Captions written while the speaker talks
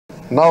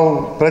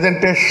Now,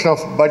 presentation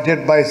of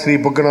budget by Sri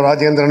Buggana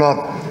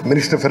Rajendranath,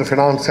 Minister for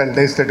Finance and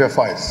Legislative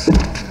Affairs.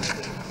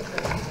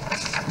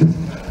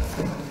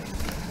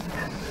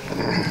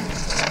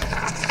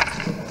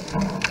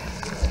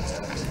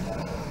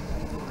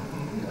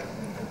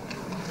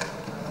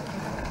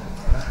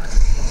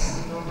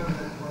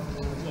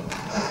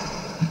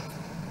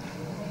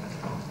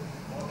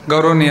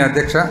 గౌరవనీయ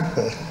అధ్యక్ష,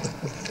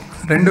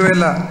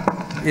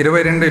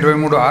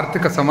 2022-23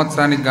 ఆర్థిక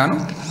సంవత్సరానికి గాను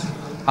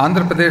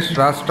ఆంధ్రప్రదేశ్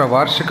రాష్ట్ర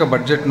వార్షిక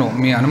బడ్జెట్ను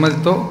మీ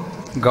అనుమతితో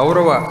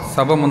గౌరవ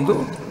సభ ముందు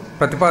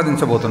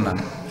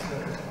ప్రతిపాదించబోతున్నాను.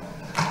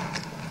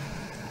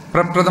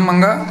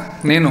 ప్రప్రథమంగా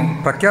నేను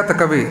ప్రఖ్యాత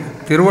కవి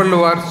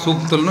తిరువళ్ళువార్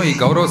సూక్తులను ఈ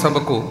గౌరవ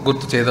సభకు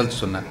గుర్తు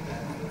చేయదలుచుతున్నాను.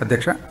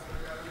 అధ్యక్ష,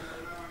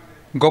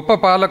 గొప్ప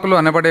పాలకులు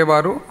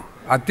అనబడేవారు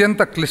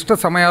అత్యంత క్లిష్ట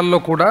సమయాల్లో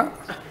కూడా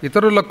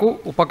ఇతరులకు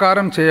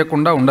ఉపకారం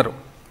చేయకుండా ఉండరు.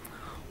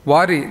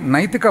 వారి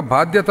నైతిక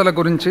బాధ్యతల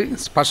గురించి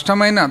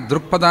స్పష్టమైన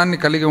దృక్పథాన్ని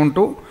కలిగి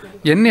ఉంటూ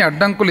ఎన్ని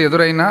అడ్డంకులు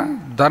ఎదురైనా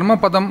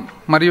ధర్మపదం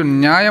మరియు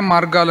న్యాయ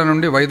మార్గాల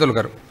నుండి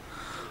వైదొలగరు.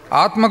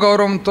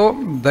 ఆత్మగౌరవంతో,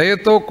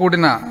 దయతో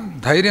కూడిన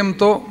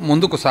ధైర్యంతో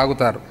ముందుకు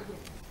సాగుతారు.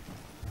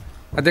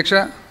 అధ్యక్ష,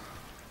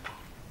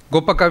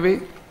 గొప్ప కవి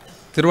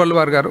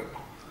తిరువళ్ళువార్ గారు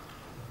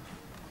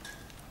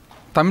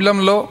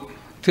తమిళంలో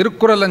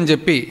తిరుక్కురల్ అని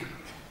చెప్పి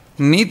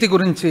నీతి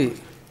గురించి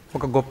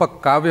ఒక గొప్ప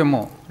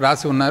కావ్యము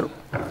రాసి ఉన్నారు.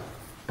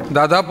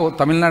 దాదాపు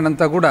తమిళనాడు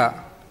అంతా కూడా,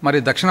 మరి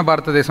దక్షిణ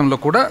భారతదేశంలో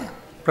కూడా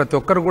ప్రతి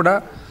ఒక్కరు కూడా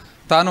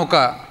తాను ఒక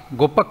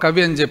గొప్ప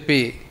కవి అని చెప్పి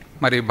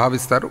మరి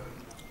భావిస్తారు.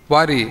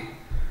 వారి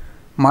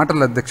మాటల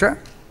అధ్యక్ష,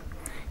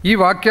 ఈ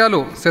వాక్యాలు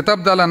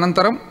శతాబ్దాల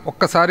అనంతరం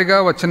ఒక్కసారిగా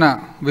వచ్చిన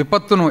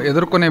విపత్తును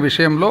ఎదుర్కొనే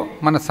విషయంలో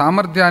మన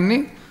సామర్థ్యాన్ని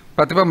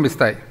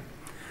ప్రతిబింబిస్తాయి.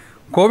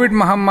 కోవిడ్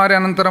మహమ్మారి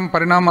అనంతరం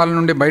పరిణామాల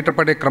నుండి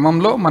బయటపడే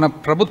క్రమంలో మన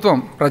ప్రభుత్వం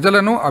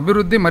ప్రజలను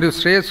అభివృద్ధి మరియు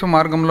శ్రేయస్సు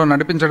మార్గంలో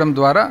నడిపించడం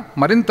ద్వారా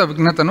మరింత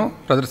విఘ్నతను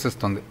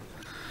ప్రదర్శిస్తుంది.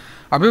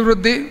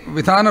 అభివృద్ధి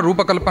విధాన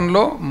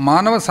రూపకల్పనలో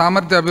మానవ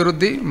సామర్థ్య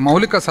అభివృద్ధి,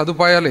 మౌలిక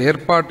సదుపాయాల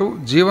ఏర్పాటు,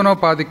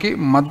 జీవనోపాధికి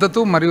మద్దతు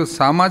మరియు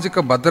సామాజిక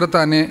భద్రత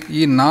అనే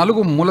ఈ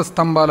 4 మూల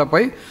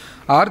స్తంభాలపై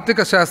ఆర్థిక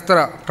శాస్త్ర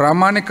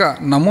ప్రామాణిక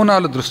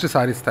నమూనాలు దృష్టి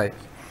సారిస్తాయి.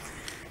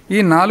 ఈ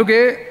 4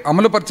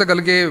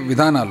 అమలుపరచగలిగే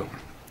విధానాలు.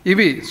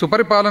 ఇవి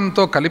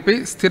సుపరిపాలనతో కలిపి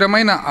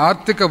స్థిరమైన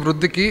ఆర్థిక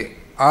వృద్ధికి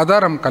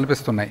ఆధారం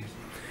కల్పిస్తున్నాయి.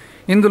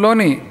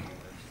 ఇందులోని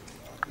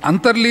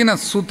అంతర్లీన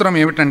సూత్రం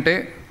ఏమిటంటే,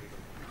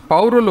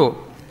 పౌరులు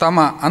తమ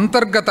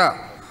అంతర్గత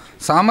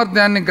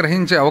సామర్థ్యాన్ని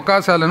గ్రహించే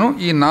అవకాశాలను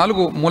ఈ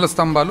 4 మూల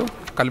స్తంభాలు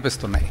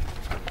కల్పిస్తున్నాయి.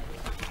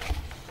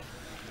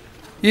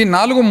 ఈ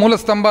 4 మూల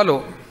స్తంభాలు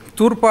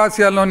తూర్పు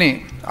ఆసియాలోని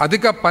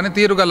అధిక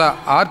పనితీరు గల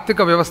ఆర్థిక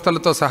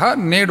వ్యవస్థలతో సహా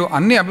నేడు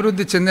అన్ని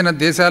అభివృద్ధి చెందిన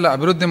దేశాల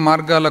అభివృద్ధి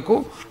మార్గాలకు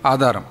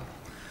ఆధారం.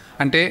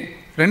 అంటే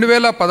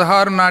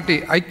 2016 నాటి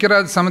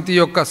ఐక్యరాజ్య సమితి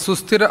యొక్క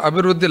సుస్థిర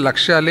అభివృద్ధి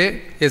లక్ష్యాలే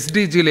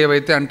SDGలు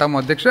ఏవైతే అంటామో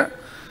అధ్యక్ష,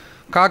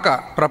 కాక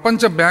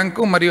ప్రపంచ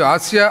బ్యాంకు మరియు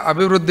ఆసియా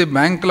అభివృద్ధి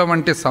బ్యాంకుల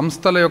వంటి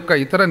సంస్థల యొక్క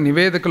ఇతర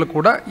నివేదికలు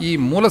కూడా ఈ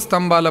మూల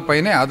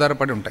స్తంభాలపైనే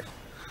ఆధారపడి ఉంటాయి.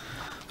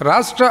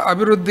 రాష్ట్ర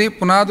అభివృద్ధి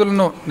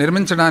పునాదులను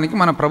నిర్మించడానికి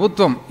మన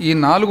ప్రభుత్వం ఈ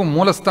 4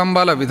 మూల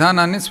స్తంభాల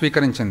విధానాన్ని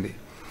స్వీకరించింది.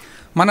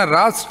 మన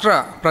రాష్ట్ర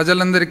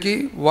ప్రజలందరికీ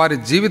వారి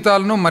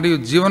జీవితాలను మరియు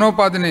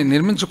జీవనోపాధిని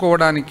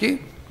నిర్మించుకోవడానికి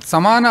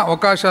సమాన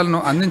అవకాశాలను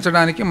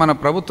అందించడానికి మన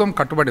ప్రభుత్వం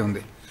కట్టుబడి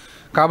ఉంది.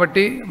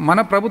 కాబట్టి మన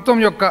ప్రభుత్వం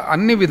యొక్క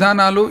అన్ని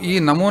విధానాలు ఈ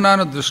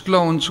నమూనాను దృష్టిలో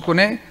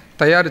ఉంచుకునే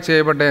తయారు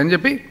చేయబడ్డాయని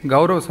చెప్పి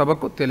గౌరవ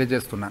సభకు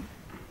తెలియజేస్తున్నాను.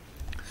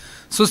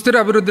 సుస్థిర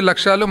అభివృద్ధి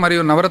లక్ష్యాలు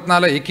మరియు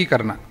నవరత్నాల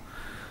ఏకీకరణ.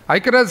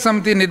 ఐక్యరాజ్య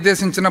సమితి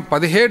నిర్దేశించిన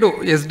 17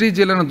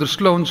 SDGలను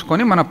దృష్టిలో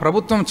ఉంచుకొని మన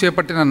ప్రభుత్వం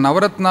చేపట్టిన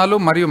నవరత్నాలు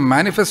మరియు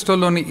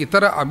మేనిఫెస్టోలోని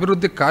ఇతర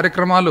అభివృద్ధి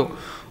కార్యక్రమాలు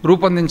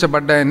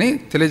రూపొందించబడ్డాయని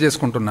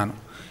తెలియజేసుకుంటున్నాను.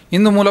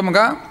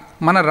 ఇందుమూలంగా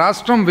మన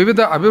రాష్ట్రం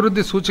వివిధ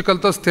అభివృద్ధి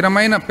సూచికలతో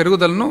స్థిరమైన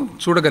పెరుగుదలను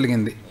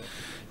చూడగలిగింది.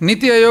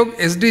 నీతి ఆయోగ్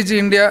SDG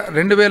ఇండియా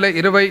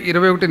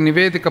 2020-21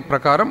 నివేదిక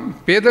ప్రకారం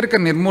పేదరిక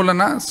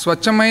నిర్మూలన,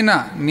 స్వచ్ఛమైన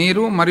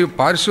నీరు మరియు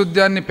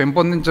పారిశుద్ధ్యాన్ని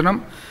పెంపొందించడం,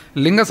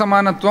 లింగ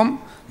సమానత్వం,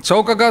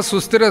 చౌకగా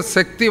సుస్థిర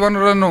శక్తి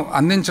వనరులను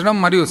అందించడం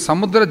మరియు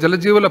సముద్ర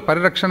జలజీవుల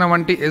పరిరక్షణ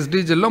వంటి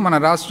SDGల్లో మన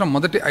రాష్ట్రం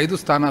మొదటి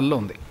 5 స్థానాల్లో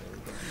ఉంది.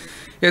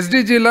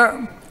 SDGల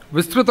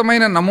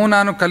విస్తృతమైన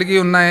నమూనాను కలిగి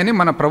ఉన్నాయని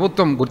మన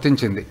ప్రభుత్వం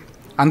గుర్తించింది.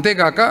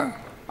 అంతేగాక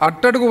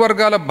అట్టడుగు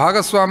వర్గాల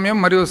భాగస్వామ్యం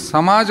మరియు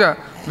సమాజ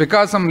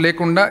వికాసం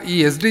లేకుండా ఈ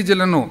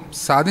SDGలను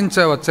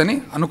సాధించవచ్చని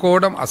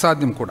అనుకోవడం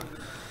అసాధ్యం కూడా.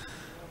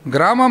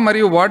 గ్రామ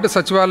మరియు వార్డు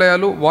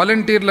సచివాలయాలు,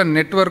 వాలంటీర్ల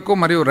నెట్వర్క్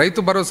మరియు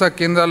రైతు భరోసా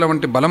కేంద్రాల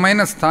వంటి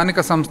బలమైన స్థానిక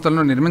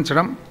సంస్థలను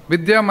నిర్మించడం,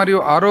 విద్య మరియు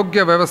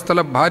ఆరోగ్య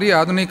వ్యవస్థల భారీ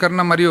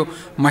ఆధునీకరణ మరియు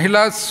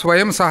మహిళా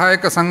స్వయం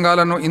సహాయక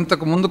సంఘాలను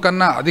ఇంతకు ముందు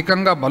కన్నా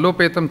అధికంగా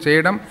బలోపేతం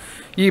చేయడం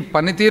ఈ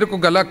పనితీరుకు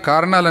గల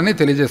కారణాలని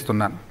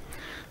తెలియజేస్తున్నాను.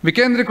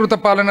 వికేంద్రీకృత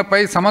పాలనపై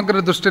సమగ్ర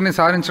దృష్టిని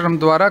సారించడం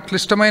ద్వారా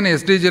క్లిష్టమైన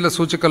SDGల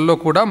సూచికల్లో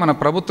కూడా మన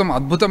ప్రభుత్వం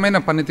అద్భుతమైన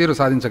పనితీరు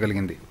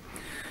సాధించగలిగింది.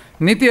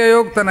 నీతి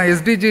ఆయోగ్ తన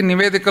SDG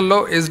నివేదికల్లో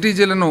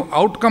SDGలను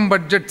అవుట్కమ్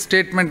బడ్జెట్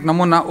స్టేట్మెంట్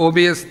నమూనా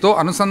OBSతో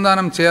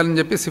అనుసంధానం చేయాలని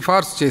చెప్పి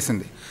సిఫార్సు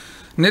చేసింది.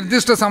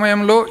 నిర్దిష్ట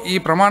సమయంలో ఈ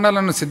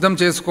ప్రమాణాలను సిద్ధం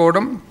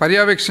చేసుకోవడం,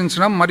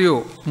 పర్యవేక్షించడం మరియు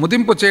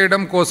ముదింపు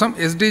చేయడం కోసం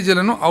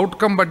ఎస్డీజీలను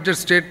అవుట్కమ్ బడ్జెట్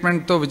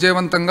స్టేట్మెంట్తో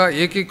విజయవంతంగా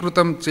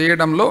ఏకీకృతం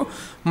చేయడంలో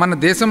మన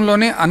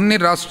దేశంలోనే అన్ని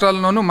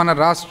రాష్ట్రాల్లోనూ మన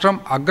రాష్ట్రం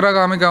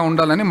అగ్రగామిగా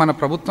ఉండాలని మన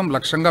ప్రభుత్వం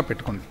లక్ష్యంగా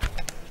పెట్టుకుంది.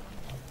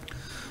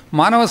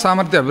 మానవ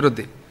సామర్థ్య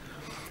అభివృద్ధి,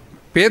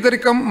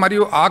 పేదరికం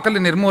మరియు ఆకలి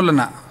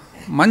నిర్మూలన,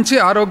 మంచి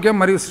ఆరోగ్యం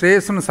మరియు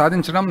శ్రేయస్సును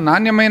సాధించడం,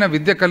 నాణ్యమైన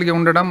విద్య కలిగి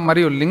ఉండడం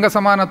మరియు లింగ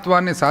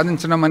సమానత్వాన్ని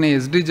సాధించడం అనే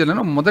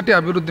ఎస్డీజీలను మొదటి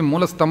అభివృద్ధి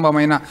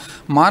మూలస్తంభమైన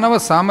మానవ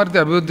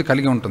సామర్థ్య అభివృద్ధి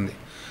కలిగి ఉంటుంది.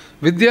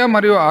 విద్య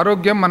మరియు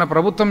ఆరోగ్యం మన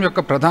ప్రభుత్వం యొక్క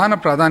ప్రధాన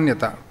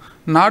ప్రాధాన్యత.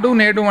 నాడు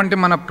నేడు వంటి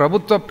మన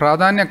ప్రభుత్వ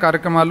ప్రాధాన్య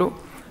కార్యక్రమాలు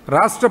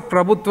రాష్ట్ర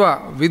ప్రభుత్వ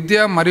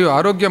విద్య మరియు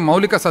ఆరోగ్య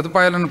మౌలిక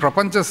సదుపాయాలను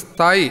ప్రపంచ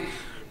స్థాయి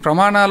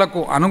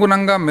ప్రమాణాలకు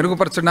అనుగుణంగా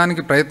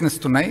మెరుగుపరచడానికి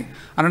ప్రయత్నిస్తున్నాయి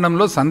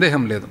అనడంలో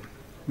సందేహం లేదు.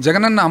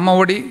 జగనన్న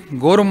అమ్మఒడి,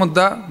 గోరుముద్ద,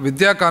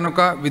 విద్యా కానుక,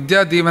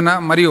 విద్యా దీవెన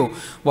మరియు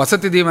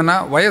వసతి దీవెన,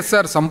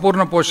 వైఎస్ఆర్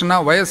సంపూర్ణ పోషణ,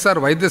 వైఎస్ఆర్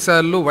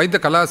వైద్యశాలలు, వైద్య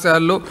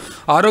కళాశాలలు,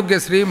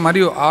 ఆరోగ్యశ్రీ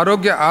మరియు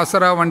ఆరోగ్య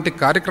ఆసరా వంటి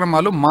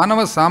కార్యక్రమాలు మానవ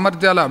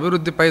సామర్థ్యాల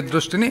అభివృద్ధిపై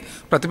దృష్టిని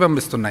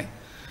ప్రతిబింబిస్తున్నాయి.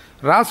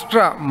 రాష్ట్ర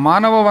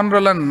మానవ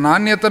వనరుల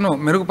నాణ్యతను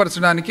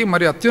మెరుగుపరచడానికి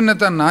మరియు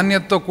అత్యున్నత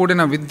నాణ్యతతో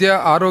కూడిన విద్య,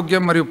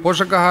 ఆరోగ్యం మరియు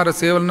పోషకాహార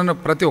సేవలను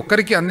ప్రతి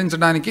ఒక్కరికి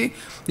అందించడానికి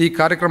ఈ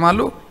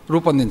కార్యక్రమాలు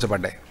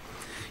రూపొందించబడ్డాయి.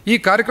 ఈ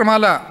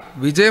కార్యక్రమాల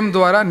విజయం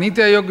ద్వారా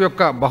నీతి ఆయోగ్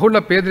యొక్క బహుళ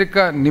పేదరిక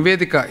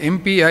నివేదిక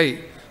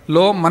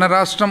MPIలో మన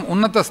రాష్ట్రం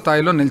ఉన్నత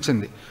స్థాయిలో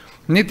నిలిచింది.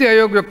 నీతి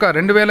ఆయోగ్ యొక్క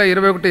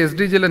 2021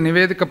 ఎస్డీజీల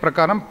నివేదిక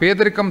ప్రకారం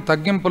పేదరికం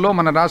తగ్గింపులో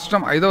మన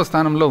రాష్ట్రం 5వ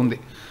స్థానంలో ఉంది.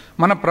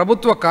 మన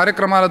ప్రభుత్వ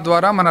కార్యక్రమాల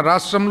ద్వారా మన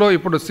రాష్ట్రంలో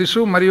ఇప్పుడు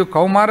శిశు మరియు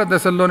కౌమార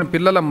దశల్లోని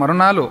పిల్లల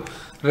మరణాలు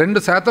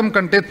 2%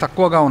 కంటే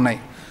తక్కువగా ఉన్నాయి.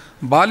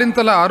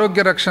 బాలింతల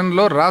ఆరోగ్య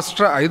రక్షణలో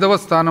రాష్ట్ర 5వ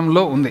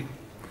స్థానంలో ఉంది.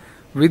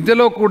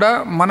 విద్యలో కూడా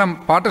మనం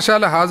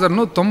పాఠశాల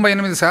హాజరును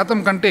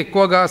 98% కంటే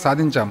ఎక్కువగా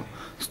సాధించాము.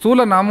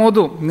 స్థూల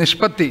నమోదు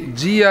నిష్పత్తి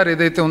GR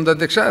ఏదైతే ఉందో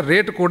అధ్యక్ష,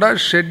 రేటు కూడా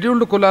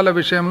షెడ్యూల్డ్ కులాల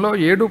విషయంలో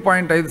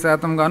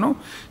 7.5% గాను,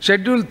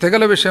 షెడ్యూల్డ్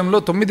తెగల విషయంలో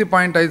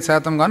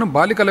 9.5% గాను,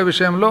 బాలికల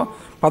విషయంలో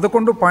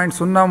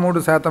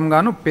 11.03%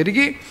 గాను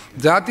పెరిగి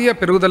జాతీయ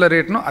పెరుగుదల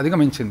రేటును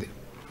అధిగమించింది.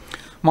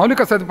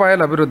 మౌలిక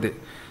సదుపాయాల అభివృద్ధి,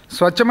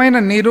 స్వచ్ఛమైన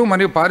నీరు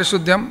మరియు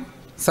పారిశుద్ధ్యం,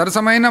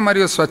 సరసమైన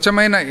మరియు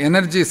స్వచ్ఛమైన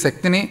ఎనర్జీ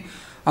శక్తిని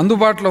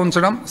అందుబాటులో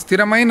ఉంచడం,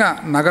 స్థిరమైన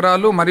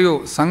నగరాలు మరియు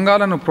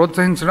సంఘాలను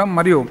ప్రోత్సహించడం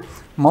మరియు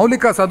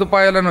మౌలిక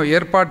సదుపాయాలను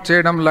ఏర్పాటు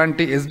చేయడం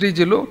లాంటి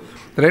ఎస్డీజీలు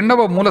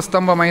 2వ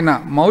మూలస్తంభమైన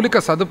మౌలిక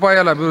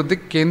సదుపాయాల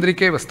అభివృద్ధికి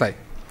కేంద్రీకే వస్తాయి.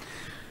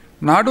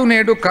 నాడు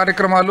నేడు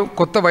కార్యక్రమాలు,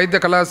 కొత్త వైద్య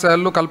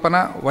కళాశాలలు కల్పన,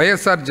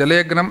 వైఎస్ఆర్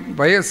జలయజ్ఞం,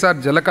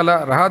 వైఎస్ఆర్ జలకళ,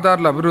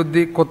 రహదారుల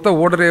అభివృద్ధి, కొత్త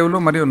ఓడరేవులు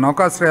మరియు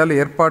నౌకాశ్రయాల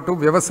ఏర్పాటు,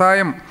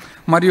 వ్యవసాయం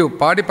మరియు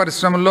పాడి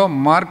పరిశ్రమల్లో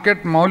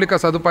మార్కెట్ మౌలిక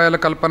సదుపాయాల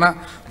కల్పన,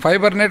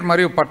 ఫైబర్ నెట్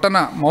మరియు పట్టణ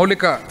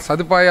మౌలిక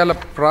సదుపాయాల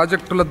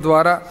ప్రాజెక్టుల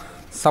ద్వారా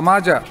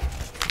సమాజ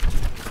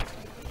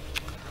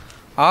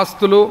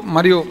ఆస్తులు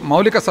మరియు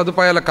మౌలిక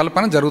సదుపాయాల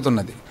కల్పన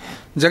జరుగుతున్నది.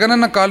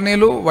 జగనన్న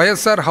కాలనీలు,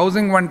 వైఎస్ఆర్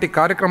హౌసింగ్ వంటి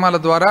కార్యక్రమాల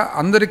ద్వారా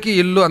అందరికీ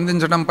ఇల్లు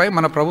అందించడంపై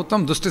మన ప్రభుత్వం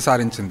దృష్టి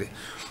సారించింది.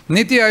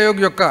 నీతి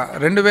ఆయోగ్ యొక్క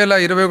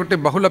 2021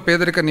 బహుళ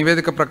పేదరిక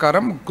నివేదిక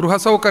ప్రకారం గృహ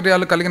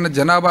సౌకర్యాలు కలిగిన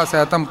జనాభా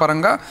శాతం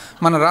పరంగా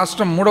మన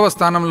రాష్ట్రం 3వ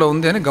స్థానంలో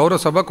ఉంది అని గౌరవ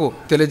సభకు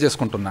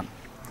తెలియజేసుకుంటున్నాను.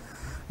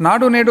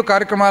 నాడు నేడు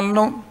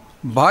కార్యక్రమాలను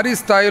భారీ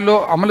స్థాయిలో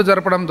అమలు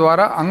జరపడం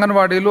ద్వారా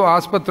అంగన్వాడీలు,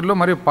 ఆసుపత్రులు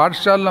మరియు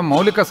పాఠశాలల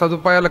మౌలిక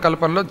సదుపాయాల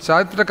కల్పనలో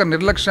చారిత్రక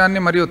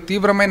నిర్లక్ష్యాన్ని మరియు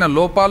తీవ్రమైన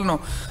లోపాలను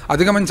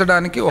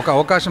అధిగమించడానికి ఒక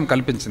అవకాశం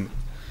కల్పించింది.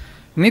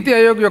 నీతి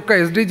ఆయోగ్ యొక్క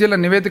ఎస్డీజీల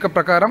నివేదిక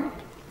ప్రకారం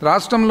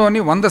రాష్ట్రంలోని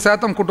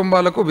 100%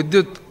 కుటుంబాలకు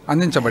విద్యుత్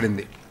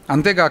అందించబడింది.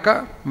 అంతేగాక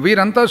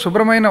వీరంతా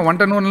శుభ్రమైన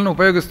వంట నూనెలను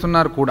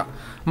ఉపయోగిస్తున్నారు కూడా.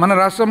 మన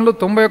రాష్ట్రంలో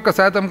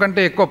 91%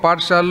 కంటే ఎక్కువ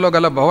పాఠశాలల్లో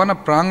గల భవన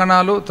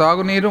ప్రాంగణాలు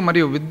తాగునీరు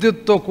మరియు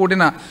విద్యుత్తో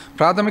కూడిన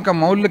ప్రాథమిక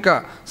మౌలిక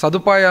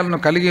సదుపాయాలను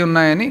కలిగి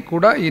ఉన్నాయని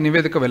కూడా ఈ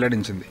నివేదిక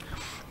వెల్లడించింది.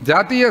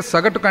 జాతీయ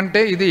సగటు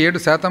కంటే ఇది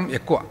 7%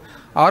 ఎక్కువ.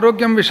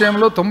 ఆరోగ్యం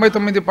విషయంలో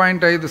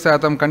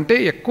 99.5% కంటే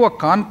ఎక్కువ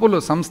కాన్పులు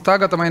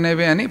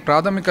సంస్థాగతమైనవే అని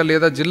ప్రాథమిక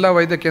లేదా జిల్లా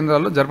వైద్య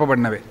కేంద్రాల్లో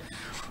జరపబడినవే.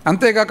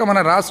 అంతేగాక మన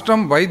రాష్ట్రం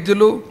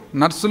వైద్యులు,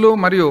 నర్సులు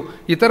మరియు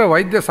ఇతర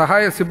వైద్య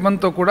సహాయ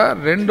సిబ్బందితో కూడా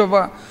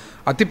 2వ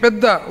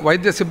అతిపెద్ద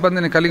వైద్య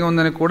సిబ్బందిని కలిగి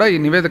ఉందని కూడా ఈ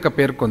నివేదిక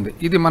పేర్కొంది.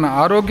 ఇది మన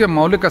ఆరోగ్య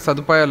మౌలిక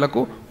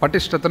సదుపాయాలకు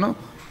పటిష్టతను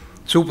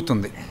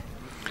చూపుతుంది.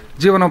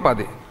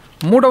 జీవనోపాధి,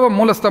 3వ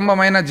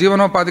మూలస్తంభమైన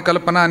జీవనోపాధి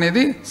కల్పన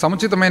అనేది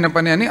సముచితమైన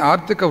పని అని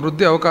ఆర్థిక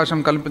వృద్ధి అవకాశం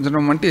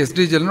కల్పించడం వంటి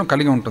ఎస్డీజీలను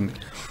కలిగి ఉంటుంది.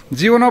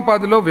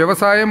 జీవనోపాధిలో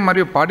వ్యవసాయం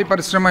మరియు పాడి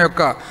పరిశ్రమ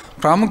యొక్క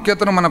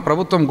ప్రాముఖ్యతను మన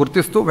ప్రభుత్వం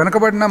గుర్తిస్తూ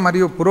వెనుకబడిన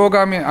మరియు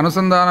పురోగామి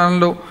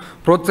అనుసంధానాలను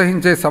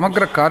ప్రోత్సహించే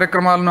సమగ్ర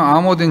కార్యక్రమాలను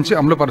ఆమోదించి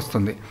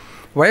అమలుపరుస్తుంది.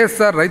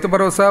 వైఎస్ఆర్ రైతు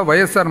భరోసా,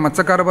 వైఎస్ఆర్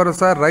మత్స్యకార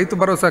భరోసా, రైతు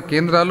భరోసా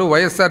కేంద్రాలు,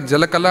 వైఎస్ఆర్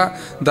జలకళ,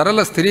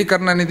 ధరల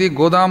స్థిరీకరణ నిధి,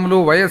 గోదాములు,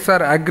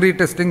 వైఎస్ఆర్ అగ్రి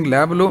టెస్టింగ్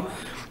ల్యాబులు,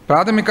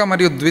 ప్రాథమిక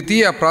మరియు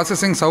ద్వితీయ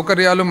ప్రాసెసింగ్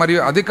సౌకర్యాలు మరియు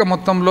అధిక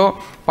మొత్తంలో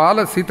పాల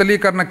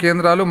శీతలీకరణ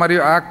కేంద్రాలు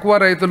మరియు ఆక్వా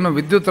రైతులను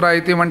విద్యుత్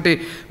రాయితీ వంటి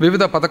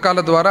వివిధ పథకాల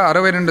ద్వారా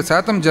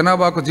 62%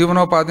 జనాభాకు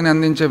జీవనోపాధిని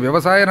అందించే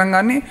వ్యవసాయ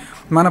రంగాన్ని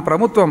మన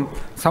ప్రభుత్వం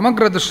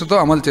సమగ్ర దృష్టితో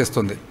అమలు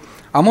చేస్తుంది.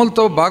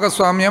 అమూల్తో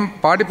భాగస్వామ్యం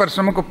పాడి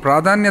పరిశ్రమకు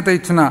ప్రాధాన్యత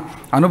ఇచ్చిన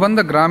అనుబంధ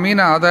గ్రామీణ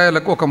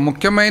ఆదాయాలకు ఒక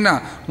ముఖ్యమైన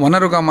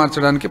వనరుగా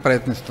మార్చడానికి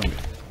ప్రయత్నిస్తుంది.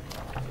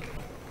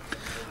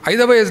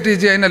 5వ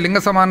SDG అయిన లింగ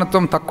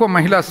సమానత్వం తక్కువ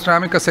మహిళా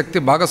శ్రామిక శక్తి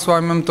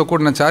భాగస్వామ్యంతో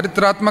కూడిన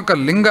చారిత్రాత్మక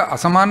లింగ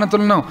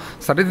అసమానతలను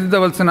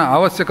సరిదిద్దవలసిన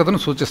ఆవశ్యకతను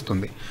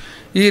సూచిస్తుంది.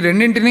 ఈ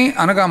రెండింటినీ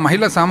అనగా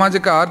మహిళా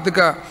సామాజిక ఆర్థిక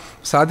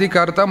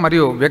సాధికారత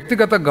మరియు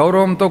వ్యక్తిగత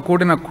గౌరవంతో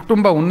కూడిన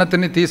కుటుంబ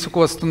ఉన్నతిని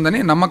తీసుకువస్తుందని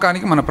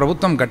నమ్మకానికి మన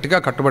ప్రభుత్వం గట్టిగా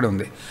కట్టుబడి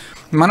ఉంది.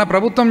 మన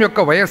ప్రభుత్వం యొక్క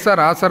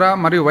వైఎస్ఆర్ ఆసరా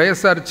మరియు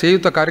వైఎస్ఆర్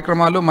చేయూత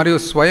కార్యక్రమాలు మరియు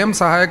స్వయం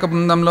సహాయక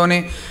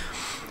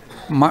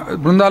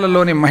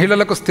బృందాలలోని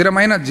మహిళలకు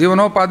స్థిరమైన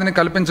జీవనోపాధిని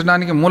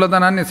కల్పించడానికి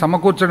మూలధనాన్ని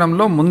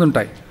సమకూర్చడంలో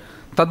ముందుంటాయి.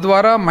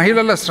 తద్వారా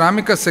మహిళల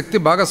శ్రామిక శక్తి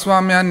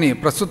భాగస్వామ్యాన్ని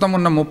ప్రస్తుతం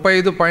ఉన్న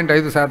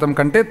 35.5%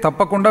 కంటే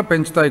తప్పకుండా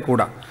పెంచుతాయి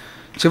కూడా.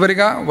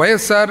 చివరిగా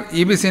వైఎస్ఆర్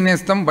ఈబీసీ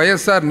నేస్తం,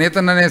 వైఎస్ఆర్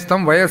నేతన్న నేస్తం,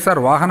 వైఎస్ఆర్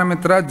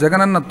వాహనమిత్ర,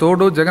 జగనన్న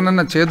తోడు,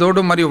 జగనన్న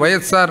చేదోడు మరియు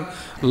వైఎస్ఆర్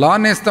లా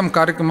నేస్తం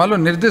కార్యక్రమాలు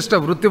నిర్దిష్ట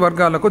వృత్తి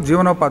వర్గాలకు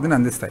జీవనోపాధిని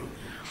అందిస్తాయి.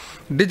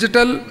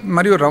 డిజిటల్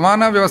మరియు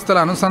రవాణా వ్యవస్థల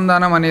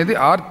అనుసంధానం అనేది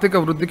ఆర్థిక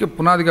వృద్ధికి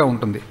పునాదిగా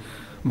ఉంటుంది.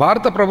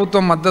 భారత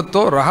ప్రభుత్వం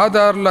మద్దతుతో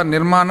రహదారుల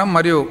నిర్మాణం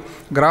మరియు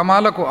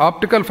గ్రామాలకు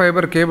ఆప్టికల్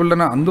ఫైబర్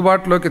కేబుళ్లను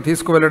అందుబాటులోకి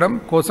తీసుకువెళ్లడం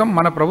కోసం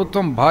మన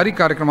ప్రభుత్వం భారీ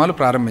కార్యక్రమాలు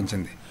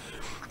ప్రారంభించింది.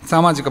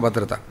 సామాజిక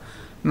భద్రత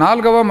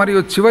 4వ మరియు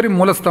చివరి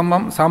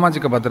మూలస్తంభం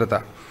సామాజిక భద్రత.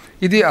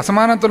 ఇది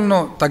అసమానతలను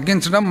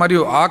తగ్గించడం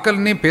మరియు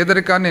ఆకలిని,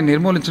 పేదరికాన్ని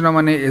నిర్మూలించడం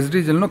అనే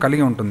SDGలను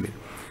కలిగి ఉంటుంది.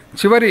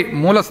 చివరి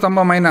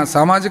మూలస్తంభమైన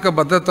సామాజిక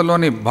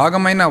భద్రతలోని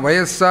భాగమైన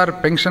వైఎస్ఆర్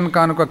పెన్షన్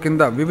కానుక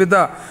కింద వివిధ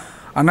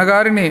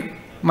అణగారిని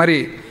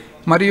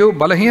మరియు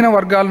బలహీన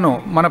వర్గాలను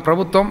మన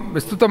ప్రభుత్వం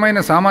విస్తృతమైన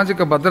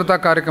సామాజిక భద్రతా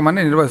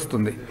కార్యక్రమాన్ని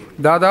నిర్వహిస్తుంది.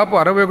 దాదాపు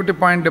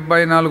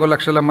 61.74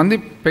 లక్షల మంది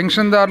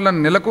పెన్షన్దారులను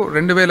నెలకు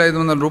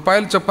 2,500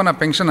 రూపాయల చొప్పున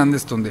పెన్షన్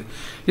అందిస్తుంది.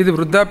 ఇది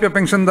వృద్ధాప్య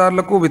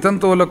పెన్షన్దారులకు,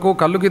 వితంతువులకు,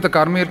 కల్లుగీత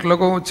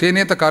కార్మికులకు,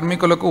 చేనేత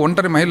కార్మికులకు,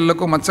 ఒంటరి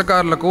మహిళలకు,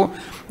 మత్స్యకారులకు,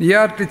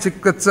 ERT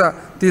చికిత్స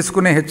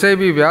తీసుకునే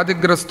HIV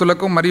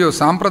వ్యాధిగ్రస్తులకు మరియు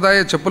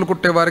సాంప్రదాయ చెప్పులు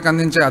కుట్టే వారికి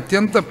అందించే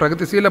అత్యంత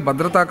ప్రగతిశీల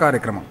భద్రతా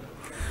కార్యక్రమం.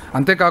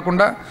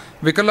 అంతేకాకుండా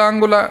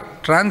వికలాంగుల,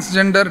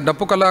 ట్రాన్స్జెండర్,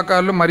 డప్పు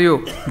కళాకారులు మరియు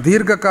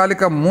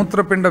దీర్ఘకాలిక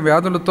మూత్రపిండ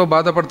వ్యాధులతో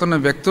బాధపడుతున్న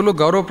వ్యక్తులు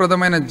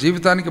గౌరవప్రదమైన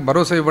జీవితానికి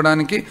భరోసా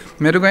ఇవ్వడానికి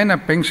మెరుగైన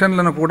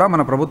పెన్షన్లను కూడా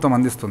మన ప్రభుత్వం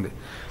అందిస్తుంది.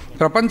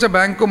 ప్రపంచ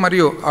బ్యాంకు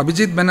మరియు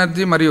అభిజిత్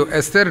బెనర్జీ మరియు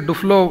ఎస్థెర్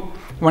డుఫ్లో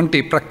వంటి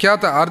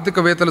ప్రఖ్యాత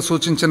ఆర్థికవేత్తలు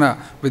సూచించిన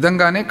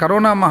విధంగానే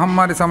కరోనా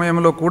మహమ్మారి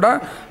సమయంలో కూడా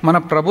మన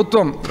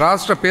ప్రభుత్వం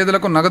రాష్ట్ర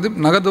పేదలకు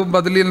నగదు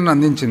బదిలీలను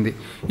అందించింది.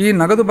 ఈ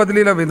నగదు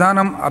బదిలీల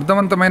విధానం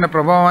అర్థవంతమైన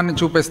ప్రభావాన్ని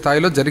చూపే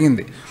స్థాయిలో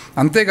జరిగింది.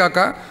 అంతేగాక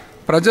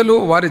ప్రజలు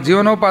వారి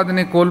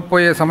జీవనోపాధిని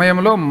కోల్పోయే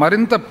సమయంలో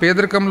మరింత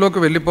పేదరికంలోకి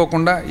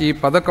వెళ్ళిపోకుండా ఈ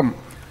పథకం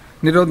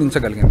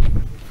నిరోధించగలిగింది.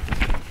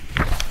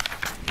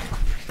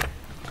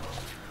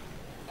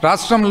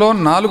 రాష్ట్రంలో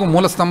 4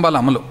 మూల స్తంభాల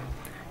అమలు.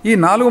 ఈ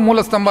 4 మూల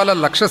స్తంభాల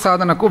లక్ష్య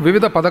సాధనకు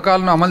వివిధ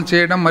పథకాలను అమలు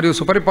చేయడం మరియు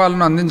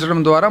సుపరిపాలన అందించడం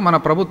ద్వారా మన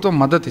ప్రభుత్వం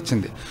మద్దతు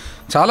ఇచ్చింది.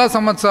 చాలా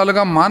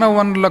సంవత్సరాలుగా మానవ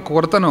వనరుల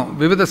కొరతను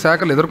వివిధ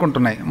శాఖలు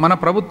ఎదుర్కొంటున్నాయి. మన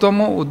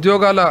ప్రభుత్వము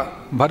ఉద్యోగాల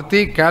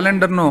భర్తీ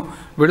క్యాలెండర్ను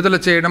విడుదల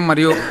చేయడం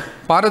మరియు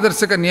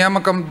పారదర్శక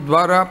నియామకం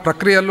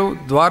ప్రక్రియలు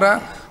ద్వారా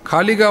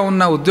ఖాళీగా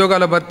ఉన్న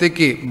ఉద్యోగాల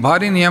భర్తీకి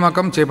భారీ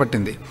నియామకం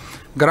చేపట్టింది.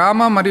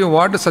 గ్రామ మరియు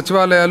వార్డు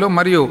సచివాలయాలు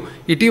మరియు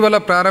ఇటీవల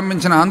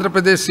ప్రారంభించిన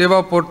ఆంధ్రప్రదేశ్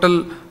సేవా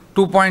పోర్టల్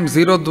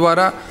 2.0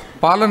 ద్వారా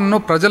పాలనను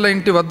ప్రజల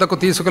ఇంటి వద్దకు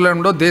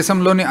తీసుకెళ్లడంలో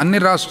దేశంలోని అన్ని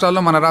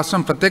రాష్ట్రాల్లో మన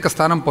రాష్ట్రం ప్రత్యేక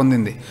స్థానం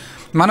పొందింది.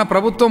 మన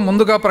ప్రభుత్వం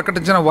ముందుగా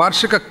ప్రకటించిన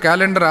వార్షిక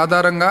క్యాలెండర్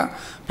ఆధారంగా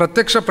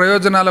ప్రత్యక్ష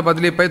ప్రయోజనాల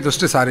బదిలీపై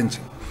దృష్టి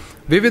సారించి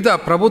వివిధ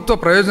ప్రభుత్వ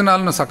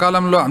ప్రయోజనాలను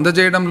సకాలంలో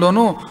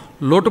అందజేయడంలోనూ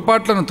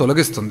లోటుపాట్లను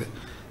తొలగిస్తుంది.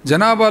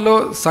 జనాభాలో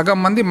సగం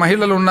మంది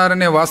మహిళలు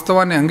ఉన్నారనే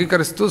వాస్తవాన్ని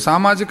అంగీకరిస్తూ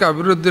సామాజిక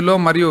అభివృద్ధిలో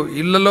మరియు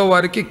ఇళ్లలో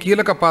వారికి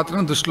కీలక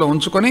పాత్రను దృష్టిలో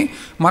ఉంచుకొని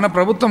మన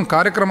ప్రభుత్వం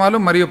కార్యక్రమాలు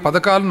మరియు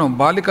పథకాలను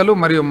బాలికలు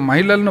మరియు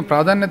మహిళలను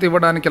ప్రాధాన్యత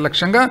ఇవ్వడానికి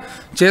లక్ష్యంగా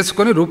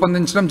చేసుకొని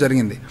రూపొందించడం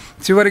జరిగింది.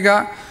 చివరిగా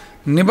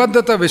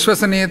నిబద్ధత,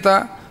 విశ్వసనీయత,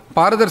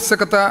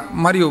 పారదర్శకత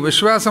మరియు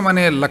విశ్వాసం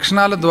అనే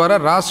లక్షణాల ద్వారా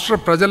రాష్ట్ర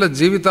ప్రజల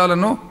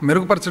జీవితాలను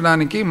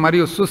మెరుగుపరచడానికి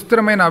మరియు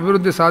సుస్థిరమైన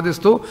అభివృద్ధి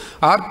సాధిస్తూ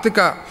ఆర్థిక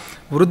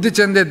వృద్ధి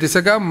చెందే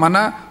దిశగా మన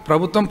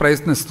ప్రభుత్వం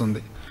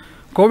ప్రయత్నిస్తుంది.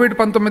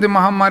 కోవిడ్-19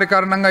 మహమ్మారి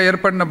కారణంగా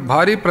ఏర్పడిన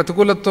భారీ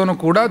ప్రతికూలతతోనూ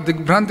కూడా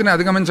దిగ్భ్రాంతిని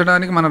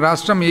అధిగమించడానికి మన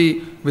రాష్ట్రం ఈ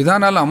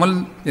విధానాల అమలు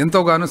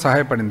ఎంతోగానో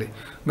సహాయపడింది.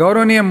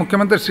 గౌరవనీయ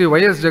ముఖ్యమంత్రి శ్రీ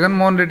వైఎస్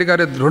జగన్మోహన్ రెడ్డి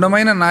గారి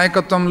దృఢమైన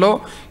నాయకత్వంలో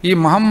ఈ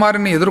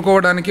మహమ్మారిని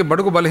ఎదుర్కోవడానికి,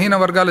 బడుగు బలహీన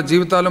వర్గాల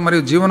జీవితాలు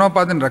మరియు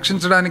జీవనోపాధిని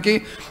రక్షించడానికి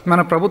మన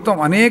ప్రభుత్వం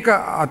అనేక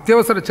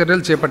అత్యవసర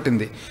చర్యలు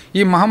చేపట్టింది.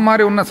 ఈ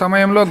మహమ్మారి ఉన్న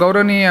సమయంలో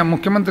గౌరవనీయ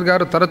ముఖ్యమంత్రి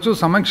గారు తరచూ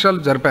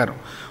సమీక్షలు జరిపారు.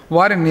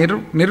 వారి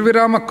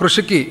నిర్విరామ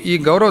కృషికి ఈ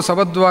గౌరవ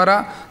సభ ద్వారా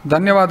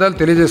ధన్యవాదాలు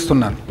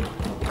తెలియజేస్తున్నాను.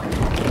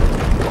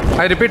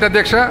 ఐ రిపీట్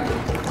అధ్యక్ష,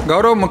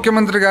 గౌరవ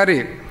ముఖ్యమంత్రి గారి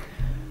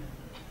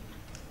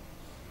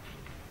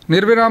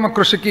నిర్విరామ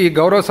కృషికి ఈ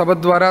గౌరవ సభ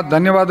ద్వారా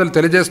ధన్యవాదాలు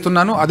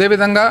తెలియజేస్తున్నాను.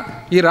 అదేవిధంగా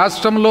ఈ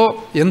రాష్ట్రంలో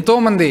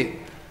ఎంతోమంది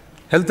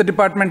హెల్త్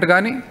డిపార్ట్మెంట్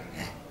కానీ,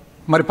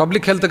 మరి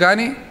పబ్లిక్ హెల్త్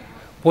కానీ,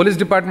 పోలీస్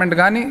డిపార్ట్మెంట్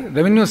కానీ,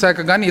 రెవెన్యూ శాఖ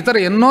కానీ, ఇతర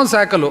ఎన్నో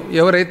శాఖలు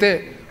ఎవరైతే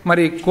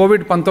మరి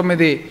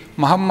కోవిడ్-19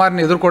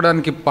 మహమ్మారిని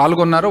ఎదుర్కోవడానికి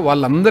పాల్గొన్నారో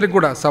వాళ్ళందరికీ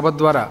కూడా సభ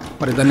ద్వారా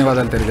మరి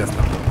ధన్యవాదాలు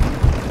తెలియజేస్తాం.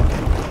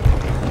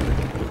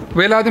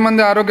 వేలాది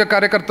మంది ఆరోగ్య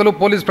కార్యకర్తలు,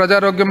 పోలీస్,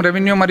 ప్రజారోగ్యం,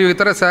 రెవెన్యూ మరియు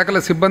ఇతర శాఖల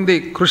సిబ్బంది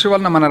కృషి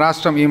వలన మన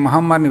రాష్ట్రం ఈ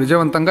మహమ్మారిని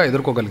విజయవంతంగా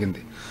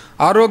ఎదుర్కోగలిగింది.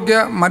 ఆరోగ్య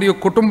మరియు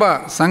కుటుంబ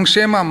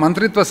సంక్షేమ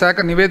మంత్రిత్వ శాఖ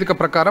నివేదిక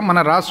ప్రకారం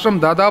మన రాష్ట్రం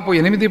దాదాపు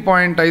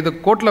 8.5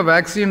 కోట్ల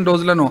వ్యాక్సిన్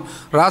డోసులను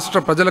రాష్ట్ర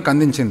ప్రజలకు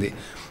అందించింది.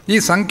 ఈ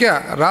సంఖ్య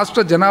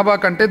రాష్ట్ర జనాభా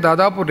కంటే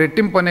దాదాపు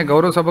రెట్టింపు అనే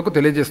గౌరవ సభకు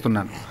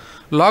తెలియజేస్తున్నాను.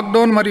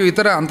 లాక్డౌన్ మరియు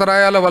ఇతర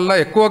అంతరాయాల వల్ల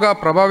ఎక్కువగా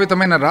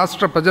ప్రభావితమైన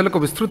రాష్ట్ర ప్రజలకు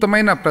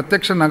విస్తృతమైన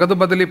ప్రత్యక్ష నగదు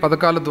బదిలీ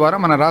పథకాల ద్వారా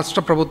మన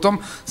రాష్ట్ర ప్రభుత్వం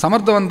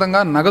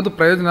సమర్థవంతంగా నగదు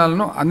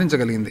ప్రయోజనాలను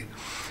అందించగలిగింది.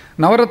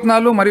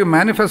 నవరత్నాలు మరియు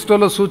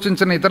మేనిఫెస్టోలో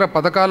సూచించిన ఇతర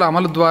పథకాల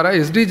అమలు ద్వారా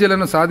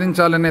ఎస్డీజీలను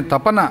సాధించాలనే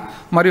తపన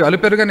మరియు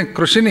అలుపెరగని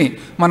కృషిని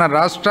మన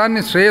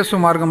రాష్ట్రాన్ని శ్రేయస్సు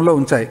మార్గంలో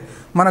ఉంచాయి.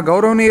 మన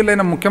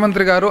గౌరవనీయులైన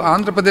ముఖ్యమంత్రి గారు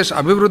ఆంధ్రప్రదేశ్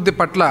అభివృద్ధి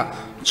పట్ల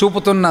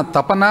చూపుతున్న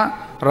తపన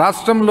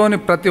రాష్ట్రంలోని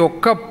ప్రతి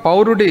ఒక్క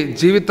పౌరుడి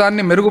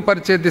జీవితాన్ని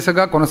మెరుగుపరిచే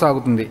దిశగా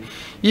కొనసాగుతుంది.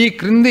 ఈ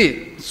క్రింది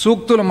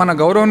సూక్తులు మన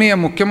గౌరవనీయ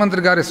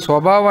ముఖ్యమంత్రి గారి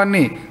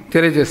స్వభావాన్ని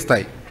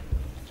తెలియజేస్తాయి.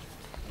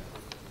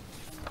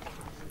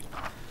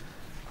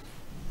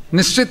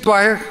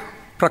 నిశ్చిత్వాయ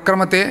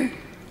ప్రక్రమతే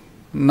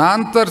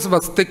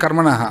నాంతర్వస్తి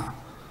కర్మణః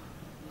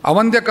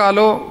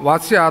అవంద్యకాలో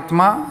వాస్య ఆత్మ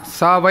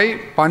సా వై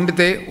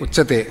పాండితే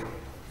ఉచ్యతే.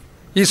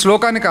 ఈ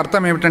శ్లోకానికి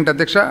అర్థం ఏమిటంటే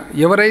అధ్యక్ష,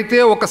 ఎవరైతే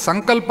ఒక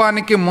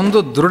సంకల్పానికి ముందు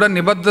దృఢ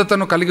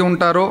నిబద్ధతను కలిగి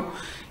ఉంటారో,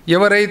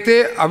 ఎవరైతే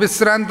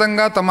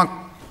అవిశ్రాంతంగా తమ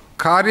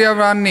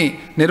కర్తవ్యాన్ని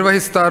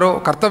నిర్వహిస్తారో,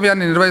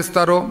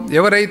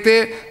 ఎవరైతే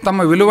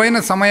తమ విలువైన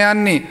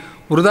సమయాన్ని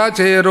వృధా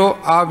చేయరో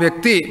ఆ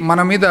వ్యక్తి మన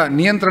మీద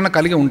నియంత్రణ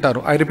కలిగి ఉంటారు.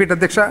 ఐ రిపీట్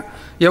అధ్యక్ష,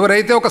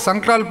 ఎవరైతే ఒక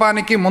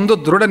సంకల్పానికి ముందు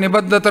దృఢ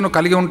నిబద్ధతను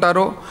కలిగి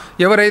ఉంటారో,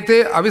 ఎవరైతే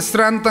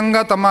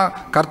అవిశ్రాంతంగా తమ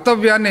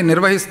కర్తవ్యాన్ని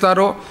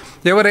నిర్వహిస్తారో,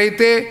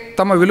 ఎవరైతే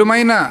తమ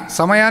విలువైన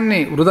సమయాన్ని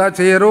వృధా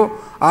చేయరో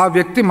ఆ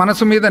వ్యక్తి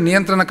మనసు మీద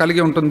నియంత్రణ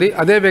కలిగి ఉంటుంది.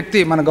 అదే వ్యక్తి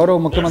మన గౌరవ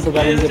ముఖ్యమంత్రి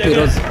గారు అని చెప్పి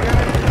ఈరోజు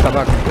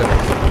సభకు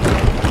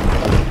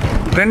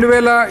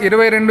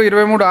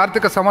 2022-23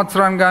 ఆర్థిక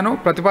సంవత్సరానికి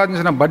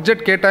ప్రతిపాదించిన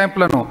బడ్జెట్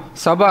కేటాయింపులను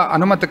సభ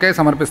అనుమతికై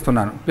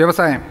సమర్పిస్తున్నాను.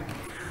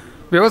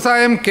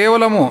 వ్యవసాయం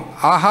కేవలము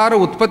ఆహార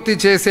ఉత్పత్తి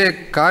చేసే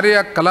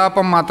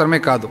కార్యకలాపం మాత్రమే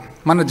కాదు,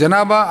 మన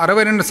జనాభా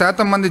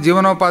 62% మంది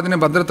జీవనోపాధిని,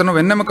 భద్రతను,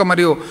 వెన్నెముక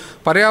మరియు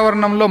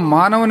పర్యావరణంలో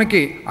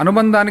మానవునికి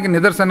అనుబంధానికి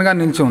నిదర్శనంగా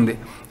నిలిచి ఉంది.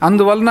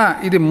 అందువలన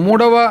ఇది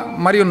 3వ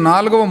మరియు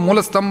 4వ మూల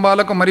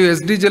స్తంభాలకు మరియు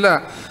ఎస్డీజీల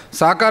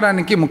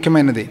సాకారానికి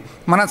ముఖ్యమైనది.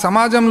 మన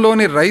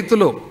సమాజంలోని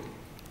రైతులు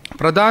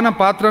ప్రధాన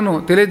పాత్రను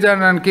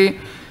తెలియజేయడానికి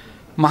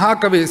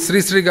మహాకవి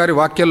శ్రీశ్రీ గారి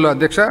వాక్యాల్లో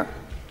అధ్యక్ష,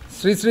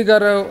 శ్రీశ్రీ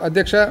గారు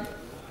అధ్యక్ష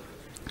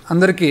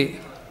అందరికీ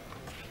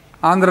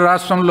ఆంధ్ర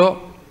రాష్ట్రంలో,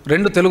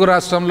 2 తెలుగు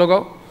రాష్ట్రంలో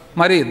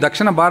మరి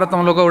దక్షిణ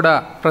భారతంలో కూడా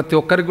ప్రతి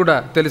ఒక్కరికి కూడా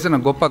తెలిసిన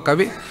గొప్ప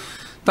కవి.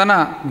 తన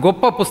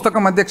గొప్ప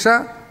పుస్తకం అధ్యక్ష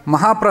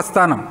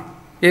మహాప్రస్థానం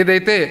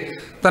ఏదైతే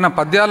తన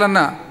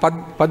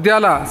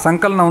పద్యాల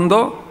సంకలనం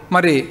ఉందో,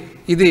 మరి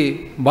ఇది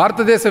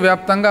భారతదేశ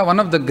వ్యాప్తంగా one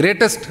of the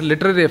greatest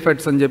literary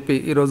efforts అని చెప్పి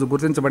ఈరోజు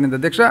గుర్తించబడింది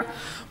అధ్యక్ష.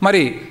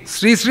 మరి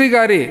శ్రీశ్రీ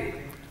గారి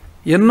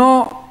ఎన్నో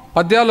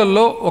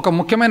పద్యాలలో ఒక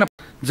ముఖ్యమైన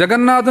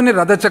జగన్నాథుని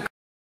రథచక్ర,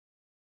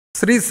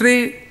 శ్రీశ్రీ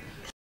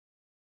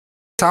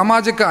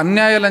సామాజిక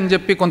అన్యాయాలని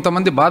చెప్పి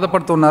కొంతమంది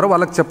బాధపడుతున్నారు,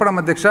 వాళ్ళకి చెప్పడం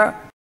అధ్యక్ష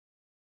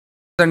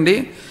అండి,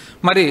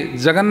 మరి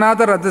జగన్నాథ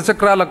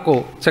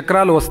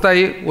చక్రాలు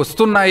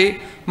వస్తున్నాయి,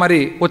 మరి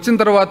వచ్చిన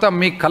తర్వాత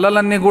మీ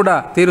కళలన్నీ కూడా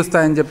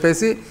తీరుస్తాయని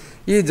చెప్పేసి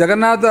ఈ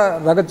జగన్నాథ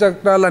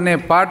రథచక్రాలు అనే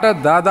పాట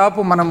దాదాపు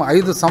మనం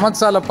 5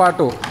 సంవత్సరాల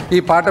పాటు ఈ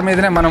పాట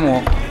మీదనే మనము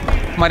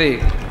మరి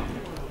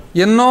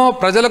ఎన్నో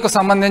ప్రజలకు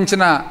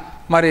సంబంధించిన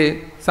మరి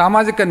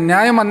సామాజిక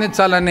న్యాయం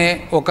అందించాలనే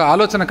ఒక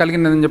ఆలోచన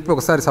కలిగిందని చెప్పి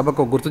ఒకసారి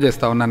సభకు గుర్తు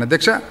చేస్తూ ఉన్నాను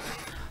అధ్యక్ష.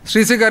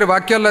 శ్రీశ్రీ గారి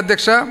వాక్యాల్లో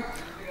అధ్యక్ష,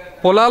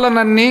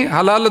 పొలాలనన్నీ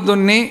హలాలు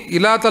దున్ని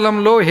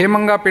ఇలాతలంలో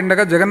హేమంగా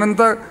పిండగా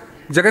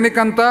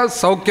జగనికంతా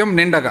సౌఖ్యం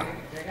నిండగా,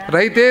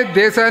 రైతే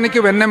దేశానికి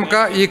వెన్నెముక.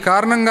 ఈ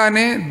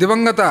కారణంగానే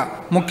దివంగత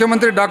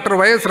ముఖ్యమంత్రి డాక్టర్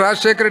వైఎస్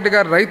రాజశేఖర రెడ్డి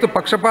గారు రైతు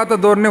పక్షపాత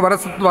ధోరణి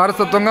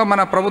వారసత్వంగా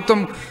మన ప్రభుత్వం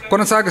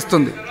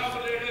కొనసాగిస్తుంది.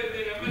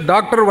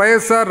 Doctor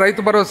YSR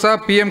Rythu Bharosa,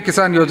 PM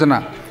Kisan Yojana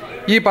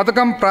ఈ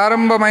పథకం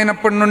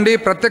ప్రారంభమైనప్పటి నుండి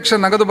ప్రత్యక్ష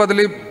నగదు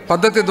బదిలీ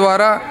పద్ధతి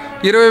ద్వారా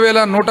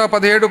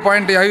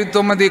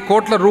 20,117.59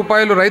 కోట్ల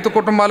రూపాయలు రైతు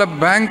కుటుంబాల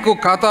బ్యాంకు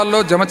ఖాతాల్లో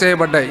జమ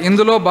చేయబడ్డాయి.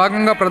 ఇందులో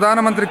భాగంగా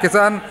ప్రధానమంత్రి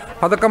కిసాన్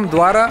పథకం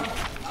ద్వారా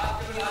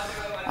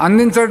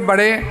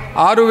అందించబడే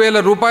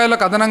 6,000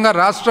 రూపాయలకు అదనంగా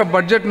రాష్ట్ర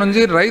బడ్జెట్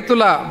నుంచి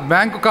రైతుల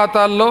బ్యాంకు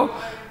ఖాతాల్లో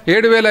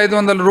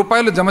 7,500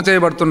 రూపాయలు జమ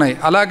చేయబడుతున్నాయి.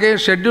 అలాగే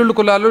షెడ్యూల్డ్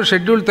కులాలు,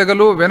 షెడ్యూల్డ్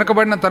తెగలు,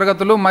 వెనుకబడిన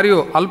తరగతులు మరియు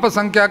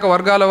అల్పసంఖ్యాక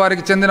వర్గాల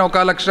వారికి చెందిన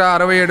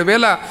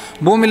 1,67,000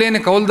 భూమి లేని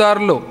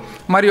కౌలుదారులు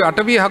మరియు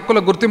అటవీ హక్కుల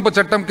గుర్తింపు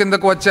చట్టం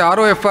కిందకు వచ్చే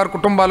ROFR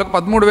కుటుంబాలకు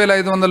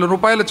 13,500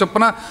 రూపాయల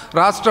చొప్పున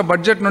రాష్ట్ర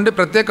బడ్జెట్ నుండి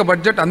ప్రత్యేక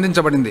బడ్జెట్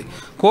అందించబడింది.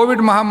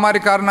 కోవిడ్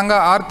మహమ్మారి కారణంగా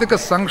ఆర్థిక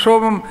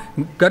సంక్షోభం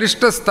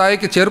గరిష్ట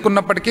స్థాయికి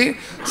చేరుకున్నప్పటికీ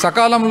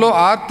సకాలంలో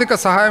ఆర్థిక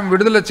సహాయం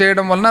విడుదల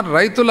చేయడం వలన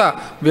రైతుల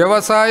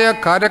వ్యవసాయ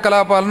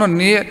కార్యకలాపాలను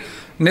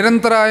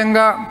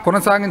నిరంతరాయంగా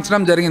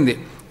కొనసాగించడం జరిగింది.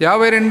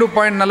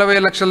 52.40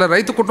 లక్షల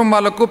రైతు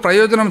కుటుంబాలకు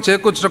ప్రయోజనం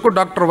చేకూర్చుటకు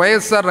డాక్టర్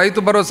వైఎస్ఆర్ రైతు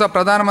భరోసా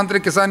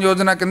ప్రధానమంత్రి కిసాన్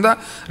యోజన కింద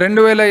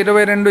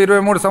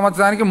 2022-23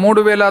 సంవత్సరానికి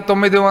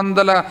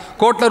 3,900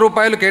 కోట్ల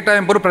రూపాయలు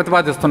కేటాయింపులు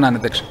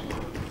ప్రతిపాదిస్తున్నాను అధ్యక్ష.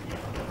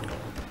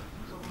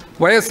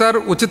 వైఎస్ఆర్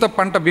ఉచిత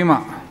పంట బీమా.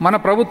 మన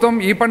ప్రభుత్వం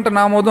ఈ పంట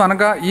నామోదు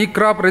అనగా ఈ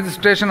క్రాప్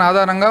రిజిస్ట్రేషన్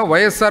ఆధారంగా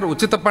వైఎస్ఆర్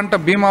ఉచిత పంట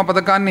బీమా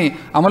పథకాన్ని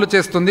అమలు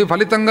చేస్తుంది.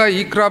 ఫలితంగా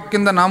ఈ క్రాప్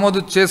కింద నామోదు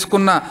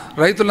చేసుకున్న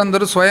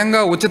రైతులందరూ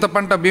స్వయంగా ఉచిత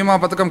పంట బీమా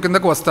పథకం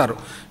కిందకు వస్తారు.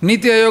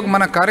 నీతి ఆయోగ్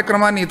మన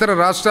కార్యక్రమాన్ని ఇతర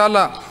రాష్ట్రాల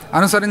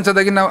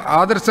అనుసరించదగిన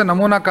ఆదర్శ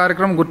నమూనా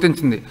కార్యక్రమం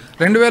గుర్తించింది.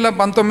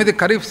 2019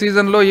 ఖరీఫ్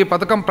సీజన్లో ఈ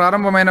పథకం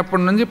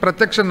ప్రారంభమైనప్పటి నుంచి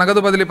ప్రత్యక్ష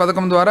నగదు బదిలీ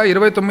పథకం ద్వారా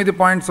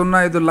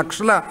 29.05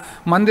 లక్షల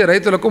మంది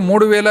రైతులకు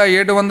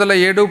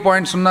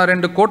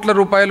 3,707.02 కోట్ల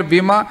రూపాయల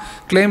బీమా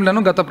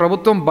క్లెయిమ్లను గత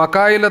ప్రభుత్వం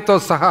బకాయిలతో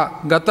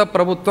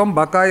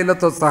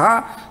సహా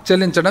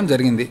చెల్లించడం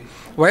జరిగింది.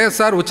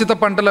 వైఎస్ఆర్ ఉచిత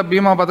పంటల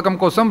బీమా పథకం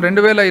కోసం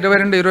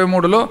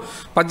 2022-23లో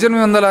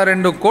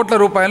 1,802 కోట్ల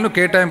రూపాయలను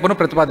కేటాయింపును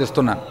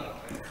ప్రతిపాదిస్తున్నాను.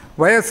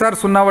 వైఎస్ఆర్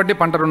సున్నా వడ్డీ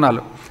పంట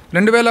రుణాలు.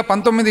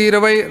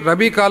 2019-20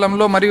 రబీ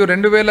కాలంలో మరియు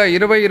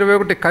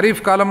 2020-21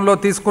 ఖరీఫ్ కాలంలో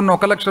తీసుకున్న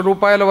 1 లక్ష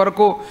రూపాయల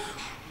వరకు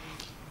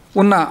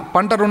ఉన్న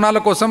పంట రుణాల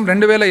కోసం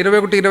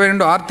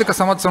 2021-22 ఆర్థిక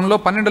సంవత్సరంలో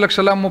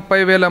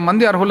 12,30,000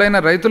 మంది అర్హులైన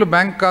రైతులు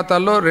బ్యాంక్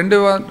ఖాతాల్లో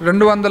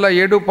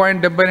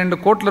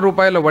 207.72 కోట్ల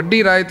రూపాయల వడ్డీ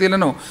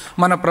రాయితీలను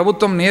మన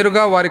ప్రభుత్వం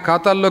నేరుగా వారి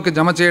ఖాతాల్లోకి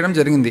జమ చేయడం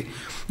జరిగింది.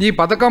 ఈ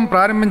పథకం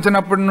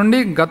ప్రారంభించినప్పటి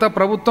నుండి గత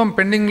ప్రభుత్వం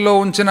పెండింగ్లో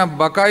ఉంచిన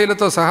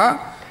బకాయిలతో సహా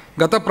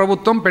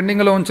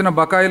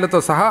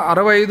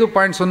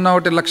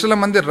 65.01 లక్షల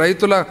మంది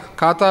రైతుల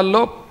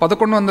ఖాతాల్లో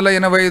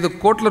 1,185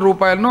 కోట్ల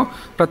రూపాయలను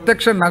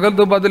ప్రత్యక్ష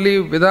నగదు బదిలీ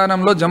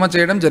విధానంలో జమ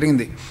చేయడం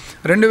జరిగింది.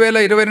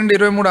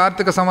 2022-23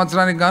 ఆర్థిక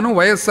సంవత్సరానికి గాను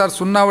వైఎస్ఆర్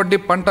సున్నా వడ్డీ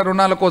పంట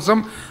రుణాల కోసం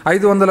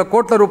 500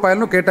 కోట్ల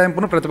రూపాయలను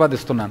కేటాయింపును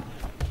ప్రతిపాదిస్తున్నాను.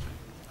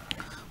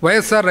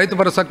 వైఎస్ఆర్ రైతు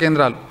భరోసా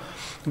కేంద్రాలు.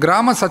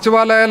 గ్రామ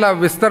సచివాలయాల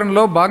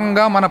విస్తరణలో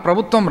భాగంగా మన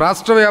ప్రభుత్వం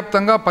రాష్ట్ర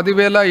వ్యాప్తంగా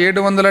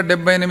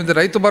 10,778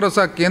 రైతు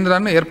భరోసా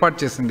కేంద్రాలను ఏర్పాటు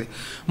చేసింది.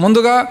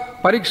 ముందుగా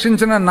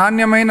పరీక్షించిన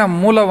నాణ్యమైన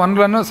మూల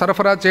వనరులను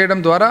సరఫరా చేయడం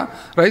ద్వారా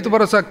రైతు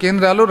భరోసా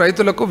కేంద్రాలు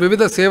రైతులకు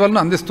వివిధ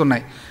సేవలను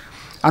అందిస్తున్నాయి.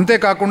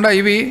 అంతేకాకుండా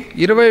ఇవి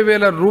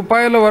 20,000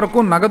 రూపాయల వరకు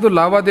నగదు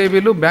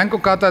లావాదేవీలు, బ్యాంకు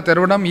ఖాతా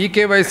తెరవడం,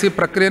 ఈకేవైసీ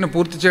ప్రక్రియను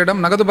పూర్తి చేయడం,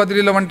 నగదు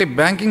బదిలీల వంటి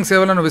బ్యాంకింగ్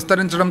సేవలను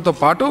విస్తరించడంతో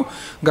పాటు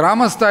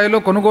గ్రామ స్థాయిలో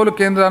కొనుగోలు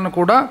కేంద్రాలను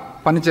కూడా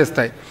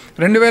పనిచేస్తాయి.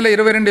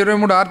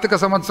 2022-23 ఆర్థిక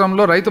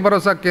సంవత్సరంలో రైతు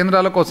భరోసా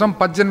కేంద్రాల కోసం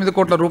 18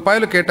 కోట్ల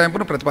రూపాయలు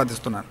కేటాయింపును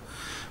ప్రతిపాదిస్తున్నాను.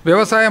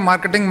 వ్యవసాయ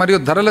మార్కెటింగ్ మరియు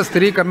ధరల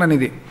స్థిరీకరణ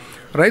నిధి.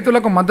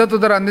 రైతులకు మద్దతు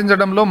ధర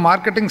అందించడంలో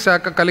మార్కెటింగ్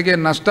శాఖ కలిగే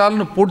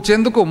నష్టాలను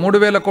పూడ్చేందుకు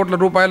 3,000 కోట్ల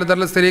రూపాయల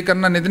ధరల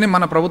స్థిరీకరణ నిధిని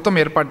మన ప్రభుత్వం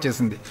ఏర్పాటు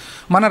చేసింది.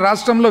 మన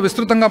రాష్ట్రంలో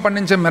విస్తృతంగా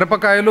పండించే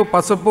మిరపకాయలు,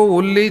 పసుపు,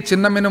 ఉల్లి,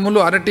 చిన్న మినుములు,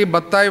 అరటి,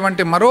 బత్తాయి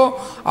వంటి మరో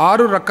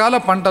 6 రకాల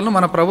పంటలను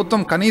మన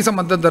ప్రభుత్వం కనీస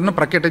మద్దతు ధరను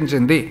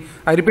ప్రకటించింది.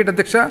 ఐ రిపీట్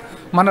అధ్యక్ష,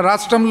 మన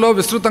రాష్ట్రంలో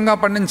విస్తృతంగా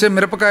పండించే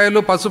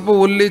మిరపకాయలు, పసుపు,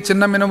 ఉల్లి,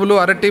 చిన్న మినుములు,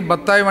 అరటి,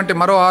 బత్తాయి వంటి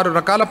మరో 6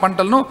 రకాల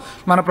పంటలను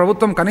మన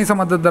ప్రభుత్వం కనీస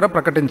మద్దతు ధర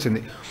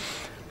ప్రకటించింది.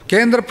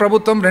 కేంద్ర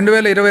ప్రభుత్వం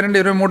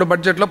 2022-23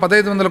 బడ్జెట్లో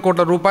 1,500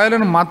 కోట్ల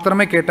రూపాయలను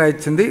మాత్రమే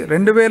కేటాయించింది.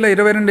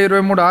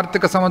 2022-23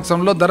 ఆర్థిక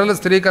సంవత్సరంలో ధరల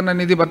స్థిరీకరణ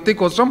నిధి భర్తీ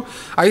కోసం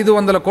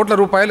 500 కోట్ల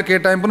రూపాయల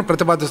కేటాయింపును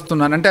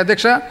ప్రతిపాదిస్తున్నాను. అంటే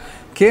అధ్యక్ష,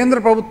 కేంద్ర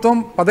ప్రభుత్వం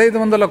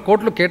 1,500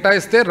 కోట్లు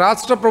కేటాయిస్తే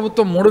రాష్ట్ర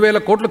ప్రభుత్వం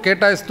 3,000 కోట్లు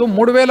కేటాయిస్తూ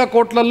 3,000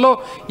 కోట్లలో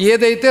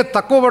ఏదైతే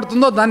తక్కువ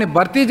పడుతుందో దాన్ని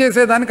భర్తీ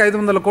చేసేదానికి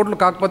 500 కోట్లు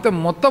కాకపోతే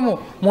మొత్తము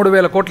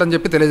 3,000 కోట్లు అని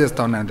చెప్పి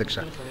తెలియజేస్తా ఉన్నాను అధ్యక్ష.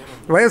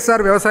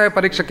 వైఎస్ఆర్ వ్యవసాయ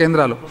పరీక్ష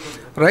కేంద్రాలు.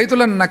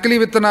 రైతుల నకిలీ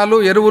విత్తనాలు,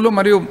 ఎరువులు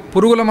మరియు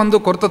పురుగుల మందు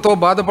కొరతతో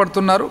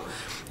బాధపడుతున్నారు.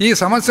 ఈ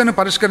సమస్యను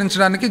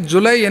పరిష్కరించడానికి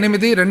జూలై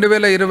 8,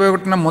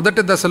 2021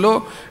 మొదటి దశలో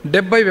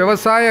 70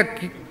 వ్యవసాయ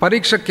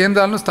పరీక్ష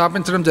కేంద్రాలను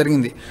స్థాపించడం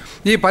జరిగింది.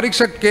 ఈ పరీక్ష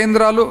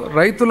కేంద్రాలు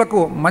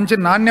రైతులకు మంచి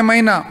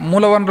నాణ్యమైన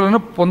మూల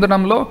వనరులను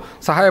పొందడంలో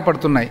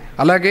సహాయపడుతున్నాయి.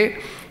 అలాగే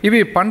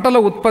ఇవి పంటల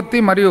ఉత్పత్తి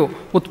మరియు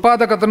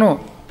ఉత్పాదకతను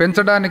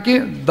పెంచడానికి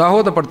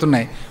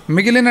దోహదపడుతున్నాయి.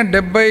 మిగిలిన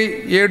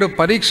 77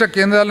 పరీక్ష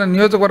కేంద్రాల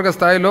నియోజకవర్గ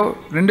స్థాయిలో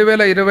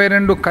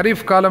 2022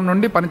 ఖరీఫ్ కాలం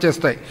నుండి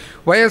పనిచేస్తాయి.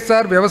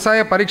 వైఎస్ఆర్ వ్యవసాయ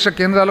పరీక్ష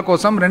కేంద్రాల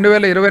కోసం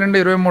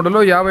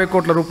 2022-23లో 50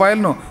 కోట్ల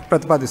రూపాయలను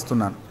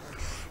ప్రతిపాదిస్తున్నాను.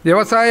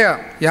 వ్యవసాయ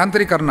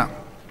యాంత్రీకరణ.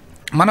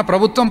 మన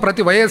ప్రభుత్వం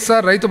ప్రతి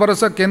వైఎస్ఆర్ రైతు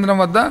భరోసా కేంద్రం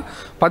వద్ద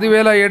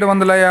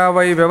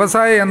 10,750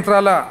 వ్యవసాయ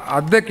యంత్రాల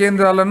అద్దె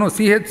కేంద్రాలను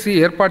సిహెచ్సి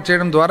ఏర్పాటు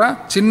చేయడం ద్వారా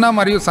చిన్న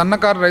మరియు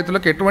సన్నకారు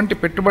రైతులకు ఎటువంటి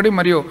పెట్టుబడి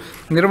మరియు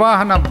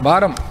నిర్వహణ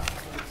భారం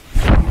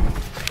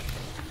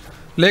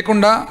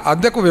లేకుండా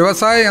అద్దెకు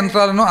వ్యవసాయ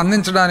యంత్రాలను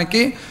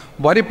అందించడానికి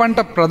వరి పంట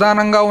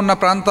ప్రధానంగా ఉన్న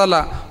ప్రాంతాల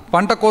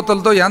పంట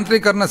కోతలతో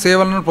యాంత్రీకరణ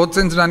సేవలను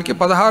ప్రోత్సహించడానికి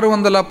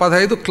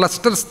 1,615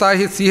 క్లస్టర్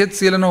స్థాయి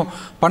సిహెచ్సిలను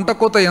పంట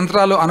కోత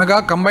యంత్రాలు అనగా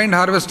కంబైన్డ్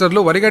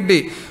హార్వెస్టర్లు, వరిగడ్డి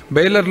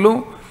బెయిలర్లు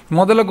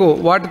మొదలగు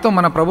వాటితో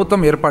మన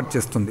ప్రభుత్వం ఏర్పాటు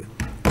చేస్తుంది.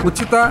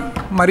 ఉచిత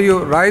మరియు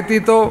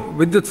రాయితీతో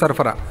విద్యుత్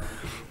సరఫరా.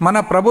 మన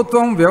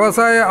ప్రభుత్వం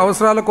వ్యవసాయ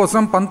అవసరాల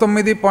కోసం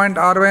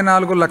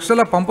 19.64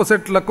 లక్షల పంపు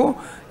సెట్లకు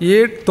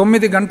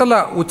 9 గంటల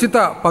ఉచిత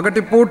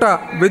పగటిపూట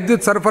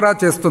విద్యుత్ సరఫరా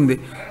చేస్తుంది.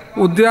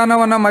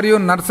 ఉద్యానవన మరియు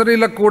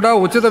నర్సరీలకు కూడా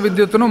ఉచిత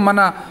విద్యుత్తును మన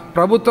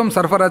ప్రభుత్వం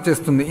సరఫరా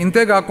చేస్తుంది.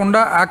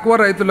 ఇంతేకాకుండా ఆక్వా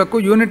రైతులకు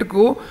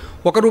యూనిట్కు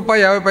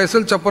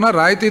 ₹1.50 చొప్పున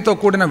రాయితీతో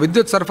కూడిన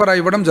విద్యుత్ సరఫరా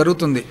ఇవ్వడం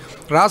జరుగుతుంది.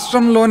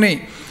 రాష్ట్రంలోని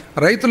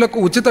రైతులకు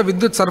ఉచిత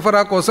విద్యుత్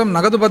సరఫరా కోసం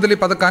నగదు బదిలీ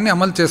పథకాన్ని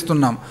అమలు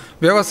చేస్తున్నాం.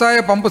 వ్యవసాయ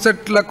పంపు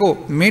సెట్లకు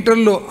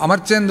మీటర్లు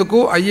అమర్చేందుకు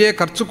అయ్యే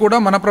ఖర్చు కూడా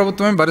మన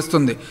ప్రభుత్వమే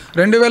భరిస్తుంది.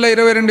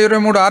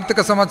 2022-23 ఆర్థిక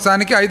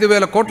సంవత్సరానికి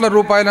 5,000 కోట్ల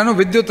రూపాయలను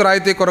విద్యుత్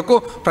రాయితీ కొరకు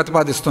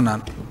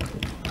ప్రతిపాదిస్తున్నాను.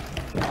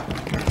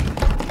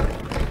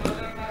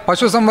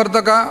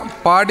 పశుసంవర్ధక,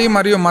 పాడి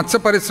మరియు మత్స్య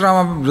పరిశ్రమ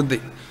అభివృద్ధి.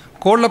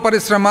 కోళ్ల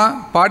పరిశ్రమ,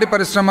 పాడి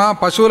పరిశ్రమ,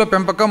 పశువుల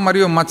పెంపకం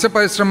మరియు మత్స్య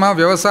పరిశ్రమ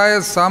వ్యవసాయ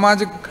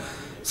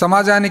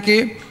సమాజానికి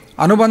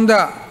అనుబంధ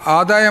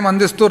ఆదాయం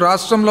అందిస్తూ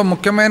రాష్ట్రంలో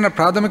ముఖ్యమైన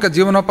ప్రాథమిక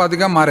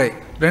జీవనోపాధిగా మారాయి.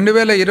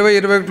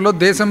 2020-21లో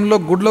దేశంలో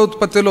గుడ్ల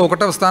ఉత్పత్తిలో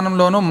 1వ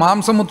స్థానంలోనూ,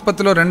 మాంసం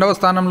ఉత్పత్తిలో 2వ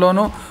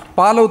స్థానంలోనూ,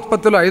 పాల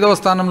ఉత్పత్తిలో 5వ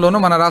స్థానంలోనూ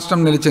మన రాష్ట్రం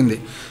నిలిచింది.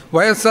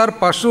 వైఎస్ఆర్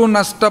పశు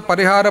నష్ట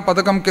పరిహార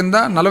పథకం కింద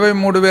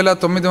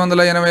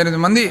 43,988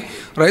 మంది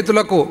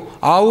రైతులకు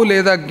ఆవు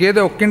లేదా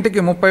గేదె ఒక్కింటికి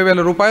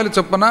 ₹30,000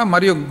 చొప్పున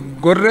మరియు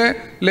గొర్రె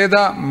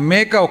లేదా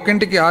మేక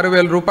ఒక్కింటికి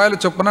 ₹6,000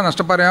 చొప్పున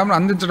నష్టపరిహారం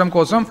అందించడం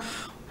కోసం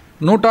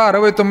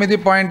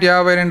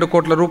 ₹169.52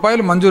 కోట్ల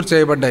మంజూరు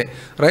చేయబడ్డాయి.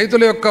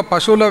 రైతుల యొక్క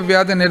పశువుల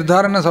వ్యాధి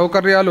నిర్ధారణ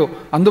సౌకర్యాలు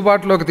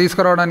అందుబాటులోకి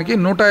తీసుకురావడానికి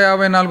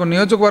 154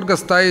 నియోజకవర్గ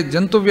స్థాయి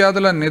జంతు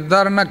వ్యాధుల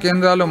నిర్ధారణ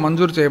కేంద్రాలు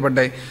మంజూరు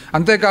చేయబడ్డాయి.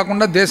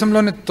 అంతేకాకుండా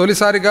దేశంలోని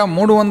తొలిసారిగా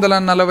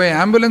 340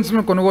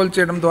 అంబులెన్స్లను కొనుగోలు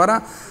చేయడం ద్వారా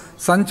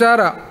సంచార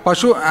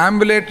పశు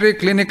అంబులేటరీ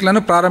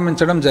క్లినిక్లను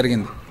ప్రారంభించడం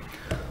జరిగింది.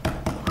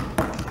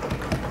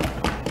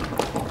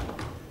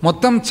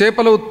 మొత్తం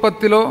చేపల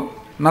ఉత్పత్తిలో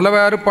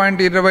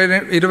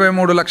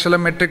 46.23 లక్షల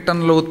మెట్రిక్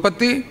టన్నుల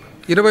ఉత్పత్తి,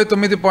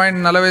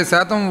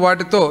 29.40%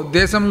 వాటితో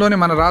దేశంలోని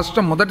మన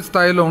రాష్ట్రం మొదటి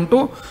స్థాయిలో ఉంటూ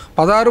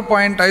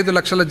 16.5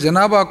 లక్షల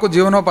జనాభాకు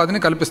జీవనోపాధిని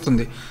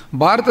కల్పిస్తుంది.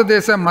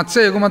 భారతదేశ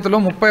మత్స్య ఎగుమతిలో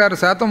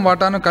 36%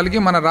 వాటాను కలిగి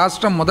మన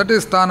రాష్ట్రం మొదటి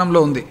స్థానంలో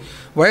ఉంది.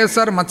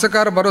 వైఎస్ఆర్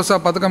మత్స్యకార భరోసా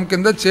పథకం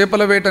కింద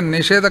చేపల వేట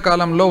నిషేధ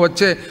కాలంలో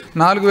వచ్చే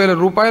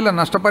 ₹4,000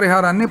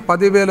 నష్టపరిహారాన్ని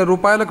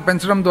 ₹10,000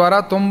 పెంచడం ద్వారా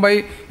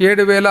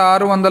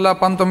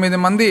 97,619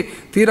 మంది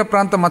తీర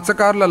ప్రాంత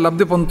మత్స్యకారుల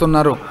లబ్ధి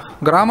పొందుతున్నారు.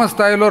 గ్రామ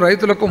స్థాయిలో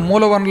రైతులకు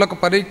మూల వనరులకు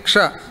పరీక్ష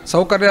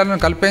సౌకర్యాలను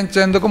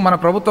కల్పించేందుకు మన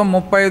ప్రభుత్వం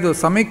 35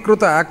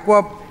 సమీకృత ఆక్వా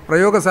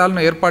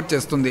ప్రయోగశాలను ఏర్పాటు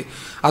చేస్తుంది.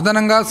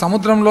 అదనంగా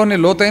సముద్రంలోని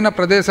లోతైన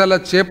ప్రదేశాల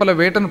చేపల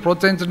వేటను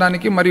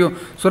ప్రోత్సహించడానికి మరియు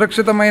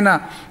సురక్షితమైన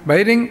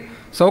బైరింగ్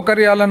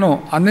సౌకర్యాలను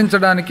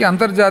అందించడానికి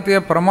అంతర్జాతీయ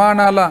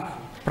ప్రమాణాల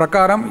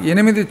ప్రకారం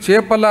 8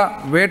 చేపల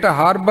వేట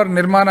హార్బర్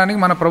నిర్మాణానికి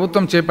మన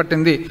ప్రభుత్వం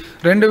చేపట్టింది.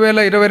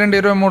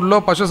 2022-23లో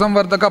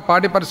పశుసంవర్ధక,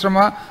 పాడి పరిశ్రమ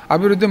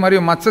అభివృద్ధి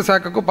మరియు మత్స్య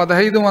శాఖకు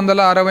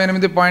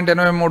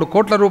 ₹1,568.83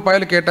 కోట్ల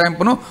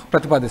కేటాయింపును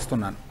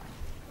ప్రతిపాదిస్తున్నాను.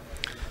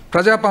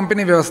 ప్రజా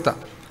పంపిణీ వ్యవస్థ.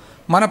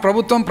 మన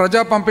ప్రభుత్వం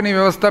ప్రజా పంపిణీ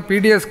వ్యవస్థ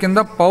PDS కింద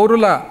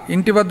పౌరుల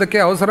ఇంటి వద్దకే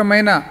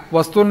అవసరమైన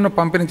వస్తువులను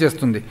పంపిణీ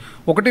చేస్తుంది.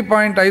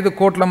 1.5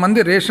 కోట్ల మంది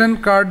రేషన్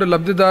కార్డు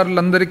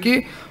లబ్ధిదారులందరికీ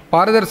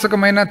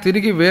పారదర్శకమైన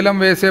తిరిగి వేలం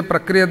వేసే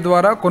ప్రక్రియ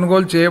ద్వారా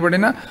కొనుగోలు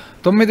చేయబడిన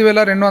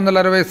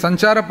 9,260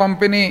 సంచార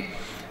పంపిణీ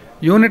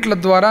యూనిట్ల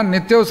ద్వారా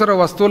నిత్యావసర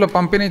వస్తువుల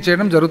పంపిణీ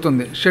చేయడం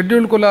జరుగుతుంది.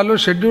 షెడ్యూల్ కులాలు,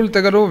 షెడ్యూల్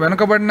తెగలు,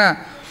 వెనుకబడిన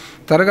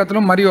తరగతులు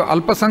మరియు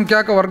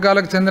అల్పసంఖ్యాక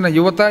వర్గాలకు చెందిన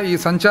యువత ఈ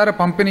సంచార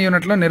పంపిణీ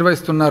యూనిట్లను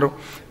నిర్వహిస్తున్నారు.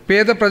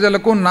 పేద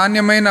ప్రజలకు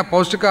నాణ్యమైన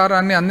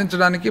పౌష్టికాహారాన్ని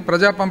అందించడానికి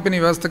ప్రజా పంపిణీ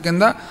వ్యవస్థ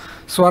కింద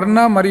స్వర్ణ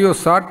మరియు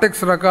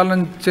సార్టెక్స్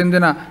రకాలకు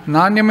చెందిన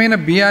నాణ్యమైన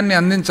బియ్యాన్ని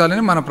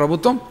అందించాలని మన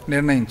ప్రభుత్వం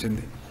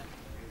నిర్ణయించింది.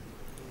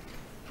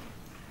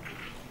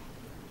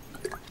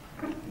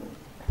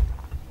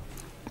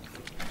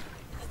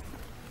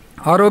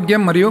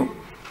 ఆరోగ్యం మరియు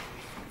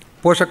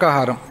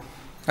పోషకాహారం.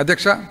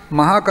 అధ్యక్ష,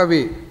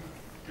 మహాకవి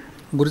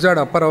గురజాడ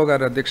అప్పారావు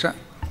గారి అధ్యక్ష,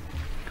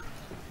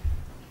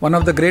 one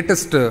of the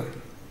greatest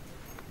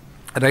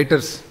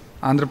writers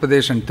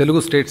Andhra Pradesh and Telugu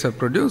states have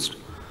produced.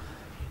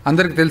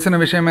 అందరికీ తెలిసిన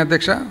విషయమే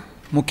అధ్యక్ష,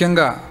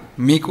 ముఖ్యంగా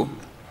మీకు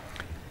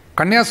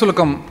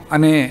కన్యాశుల్కం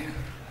అనే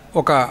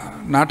ఒక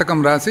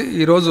నాటకం రాసి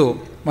ఈరోజు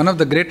one of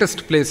the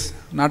greatest place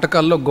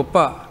నాటకాల్లో గొప్ప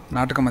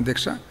నాటకం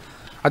అధ్యక్ష.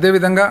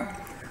 అదేవిధంగా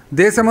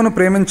దేశమును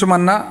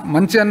ప్రేమించుమన్నా,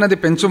 మంచి అన్నది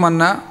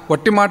పెంచుమన్నా,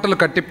 వట్టి మాటలు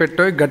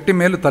కట్టిపెట్టోయ్, గట్టి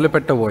మేలు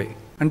తలపెట్టబోయ్.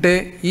 అంటే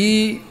ఈ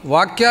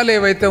వాక్యాలు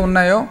ఏవైతే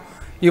ఉన్నాయో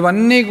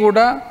ఇవన్నీ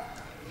కూడా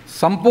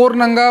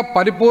సంపూర్ణంగా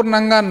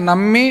పరిపూర్ణంగా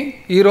నమ్మి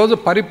ఈరోజు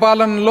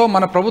పరిపాలనలో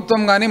మన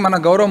ప్రభుత్వం కానీ మన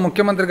గౌరవ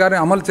ముఖ్యమంత్రి గారిని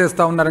అమలు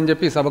చేస్తూ ఉన్నారని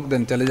చెప్పి ఈ సభకు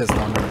నేను తెలియజేస్తూ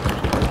ఉన్నాను.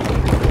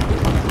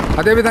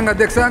 అదేవిధంగా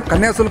అధ్యక్ష,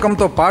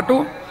 కన్యాశుల్కంతో పాటు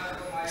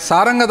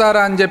సారంగధార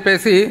అని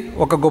చెప్పేసి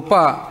ఒక గొప్ప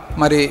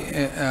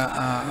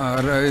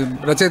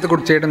రచయిత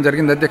కూడా చేయడం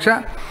జరిగింది అధ్యక్ష.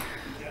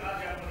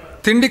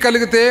 తిండి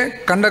కలిగితే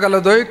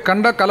కండగలదోయ్,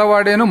 కండ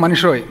కలవాడేను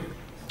మనిషోయ్.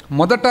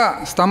 మొదట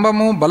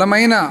స్తంభము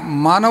బలమైన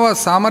మానవ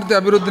సామర్థ్య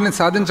అభివృద్ధిని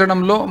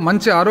సాధించడంలో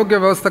మంచి ఆరోగ్య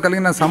వ్యవస్థ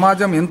కలిగిన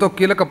సమాజం ఎంతో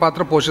కీలక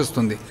పాత్ర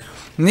పోషిస్తుంది.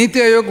 నీతి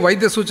ఆయోగ్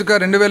వైద్య సూచిక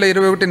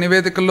 2021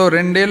 నివేదికల్లో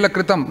 2 ఏళ్ల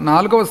క్రితం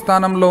 4వ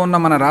స్థానంలో ఉన్న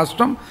మన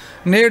రాష్ట్రం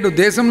నేడు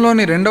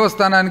దేశంలోని 2వ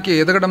స్థానానికి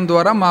ఎదగడం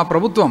ద్వారా మా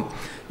ప్రభుత్వం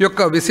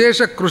యొక్క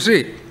విశేష కృషి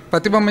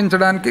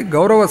ప్రతిబింబించడానికి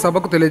గౌరవ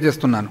సభకు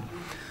తెలియజేస్తున్నాను.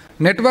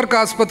 నెట్వర్క్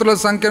ఆసుపత్రుల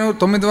సంఖ్యను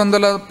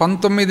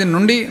 919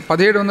 నుండి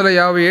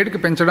 1757కి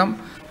పెంచడం,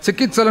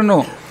 చికిత్సలను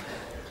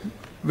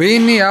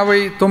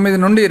 1059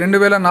 నుండి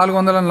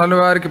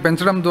 2446కి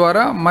పెంచడం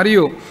ద్వారా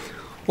మరియు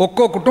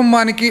ఒక్కో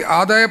కుటుంబానికి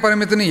ఆదాయ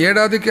పరిమితిని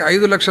ఏడాదికి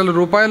 5 లక్షల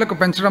రూపాయలకు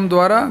పెంచడం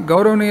ద్వారా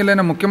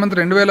గౌరవనీయులైన ముఖ్యమంత్రి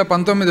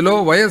 2019లో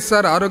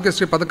వైఎస్ఆర్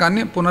ఆరోగ్యశ్రీ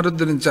పథకాన్ని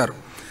పునరుద్ధరించారు.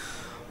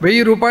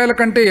 1000 రూపాయల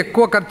కంటే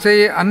ఎక్కువ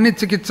ఖర్చయ్యే అన్ని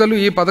చికిత్సలు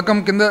ఈ పథకం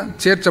కింద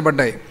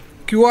చేర్చబడ్డాయి.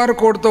 క్యూఆర్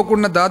కోడ్తో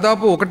కూడిన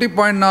దాదాపు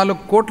 1.4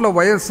 కోట్ల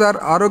వైఎస్ఆర్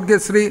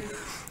ఆరోగ్యశ్రీ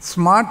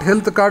స్మార్ట్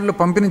హెల్త్ కార్డులు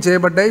పంపిణీ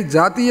చేయబడ్డాయి.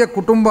 జాతీయ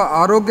కుటుంబ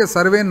ఆరోగ్య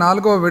సర్వే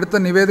 4వ విడత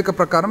నివేదిక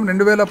ప్రకారం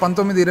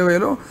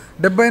 2019-20లో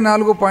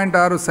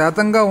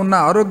 74.6% ఉన్న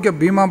ఆరోగ్య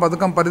బీమా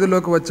పథకం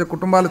పరిధిలోకి వచ్చే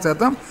కుటుంబాల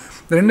శాతం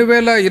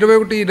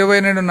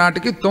 2021-22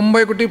 నాటికి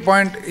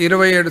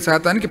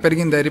 91.27%కి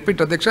పెరిగింది.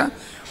 రిపీట్ అధ్యక్ష.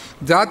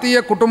 జాతీయ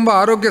కుటుంబ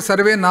ఆరోగ్య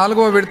సర్వే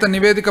 4వ విడత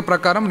నివేదిక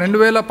ప్రకారం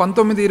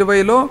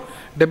 2019-20లో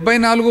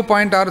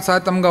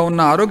 74.6%గా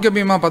ఉన్న ఆరోగ్య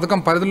బీమా పథకం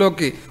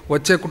పరిధిలోకి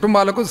వచ్చే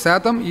కుటుంబాలకు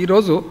శాతం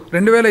ఈరోజు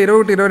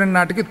 2021-22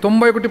 నాటికి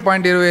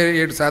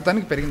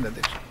 91.27%కి పెరిగింది.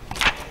 అధ్యక్ష.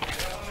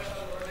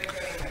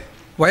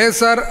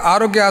 వైఎస్ఆర్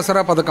ఆరోగ్య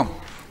ఆసరా పథకం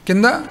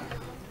కింద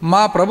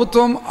మా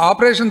ప్రభుత్వం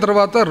ఆపరేషన్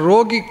తర్వాత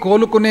రోగి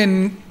కోలుకునే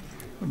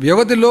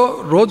వ్యవధిలో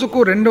రోజుకు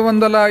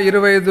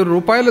 225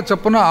 రూపాయల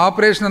చొప్పున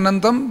ఆపరేషన్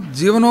అనంతరం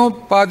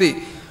జీవనోపాధి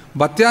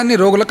భత్యాన్ని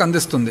రోగులకు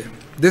అందిస్తుంది.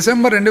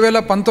 డిసెంబర్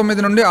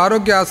 2019 నుండి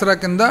ఆరోగ్య ఆసరా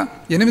కింద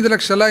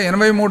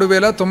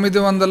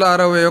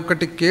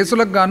 8,83,961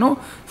 కేసులకు గాను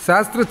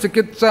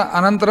శస్త్రచికిత్స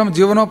అనంతరం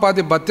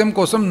జీవనోపాధి భత్యం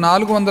కోసం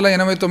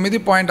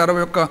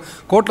 489.61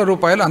 కోట్ల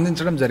రూపాయలు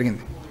అందించడం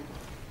జరిగింది.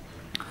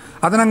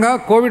 అదనంగా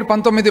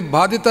కోవిడ్-19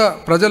 బాధిత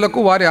ప్రజలకు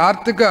వారి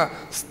ఆర్థిక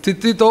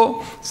స్థితితో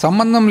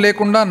సంబంధం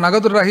లేకుండా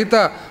నగదు రహిత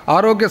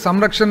ఆరోగ్య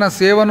సంరక్షణ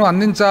సేవను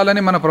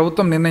అందించాలని మన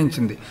ప్రభుత్వం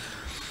నిర్ణయించింది.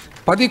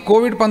 10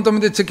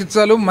 కోవిడ్-19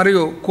 చికిత్సలు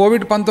మరియు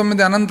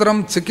కోవిడ్-19 అనంతరం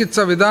చికిత్స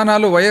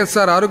విధానాలు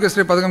వైఎస్ఆర్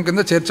ఆరోగ్యశ్రీ పథకం కింద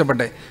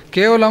చేర్చబడ్డాయి.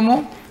 కేవలము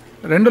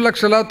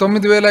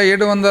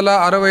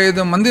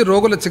 2,09,765 మంది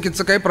రోగుల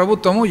చికిత్సకై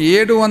ప్రభుత్వము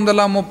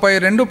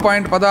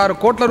 732.16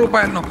 కోట్ల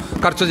రూపాయలను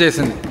ఖర్చు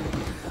చేసింది.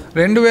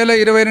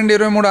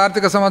 2022-23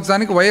 ఆర్థిక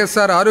సంవత్సరానికి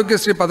వైఎస్ఆర్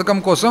ఆరోగ్యశ్రీ పథకం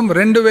కోసం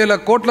 2,000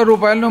 కోట్ల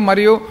రూపాయలను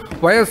మరియు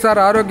వైఎస్ఆర్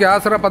ఆరోగ్య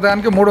ఆసరా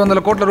పథకానికి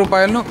 300 కోట్ల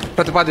రూపాయలను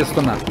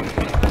ప్రతిపాదిస్తున్నారు.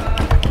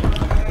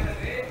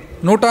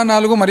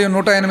 104 మరియు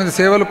 108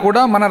 సేవలు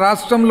కూడా మన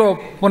రాష్ట్రంలో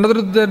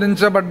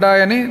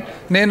పునరుద్ధరించబడ్డాయని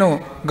నేను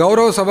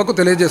గౌరవ సభకు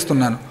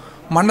తెలియజేస్తున్నాను.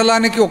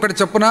 మండలానికి ఒకటి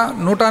చొప్పున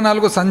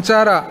 104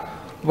 సంచార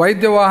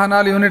వైద్య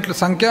వాహనాల యూనిట్ల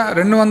సంఖ్య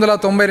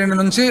 292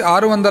 నుంచి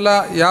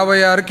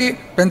 656కి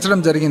పెంచడం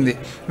జరిగింది.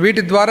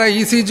 వీటి ద్వారా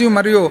ఈసీజీ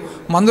మరియు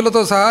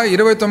మందులతో సహా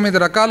 29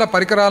 రకాల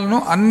పరికరాలను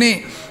అన్ని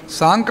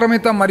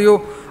సాంక్రమిత మరియు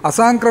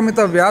అసాంక్రమిత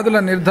వ్యాధుల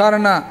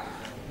నిర్ధారణ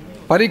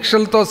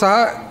పరీక్షలతో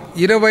సహా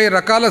 20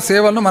 రకాల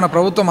సేవలను మన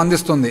ప్రభుత్వం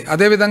అందిస్తుంది.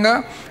 అదేవిధంగా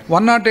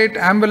 108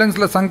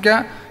 అంబులెన్స్ల సంఖ్య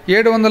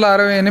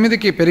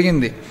 768కి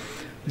పెరిగింది.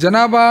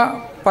 జనాభా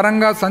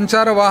పరంగా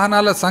సంచార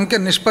వాహనాల సంఖ్య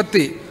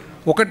నిష్పత్తి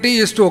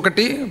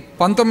 1:1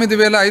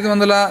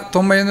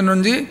 19,598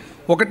 నుంచి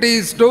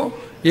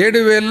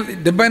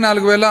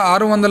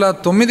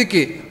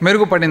 1:74,609కి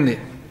మెరుగుపడింది.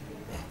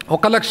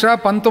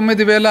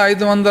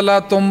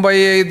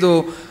 1,19,595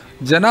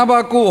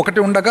 జనాభాకు ఒకటి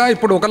ఉండగా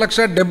ఇప్పుడు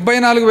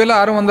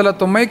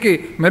 1,74,690కి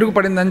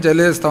మెరుగుపడిందని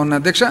తెలియజేస్తా ఉన్నా.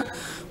 అధ్యక్ష,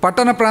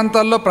 పట్టణ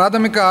ప్రాంతాల్లో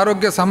ప్రాథమిక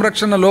ఆరోగ్య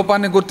సంరక్షణ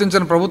లోపాన్ని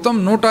గుర్తించిన ప్రభుత్వం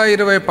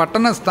 120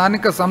 పట్టణ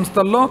స్థానిక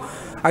సంస్థల్లో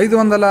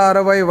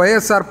 560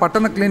 వైఎస్ఆర్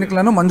పట్టణ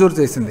క్లినిక్లను మంజూరు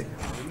చేసింది.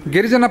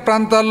 గిరిజన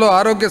ప్రాంతాల్లో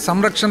ఆరోగ్య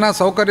సంరక్షణ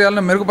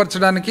సౌకర్యాలను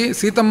మెరుగుపరచడానికి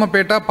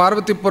సీతమ్మపేట,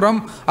 పార్వతీపురం,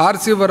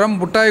 ఆర్సీవరం,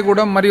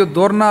 బుట్టాయిగూడెం మరియు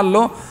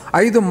దోర్నాల్లో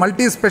 5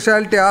 మల్టీ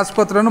స్పెషాలిటీ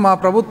ఆసుపత్రులను మా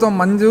ప్రభుత్వం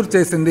మంజూరు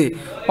చేసింది.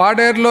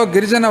 పాడేరులో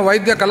గిరిజన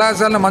వైద్య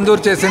కళాశాలను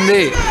మంజూరు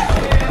చేసింది.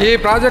 ఈ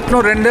ప్రాజెక్టును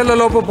 2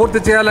 ఏళ్లలోపు పూర్తి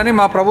చేయాలని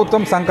మా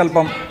ప్రభుత్వం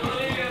సంకల్పం.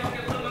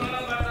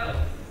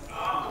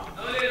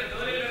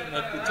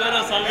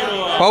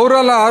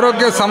 పౌరుల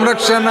ఆరోగ్య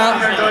సంరక్షణ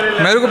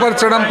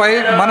మెరుగుపరచడంపై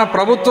మన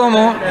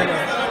ప్రభుత్వము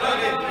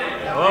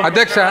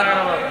అధ్యక్ష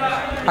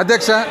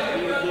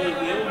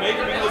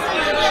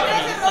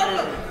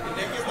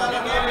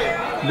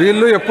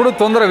వీళ్ళు ఎప్పుడు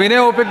తొందర వినే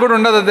ఓపిక కూడా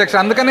ఉండదు అధ్యక్ష.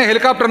 అందుకనే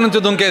హెలికాప్టర్ నుంచి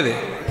దుంకేది.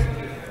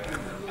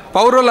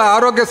 పౌరుల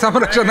ఆరోగ్య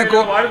సంరక్షణకు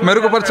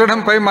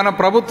మెరుగుపరచడంపై మన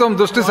ప్రభుత్వం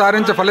దృష్టి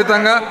సారించే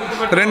ఫలితంగా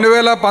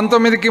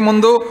 2019కి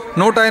ముందు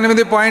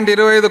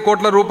 108.25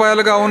 కోట్ల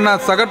రూపాయలుగా ఉన్న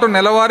సగటు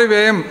నెలవారీ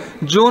వ్యయం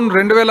జూన్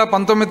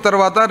 2019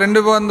 తర్వాత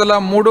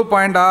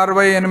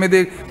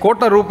 203.68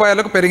 కోట్ల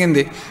రూపాయలకు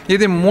పెరిగింది.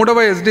 ఇది 3వ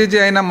ఎస్డీజీ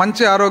అయిన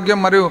మంచి ఆరోగ్యం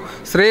మరియు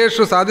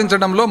శ్రేయస్సు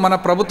సాధించడంలో మన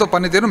ప్రభుత్వ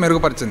పనితీరు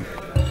మెరుగుపరిచింది.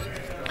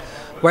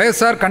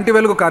 వైఎస్ఆర్ కంటి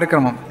వెలుగు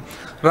కార్యక్రమం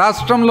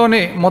రాష్ట్రంలోని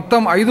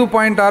మొత్తం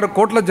 5.6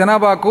 కోట్ల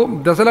జనాభాకు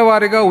దశల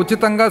వారీగా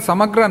ఉచితంగా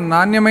సమగ్ర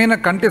నాణ్యమైన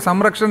కంటి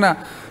సంరక్షణ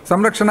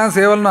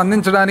సేవలను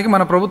అందించడానికి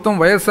మన ప్రభుత్వం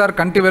వైఎస్ఆర్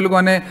కంటి వెలుగు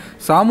అనే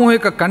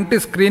సామూహిక కంటి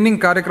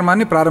స్క్రీనింగ్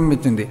కార్యక్రమాన్ని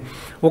ప్రారంభించింది.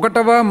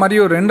 1వ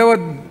మరియు 2వ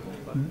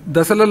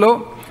దశలలో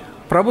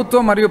ప్రభుత్వ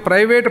మరియు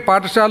ప్రైవేటు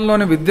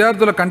పాఠశాలలోని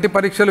విద్యార్థుల కంటి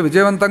పరీక్షలు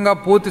విజయవంతంగా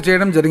పూర్తి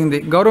చేయడం జరిగింది.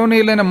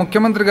 గౌరవనీయులైన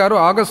ముఖ్యమంత్రి గారు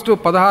ఆగస్టు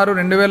 16,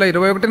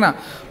 2021న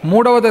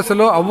 3వ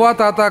దశలో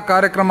అవ్వాతాత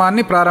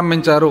కార్యక్రమాన్ని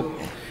ప్రారంభించారు.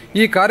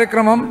 ఈ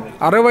కార్యక్రమం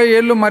 60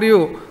 ఏళ్ళు మరియు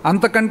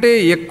అంతకంటే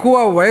ఎక్కువ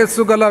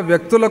వయస్సు గల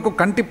వ్యక్తులకు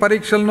కంటి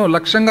పరీక్షలను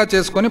లక్ష్యంగా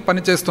చేసుకొని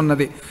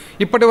పనిచేస్తున్నది.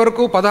 ఇప్పటి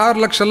వరకు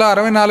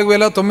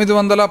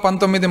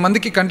 16,64,919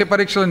 మందికి కంటి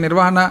పరీక్షల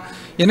నిర్వహణ,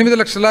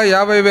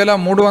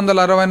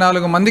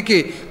 8,50,364 మందికి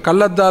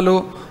కళ్లద్దాలు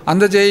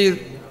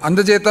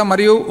అందజేత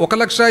మరియు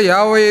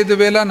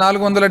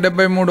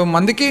 1,55,473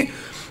 మందికి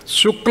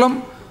శుక్లం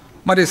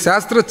మరియు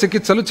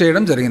శస్త్రచికిత్సలు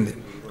చేయడం జరిగింది.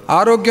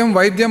 ఆరోగ్యం,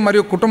 వైద్యం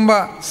మరియు కుటుంబ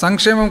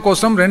సంక్షేమం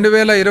కోసం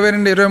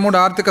 2022-23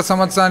 ఆర్థిక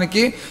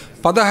సంవత్సరానికి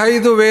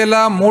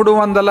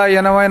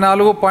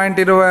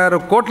 15,384.26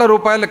 కోట్ల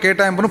రూపాయల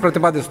కేటాయింపును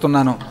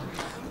ప్రతిపాదిస్తున్నాను.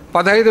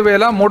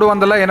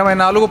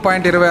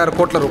 15,384.26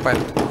 కోట్ల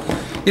రూపాయలు.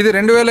 ఇది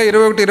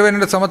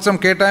 2021-22 సంవత్సరం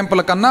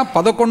కేటాయింపుల కన్నా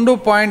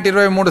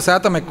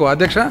 11.23% ఎక్కువ.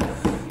 అధ్యక్ష,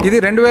 ఇది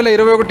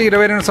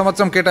 2021-22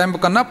 సంవత్సరం కేటాయింపు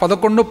కన్నా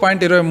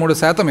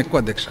 11.23% ఎక్కువ.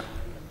 అధ్యక్ష,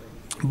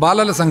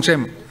 బాలల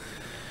సంక్షేమం.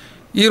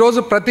 ఈరోజు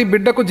ప్రతి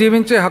బిడ్డకు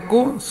జీవించే హక్కు,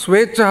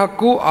 స్వేచ్ఛ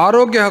హక్కు,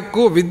 ఆరోగ్య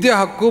హక్కు, విద్య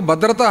హక్కు,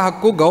 భద్రతా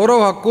హక్కు, గౌరవ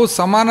హక్కు,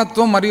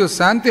 సమానత్వం మరియు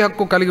శాంతి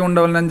హక్కు కలిగి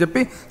ఉండవాలని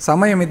చెప్పి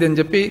సమయం ఇది అని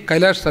చెప్పి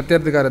కైలాష్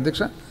సత్యార్థి గారు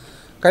అధ్యక్ష.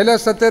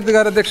 కైలాష్ సత్యార్థి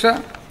గారు అధ్యక్ష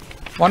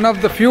one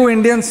of the few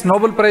Indians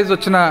Nobel prize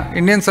వచ్చిన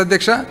ఇండియన్స్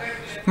అధ్యక్ష.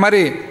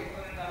 మరి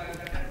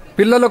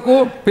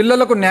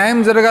పిల్లలకు న్యాయం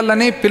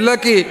జరగాలని,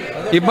 పిల్లలకి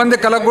ఇబ్బంది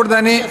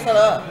కలగకూడదని,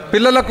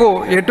 పిల్లలకు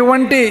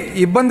ఎటువంటి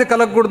ఇబ్బంది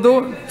కలగకూడదు,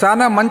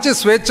 చాలా మంచి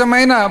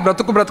స్వేచ్ఛమైన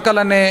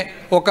బ్రతకాలనే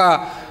ఒక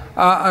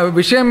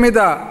విషయం మీద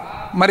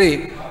మరి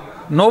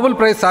నోబెల్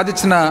ప్రైజ్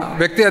సాధించిన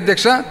వ్యక్తి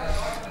అధ్యక్ష.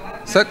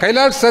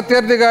 కైలాష్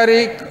సత్యార్థి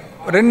గారి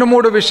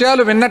 2-3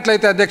 విషయాలు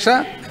విన్నట్లయితే అధ్యక్ష,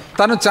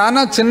 తను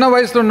చాలా చిన్న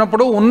వయసులో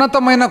ఉన్నప్పుడు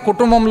ఉన్నతమైన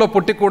కుటుంబంలో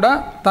పుట్టి కూడా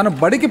తను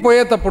బడికి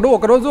పోయేటప్పుడు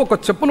ఒకరోజు ఒక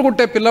చెప్పులు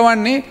కుట్టే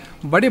పిల్లవాడిని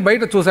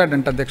బయట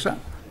చూశాడంట అధ్యక్ష.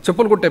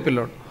 చెప్పులు కుట్టే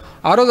పిల్లోడు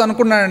ఆ రోజు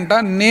అనుకున్నాడంట,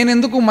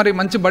 నేనెందుకు మరి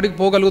మంచి బడికి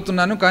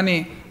పోగలుగుతున్నాను, కానీ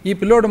ఈ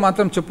పిల్లోడు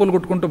మాత్రం చెప్పులు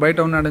కుట్టుకుంటూ బయట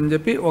ఉన్నాడని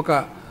చెప్పి ఒక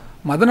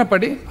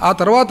మదనపడి, ఆ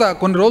తర్వాత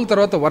కొన్ని రోజుల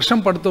తర్వాత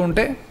వర్షం పడుతూ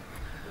ఉంటే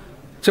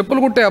చెప్పులు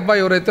కుట్టే అబ్బాయి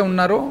ఎవరైతే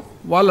ఉన్నారో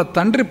వాళ్ళ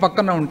తండ్రి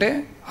పక్కన ఉంటే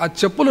ఆ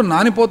చెప్పులు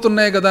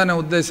నానిపోతున్నాయి కదా అనే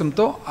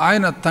ఉద్దేశంతో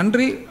ఆయన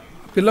తండ్రి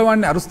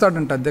పిల్లవాడిని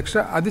అరుస్తాడంట అధ్యక్ష.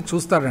 అది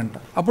చూస్తాడంట.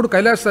 అప్పుడు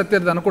కైలాష్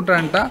సత్యార్థి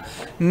అనుకుంటాడంట,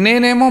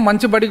 నేనేమో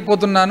మంచి బడికి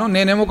పోతున్నాను,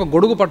 నేనేమో ఒక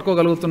గొడుగు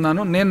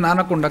పట్టుకోగలుగుతున్నాను, నేను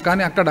నానకుండా,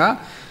 కానీ అక్కడ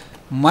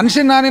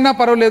మనిషి నానినా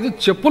పర్వాలేదు,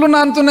 చెప్పులు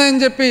నానుతున్నాయని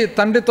చెప్పి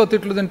తండ్రితో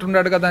తిట్లు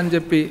తింటున్నాడు కదా అని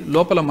చెప్పి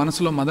లోపల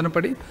మనసులో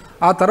మదనపడి,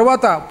 ఆ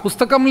తర్వాత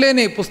పుస్తకాలు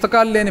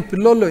లేని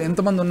పిల్లోళ్ళు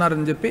ఎంతమంది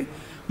ఉన్నారని చెప్పి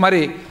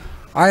మరి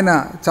ఆయన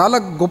చాలా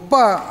గొప్ప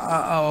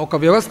ఒక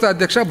వ్యవస్థ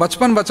అధ్యక్ష,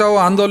 బచ్పన్ బచావో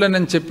ఆందోళన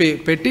అని చెప్పి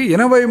పెట్టి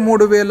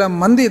 83,000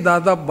 మంది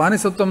దాదాపు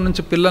బానిసత్వం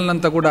నుంచి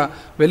పిల్లలంతా కూడా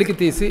వెలికి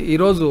తీసి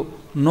ఈరోజు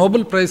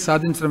నోబెల్ ప్రైజ్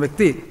సాధించిన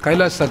వ్యక్తి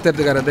కైలాష్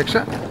సత్యార్థి గారు అధ్యక్ష.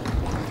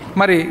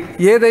 మరి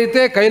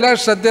ఏదైతే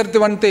కైలాష్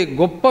సత్యార్థి వంటి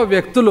గొప్ప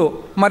వ్యక్తులు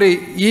మరి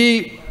ఈ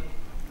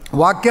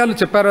వాక్యాలు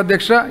చెప్పారు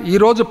అధ్యక్ష,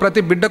 ఈరోజు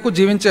ప్రతి బిడ్డకు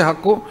జీవించే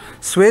హక్కు,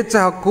 స్వేచ్ఛ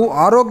హక్కు,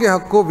 ఆరోగ్య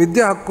హక్కు,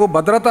 విద్య హక్కు,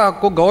 భద్రతా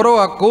హక్కు, గౌరవ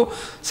హక్కు,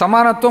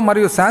 సమానత్వం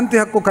మరియు శాంతి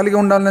హక్కు కలిగి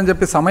ఉండాలని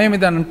చెప్పి సమయం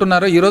ఇది అని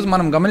అంటున్నారు. ఈరోజు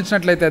మనం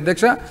గమనించినట్లయితే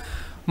అధ్యక్ష,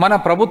 మన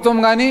ప్రభుత్వం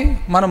కానీ,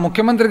 మన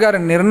ముఖ్యమంత్రి గారి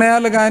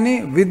నిర్ణయాలు కానీ,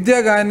 విద్య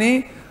కానీ,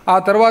 ఆ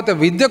తర్వాత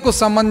విద్యకు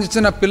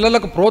సంబంధించిన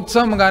పిల్లలకు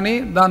ప్రోత్సాహం కానీ,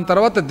 దాని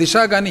తర్వాత దిశ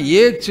కానీ,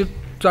 ఏ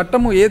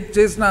చట్టము ఏది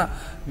చేసినా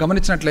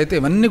గమనించినట్లయితే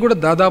ఇవన్నీ కూడా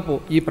దాదాపు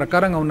ఈ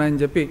ప్రకారంగా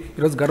ఉన్నాయని చెప్పి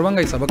ఈరోజు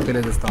గర్వంగా ఈ సభకు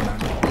తెలియజేస్తాను.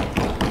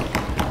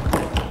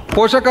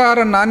 పోషకాహార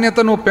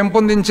నాణ్యతను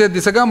పెంపొందించే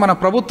దిశగా మన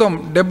ప్రభుత్వం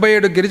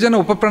 77 గిరిజన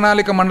ఉప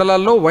ప్రణాళిక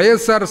మండలాల్లో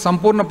వైఎస్ఆర్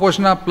సంపూర్ణ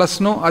పోషణ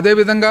ప్లస్ను,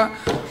 అదేవిధంగా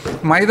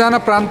మైదాన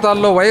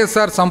ప్రాంతాల్లో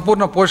వైఎస్ఆర్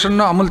సంపూర్ణ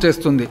పోషణను అమలు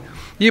చేస్తుంది.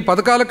 ఈ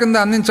పథకాల కింద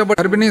అందించబడే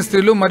గర్భిణీ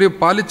స్త్రీలు మరియు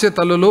పాలిచ్చే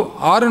తల్లులు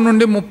 6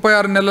 నుండి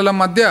 36 నెలల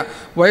మధ్య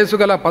వయసు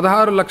గల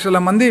 16 లక్షల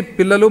మంది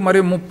పిల్లలు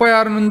మరియు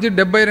 36 నుంచి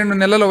 72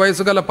 నెలల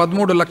వయసు గల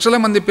 13 లక్షల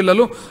మంది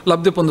పిల్లలు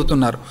లబ్ధి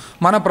పొందుతున్నారు.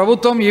 మన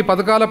ప్రభుత్వం ఈ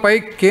పథకాలపై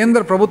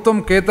కేంద్ర ప్రభుత్వం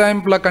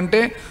కేటాయింపుల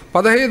కంటే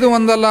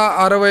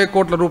 1,560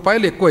 కోట్ల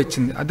రూపాయలు ఎక్కువ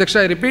ఇచ్చింది. అధ్యక్ష,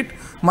 ఐ రిపీట్,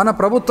 మన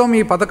ప్రభుత్వం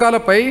ఈ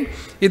పథకాలపై,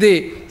 ఇది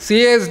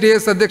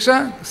CASDS అధ్యక్ష,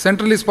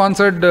 centrally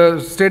sponsored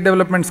state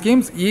development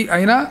schemes,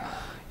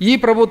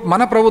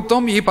 మన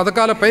ప్రభుత్వం ఈ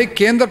పథకాలపై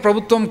కేంద్ర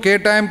ప్రభుత్వం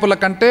కేటాయింపుల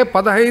కంటే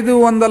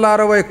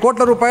 1,560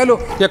 కోట్ల రూపాయలు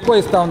ఎక్కువ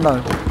ఇస్తూ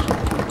ఉన్నారు.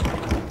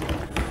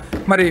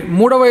 మరి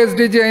 3వ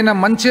SDG అయిన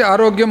మంచి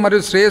ఆరోగ్యం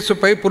మరియు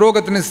శ్రేయస్సుపై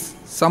పురోగతిని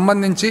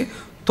సంబంధించి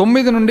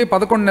 9 నుండి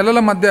 11 నెలల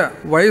మధ్య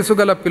వయసు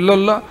గల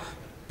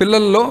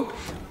పిల్లల్లో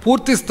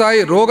పూర్తి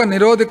స్థాయి రోగ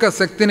నిరోధక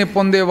శక్తిని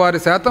పొందే వారి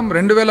శాతం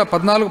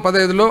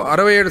 2014-15లో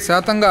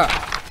 67%గా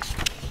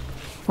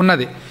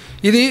ఉన్నది.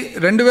 ఇది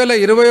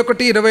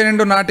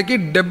 2021-22 నాటికి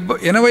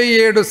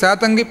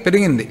 87%కి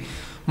పెరిగింది.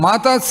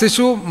 మాతా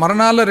శిశు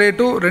మరణాల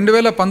రేటు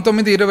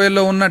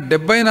 2019-20లో ఉన్న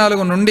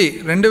 74 నుండి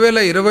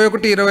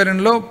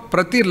 2021-22లో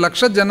ప్రతి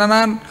లక్ష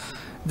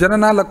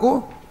జననాలకు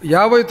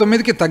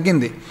 59కి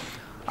తగ్గింది.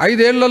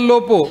 5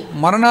 ఏళ్లలోపు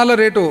మరణాల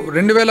రేటు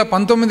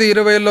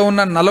 2019-20లో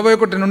ఉన్న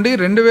 41 నుండి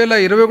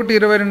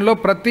 2021-22లో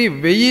ప్రతి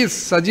 1000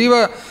 సజీవ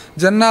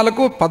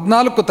జనాలకు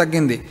 14కు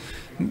తగ్గింది.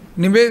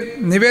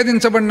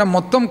 నివేదించబడిన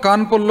మొత్తం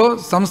కాన్పుల్లో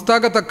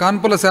సంస్థాగత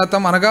కాన్పుల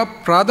శాతం అనగా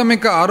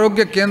ప్రాథమిక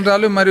ఆరోగ్య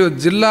కేంద్రాలు మరియు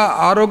జిల్లా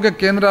ఆరోగ్య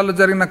కేంద్రాలు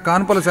జరిగిన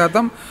కాన్పుల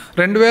శాతం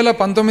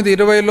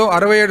 2019-20లో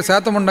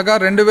 67% ఉండగా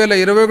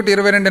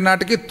 2021-22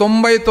 నాటికి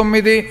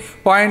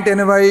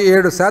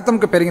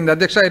 99.87%కు పెరిగింది.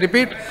 అధ్యక్ష, ఐ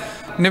రిపీట్,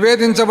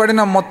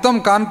 నివేదించబడిన మొత్తం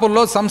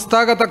కాన్పుల్లో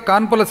సంస్థాగత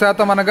కాన్పుల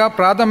శాతం అనగా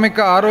ప్రాథమిక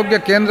ఆరోగ్య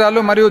కేంద్రాలు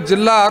మరియు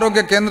జిల్లా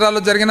ఆరోగ్య కేంద్రాలు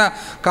జరిగిన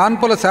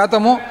కాన్పుల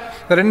శాతము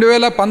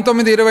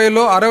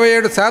 2019-20లో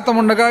 67%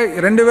 ఉండగా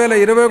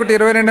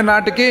 2021-22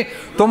 నాటికి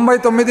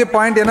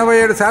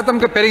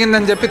 99.87%కి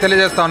పెరిగిందని చెప్పి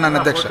తెలియజేస్తా ఉన్నాను.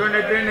 అధ్యక్ష,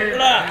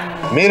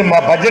 మీరు మా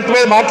బడ్జెట్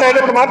మీద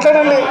మాట్లాడేప్పుడు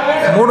మాట్లాడండి.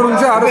 3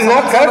 నుంచి 6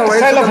 సంవత్సరాల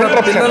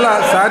వయసు పిల్లల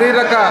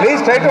శారీరక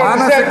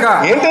మానసిక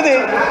ఏంటిది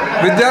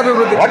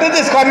విద్యాభివృద్ధి. What is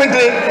this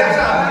commentary?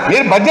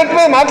 మీరు బడ్జెట్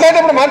మీద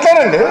మాట్లాడేప్పుడు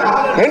మాట్లాడండి.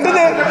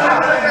 ఏంటిది?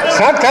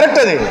 It's not correct.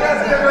 అది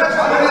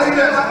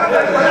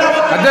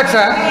అధ్యక్ష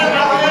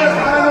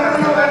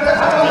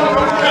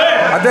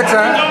అధ్యక్ష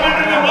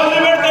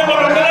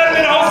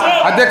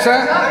అధ్యక్ష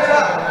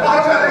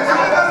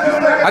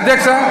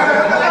అధ్యక్ష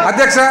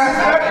అధ్యక్ష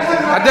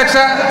అధ్యక్ష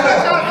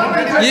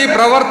ఈ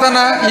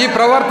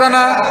ప్రవర్తన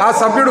ఆ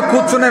సభ్యుడు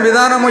కూర్చునే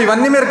విధానము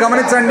ఇవన్నీ మీరు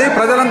గమనించండి.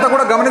 ప్రజలంతా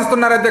కూడా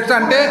గమనిస్తున్నారు. అధ్యక్ష,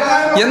 అంటే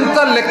ఎంత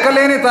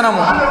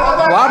లెక్కలేనితనము.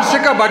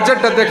 వార్షిక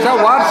బడ్జెట్ అధ్యక్ష,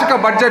 వార్షిక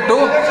బడ్జెట్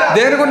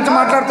దేని గురించి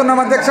మాట్లాడుతున్నాం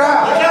అధ్యక్ష?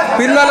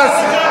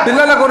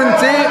 పిల్లల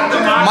గురించి,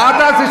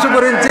 మాతా శిశు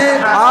గురించి,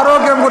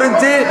 ఆరోగ్యం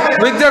గురించి,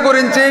 విద్య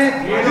గురించి.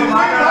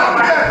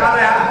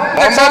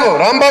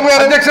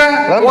 అధ్యక్ష,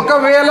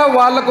 ఒకవేళ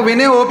వాళ్ళకు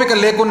వినే ఓపిక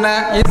లేకున్నా,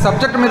 ఈ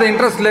సబ్జెక్ట్ మీద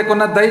ఇంట్రెస్ట్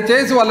లేకున్నా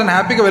దయచేసి వాళ్ళని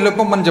హ్యాపీగా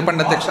వెళ్ళిపోమని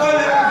చెప్పండి అధ్యక్ష.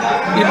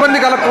 ఇబ్బంది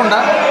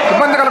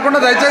కలగకుండా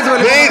దయచేసి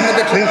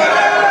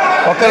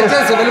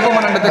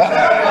వెళ్ళిపోమనండి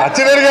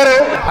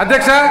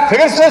అధ్యక్ష.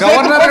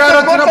 గవర్నర్ గారు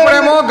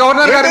వచ్చినప్పుడేమో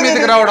గవర్నర్ గారి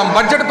మీదకి రావడం,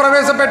 బడ్జెట్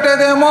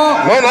ప్రవేశపెట్టేదేమో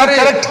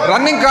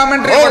రన్నింగ్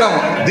కామెంటరీ ఇవ్వడం.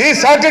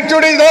 This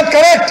attitude is not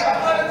correct.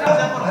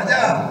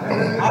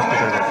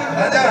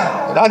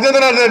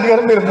 Rajendranath Reddy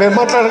గారు మీరు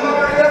మాట్లాడండి.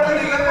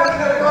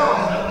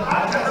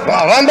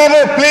 రాంబాబు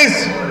ప్లీజ్.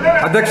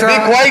 అధ్యక్ష,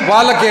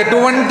 వాళ్ళకి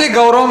ఎటువంటి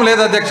గౌరవం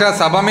లేదు అధ్యక్ష.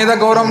 సభ మీద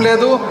గౌరవం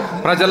లేదు,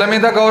 ప్రజల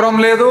మీద గౌరవం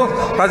లేదు,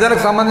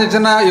 ప్రజలకు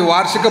సంబంధించిన ఈ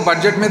వార్షిక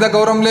బడ్జెట్ మీద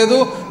గౌరవం లేదు,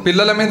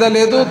 పిల్లల మీద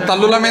లేదు,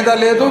 తల్లుల మీద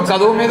లేదు,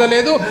 చదువు మీద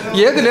లేదు,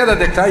 ఏది లేదు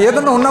అధ్యక్ష.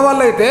 ఏదన్నా ఉన్న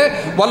వాళ్ళు అయితే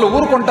వాళ్ళు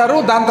ఊరుకుంటారు.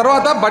 దాని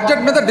తర్వాత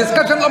బడ్జెట్ మీద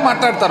డిస్కషన్లో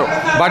మాట్లాడతారు.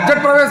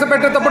 బడ్జెట్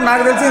ప్రవేశపెట్టేటప్పుడు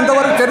నాకు తెలిసి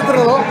ఇంతవరకు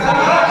చరిత్రలో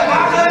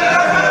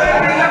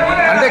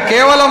అంటే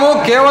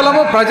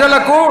కేవలము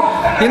ప్రజలకు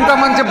ఇంత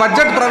మంచి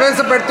బడ్జెట్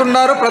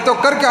ప్రవేశపెడుతున్నారు, ప్రతి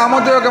ఒక్కరికి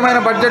ఆమోదయోగ్యమైన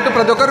బడ్జెట్,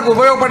 ప్రతి ఒక్కరికి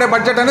ఉపయోగపడే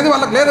బడ్జెట్ అనేది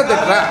వాళ్ళకి లేదు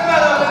అధ్యక్ష.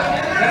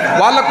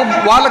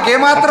 వాళ్ళకి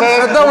ఏమాత్రం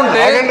శ్రద్ధ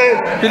ఉంటే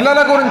పిల్లల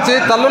గురించి,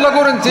 తల్లుల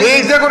గురించి,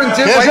 విద్య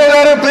గురించి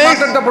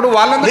మాట్లాడేటప్పుడు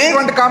వాళ్ళందరూ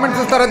ఇటువంటి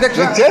కామెంట్స్ ఇస్తారు అధ్యక్ష.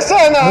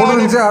 3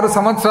 నుంచి 6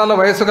 సంవత్సరాల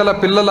వయసు గల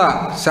పిల్లల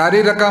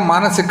శారీరక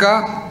మానసిక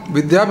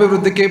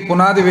విద్యాభివృద్ధికి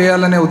పునాది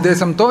వేయాలనే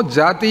ఉద్దేశంతో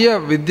జాతీయ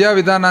విద్యా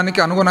విధానానికి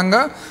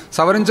అనుగుణంగా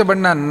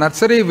సవరించబడిన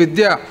నర్సరీ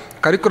విద్య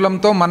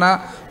కరికులంతో మన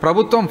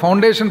ప్రభుత్వం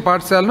ఫౌండేషన్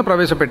పాఠశాలను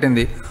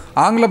ప్రవేశపెట్టింది.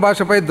 ఆంగ్ల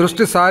భాషపై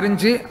దృష్టి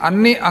సారించి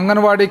అన్ని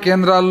అంగన్వాడీ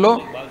కేంద్రాల్లో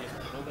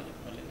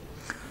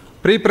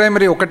ప్రీ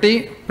ప్రైమరీ 1,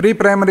 ప్రీ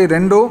ప్రైమరీ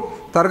 2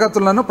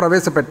 తరగతులను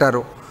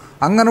ప్రవేశపెట్టారు.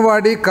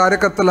 అంగన్వాడీ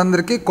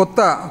కార్యకర్తలందరికీ కొత్త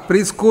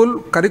ప్రీ స్కూల్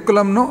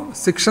కరికులంను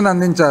శిక్షణ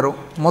అందించారు.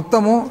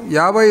 మొత్తము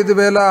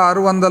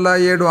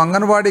 55,607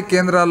 అంగన్వాడీ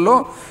కేంద్రాల్లో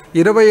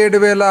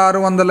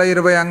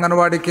 27,620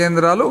 అంగన్వాడీ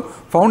కేంద్రాలు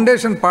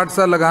ఫౌండేషన్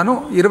పాఠశాలగాను,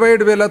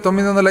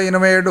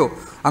 27,987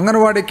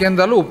 అంగన్వాడీ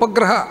కేంద్రాలు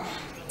ఉపగ్రహ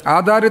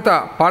ఆధారిత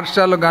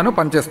పాఠశాలగాను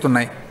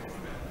పనిచేస్తున్నాయి.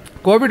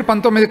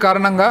 కోవిడ్-19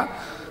 కారణంగా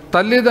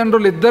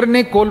తల్లిదండ్రులు ఇద్దరినీ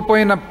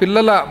కోల్పోయిన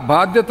పిల్లల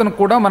బాధ్యతను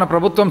కూడా మన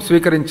ప్రభుత్వం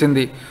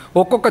స్వీకరించింది.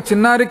 ఒక్కొక్క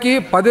చిన్నారికి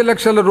 10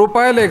 లక్షల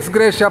రూపాయల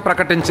ఎక్స్గ్రేషియా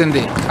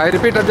ప్రకటించింది. ఐ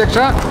రిపీట్ అధ్యక్ష,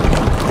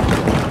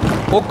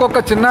 ఒక్కొక్క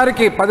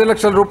చిన్నారికి 10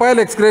 లక్షల రూపాయల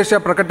ఎక్స్గ్రేషియా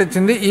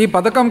ప్రకటించింది. ఈ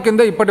పథకం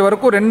కింద ఇప్పటి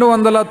వరకు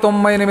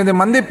 298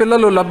 మంది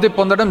పిల్లలు లబ్ధి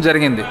పొందడం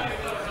జరిగింది.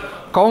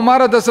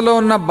 కౌమార దశలో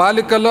ఉన్న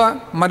బాలికల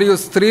మరియు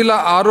స్త్రీల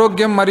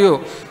ఆరోగ్యం మరియు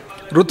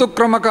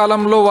ఋతుక్రమ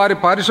కాలంలో వారి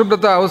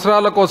పారిశుభ్రత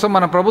అవసరాల కోసం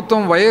మన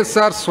ప్రభుత్వం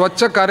వైఎస్ఆర్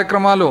స్వచ్ఛ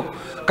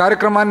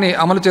కార్యక్రమాన్ని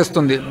అమలు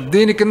చేస్తుంది.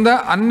 దీని కింద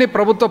అన్ని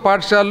ప్రభుత్వ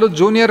పాఠశాలలు,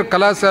 జూనియర్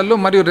కళాశాలలు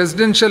మరియు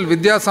రెసిడెన్షియల్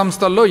విద్యా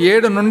సంస్థల్లో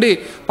 7 నుండి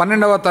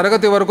 12వ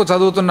తరగతి వరకు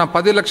చదువుతున్న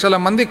 10 లక్షల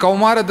మంది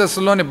కౌమార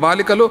దశలోని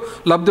బాలికలు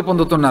లబ్ధి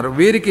పొందుతున్నారు.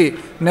 వీరికి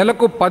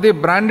నెలకు 10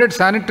 బ్రాండెడ్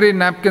శానిటరీ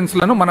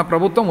నాప్కిన్స్లను మన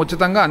ప్రభుత్వం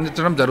ఉచితంగా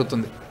అందించడం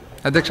జరుగుతుంది.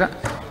 అధ్యక్ష,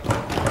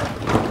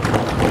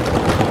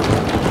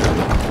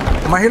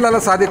 మహిళల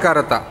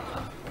సాధికారత.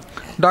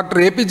 డాక్టర్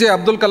ఏపీజే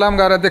అబ్దుల్ కలాం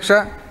గారు అధ్యక్ష,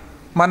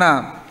 మన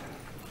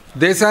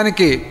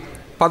దేశానికి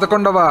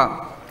 11వ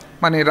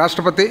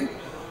రాష్ట్రపతి,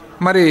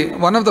 మరి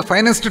one of the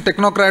finest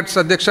technocrats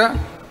అధ్యక్ష,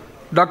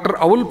 డాక్టర్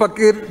అవుల్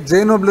పకీర్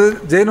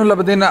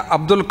జైనులబ్దీన్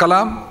అబ్దుల్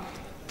కలాం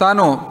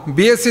తాను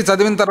బీఎస్సీ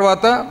చదివిన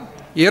తర్వాత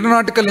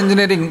aeronautical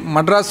engineering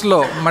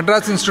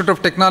Madras institute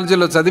of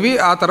టెక్నాలజీలో చదివి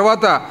ఆ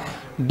తర్వాత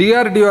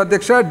డిఆర్డిఓ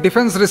అధ్యక్ష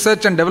డిఫెన్స్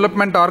రీసెర్చ్ అండ్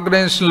డెవలప్మెంట్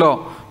ఆర్గనైజేషన్లో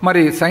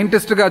మరి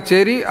సైంటిస్ట్గా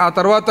చేరి ఆ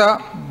తర్వాత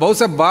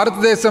బహుశా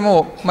భారతదేశము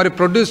మరి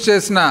ప్రొడ్యూస్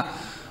చేసిన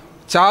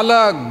చాలా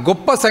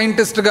గొప్ప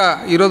సైంటిస్ట్గా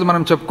ఈరోజు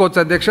మనం చెప్పుకోవచ్చు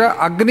అధ్యక్ష.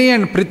 అగ్ని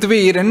అండ్ పృథ్వీ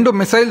ఈ 2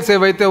 మిసైల్స్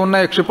ఏవైతే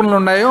ఉన్నాయో, క్షిపణులు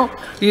ఉన్నాయో,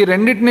 ఈ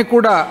రెండింటిని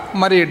కూడా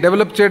మరి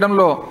డెవలప్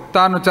చేయడంలో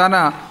తాను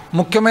చాలా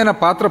ముఖ్యమైన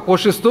పాత్ర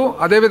పోషిస్తూ,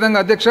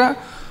 అదేవిధంగా అధ్యక్ష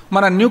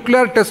మన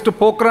న్యూక్లియర్ టెస్ట్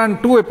పోఖ్రాన్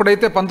 2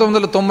 ఎప్పుడైతే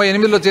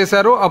 1998లో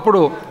చేశారో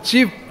అప్పుడు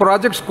చీఫ్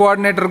ప్రాజెక్ట్స్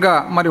కోఆర్డినేటర్గా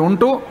మరి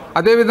ఉంటూ,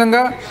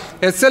 అదేవిధంగా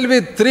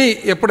SLV-3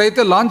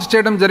 ఎప్పుడైతే లాంచ్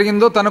చేయడం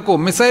జరిగిందో తనకు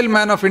మిసైల్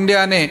మ్యాన్ ఆఫ్ ఇండియా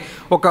అనే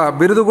ఒక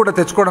బిరుదు కూడా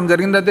తెచ్చుకోవడం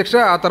జరిగింది అధ్యక్ష.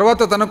 ఆ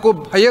తర్వాత తనకు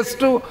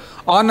హైయెస్ట్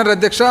ఆనర్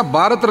అధ్యక్ష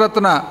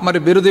భారతరత్న మరి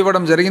బిరుదు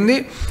ఇవ్వడం జరిగింది.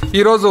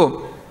 ఈరోజు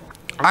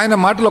ఆయన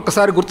మాటలు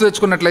ఒక్కసారి గుర్తు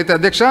తెచ్చుకున్నట్లయితే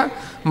అధ్యక్ష,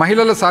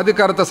 మహిళల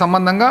సాధికారత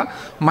సంబంధంగా,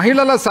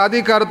 మహిళల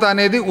సాధికారత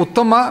అనేది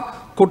ఉత్తమ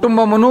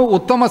కుటుంబమును,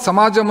 ఉత్తమ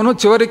సమాజమును,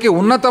 చివరికి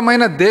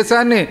ఉన్నతమైన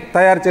దేశాన్ని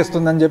తయారు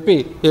చేస్తుందని చెప్పి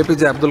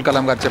ఏపీజే అబ్దుల్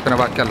కలాం గారు చెప్పిన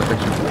వాక్యాలు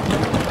అధ్యక్ష.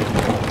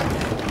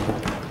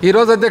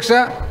 ఈరోజు అధ్యక్ష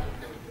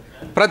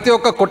ప్రతి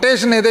ఒక్క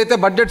కొటేషన్ ఏదైతే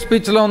బడ్జెట్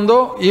స్పీచ్లో ఉందో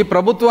ఈ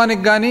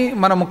ప్రభుత్వానికి కానీ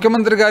మన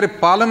ముఖ్యమంత్రి గారి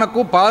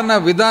పాలన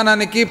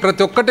విధానానికి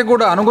ప్రతి ఒక్కటి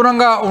కూడా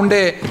అనుగుణంగా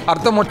ఉండే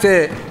అర్థం వచ్చే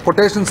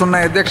కొటేషన్స్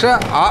ఉన్నాయి అధ్యక్ష.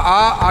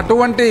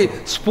 అటువంటి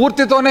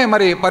స్ఫూర్తితోనే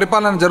మరి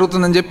పరిపాలన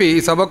జరుగుతుందని చెప్పి ఈ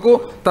సభకు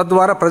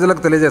తద్వారా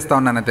ప్రజలకు తెలియజేస్తా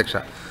ఉన్నాను అధ్యక్ష.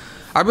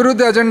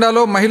 అభివృద్ధి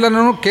అజెండాలో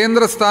మహిళలను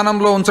కేంద్ర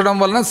స్థానంలో ఉంచడం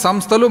వలన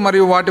సంస్థలు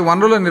మరియు వాటి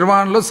వనరుల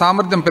నిర్వహణలో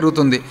సామర్థ్యం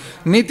పెరుగుతుంది.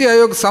 నీతి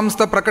ఆయోగ్ సంస్థ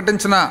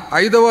ప్రకటించిన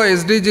 5వ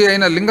SDG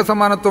అయిన లింగ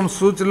సమానత్వం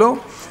సూచిలో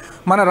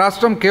మన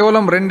రాష్ట్రం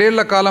కేవలం 2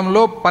 ఏళ్ల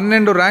కాలంలో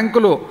 12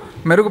 ర్యాంకులు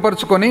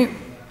మెరుగుపరుచుకొని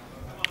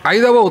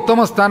 5వ ఉత్తమ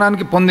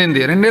స్థానానికి పొందింది.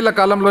 2 ఏళ్ల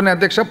కాలంలోనే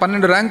అధ్యక్ష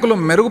 12 ర్యాంకులు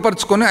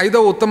మెరుగుపరుచుకొని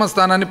 5వ ఉత్తమ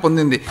స్థానాన్ని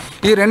పొందింది.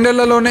 ఈ 2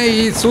 ఏళ్లలోనే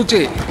ఈ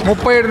సూచి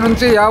 37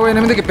 నుంచి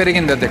 58కి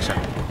పెరిగింది అధ్యక్ష.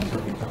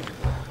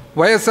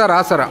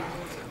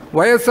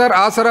 వైఎస్ఆర్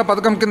ఆసరా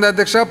పథకం కింద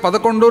అధ్యక్ష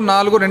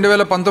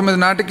 11/4/2019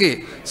 నాటికి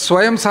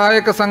స్వయం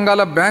సహాయక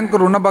సంఘాల బ్యాంకు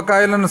రుణ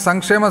బకాయిలను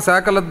సంక్షేమ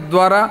శాఖల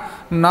ద్వారా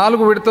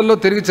 4 విడతల్లో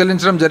తిరిగి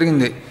చెల్లించడం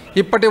జరిగింది.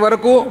 ఇప్పటి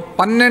వరకు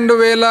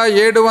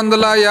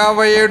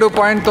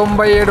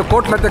 12,757.97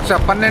 కోట్ల అధ్యక్ష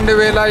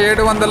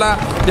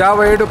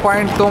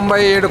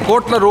 12,757.97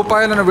 కోట్ల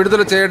రూపాయలను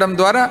విడుదల చేయడం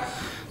ద్వారా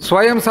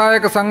స్వయం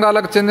సహాయక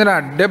సంఘాలకు చెందిన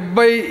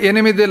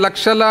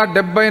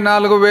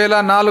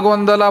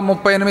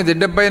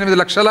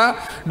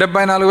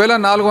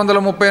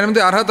 78,74,438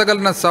 అర్హత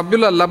కలిగిన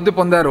సభ్యుల లబ్ధి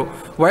పొందారు.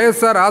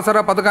 వైఎస్ఆర్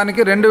ఆసరా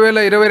పథకానికి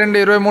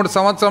 2022-23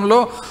 సంవత్సరంలో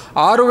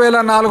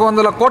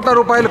 6,400 కోట్ల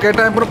రూపాయలు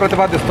కేటాయింపును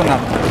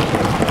ప్రతిపాదిస్తున్నారు.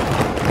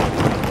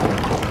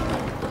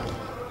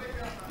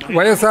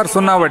 వైఎస్ఆర్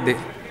సున్నా వడ్డీ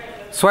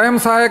స్వయం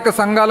సహాయక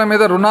సంఘాల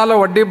మీద రుణాల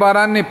వడ్డీ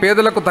భారాన్ని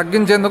పేదలకు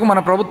తగ్గించేందుకు మన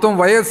ప్రభుత్వం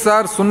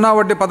వైఎస్ఆర్ సున్నా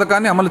వడ్డీ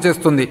పథకాన్ని అమలు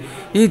చేస్తుంది.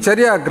 ఈ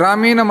చర్య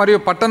గ్రామీణ మరియు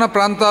పట్టణ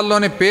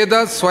ప్రాంతాల్లోని పేద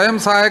స్వయం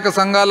సహాయక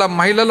సంఘాల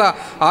మహిళల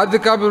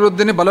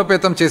ఆర్థికాభివృద్ధిని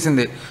బలోపేతం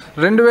చేసింది.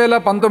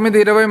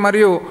 2019-20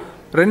 మరియు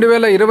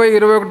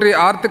 2020-21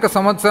 ఆర్థిక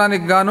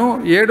సంవత్సరానికి గాను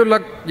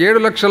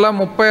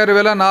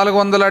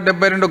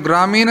 7,36,472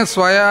 గ్రామీణ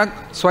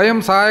స్వయం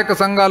సహాయక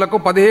సంఘాలకు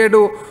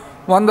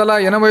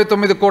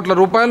 1,789 కోట్ల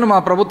రూపాయలను మా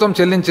ప్రభుత్వం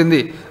చెల్లించింది.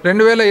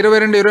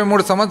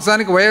 2022-23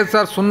 సంవత్సరానికి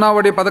వైఎస్ఆర్ సున్నా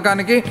వడ్డీ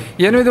పథకానికి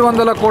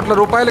 800 కోట్ల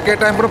రూపాయల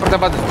కేటాయింపును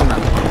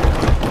ప్రతిపాదిస్తున్నారు.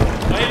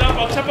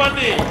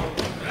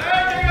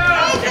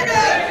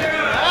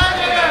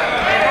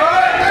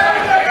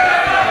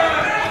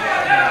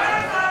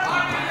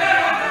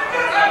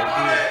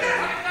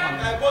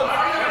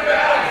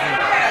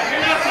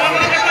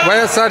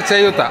 వైఎస్ఆర్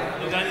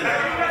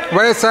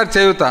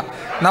చేయూత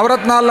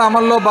నవరత్నాల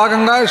అమల్లో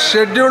భాగంగా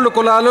షెడ్యూల్డ్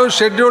కులాలు,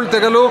 షెడ్యూల్డ్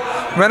తెగలు,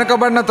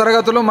 వెనుకబడిన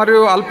తరగతులు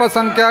మరియు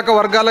అల్పసంఖ్యాక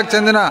వర్గాలకు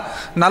చెందిన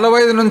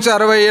 45 నుంచి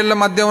 60 ఏళ్ల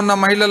మధ్య ఉన్న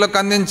మహిళలకు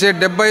అందించే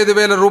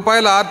 75,000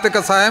 రూపాయల ఆర్థిక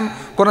సాయం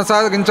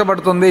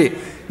కొనసాగించబడుతుంది.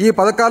 ఈ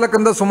పథకాల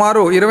కింద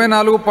సుమారు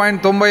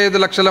 24.95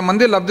 లక్షల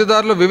మంది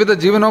లబ్ధిదారులు వివిధ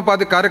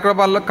జీవనోపాధి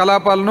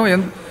కార్యకలాపాలను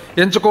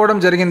ఎంచుకోవడం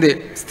జరిగింది.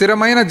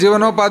 స్థిరమైన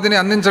జీవనోపాధిని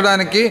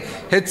అందించడానికి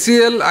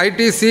HCL,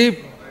 ITC,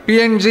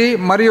 PNG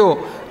మరియు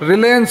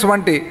రిలయన్స్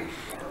వంటి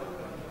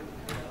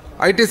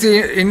ITC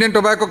ఇండియన్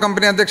టొబాకో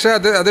కంపెనీ అధ్యక్ష,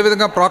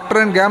 అదేవిధంగా Procter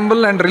and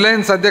Gamble and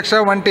Reliance అధ్యక్ష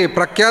వంటి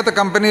ప్రఖ్యాత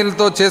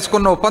కంపెనీలతో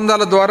చేసుకున్న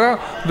ఒప్పందాల ద్వారా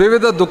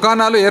వివిధ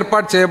దుకాణాలు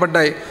ఏర్పాటు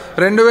చేయబడ్డాయి.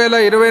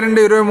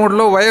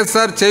 2022-23లో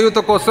వైఎస్ఆర్ చేయూత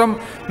కోసం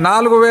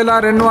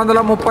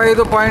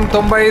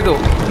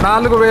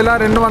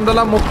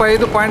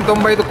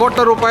 4,235.95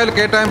 కోట్ల రూపాయల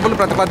కేటాయింపులు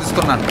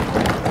ప్రతిపాదిస్తున్నాను.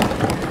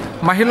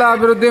 మహిళా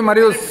అభివృద్ధి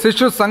మరియు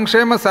శిశు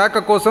సంక్షేమ శాఖ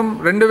కోసం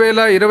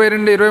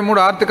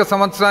 2022-23 ఆర్థిక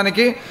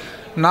సంవత్సరానికి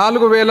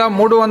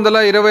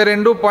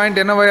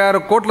 4,322.86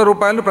 కోట్ల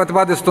రూపాయలు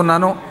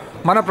ప్రతిపాదిస్తున్నాను.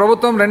 మన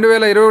ప్రభుత్వం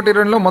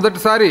 2021-22లో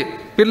మొదటిసారి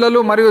పిల్లలు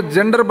మరియు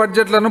జెండర్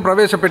బడ్జెట్లను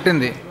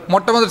ప్రవేశపెట్టింది.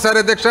 మొట్టమొదటిసారి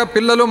అధ్యక్ష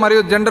పిల్లలు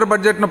మరియు జెండర్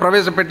బడ్జెట్ను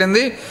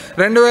ప్రవేశపెట్టింది.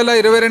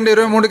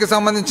 2022-23కి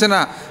సంబంధించిన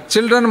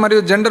చిల్డ్రన్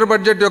మరియు జెండర్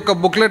బడ్జెట్ యొక్క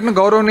బుక్లెట్ను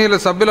గౌరవనీయుల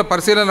సభ్యుల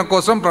పరిశీలన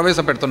కోసం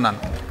ప్రవేశపెడుతున్నాను.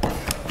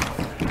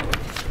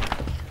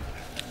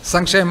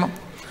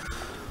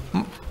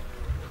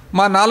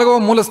 మా 4వ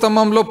మూల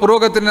స్తంభంలో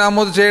పురోగతిని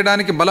నమోదు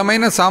చేయడానికి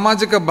బలమైన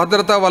సామాజిక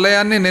భద్రతా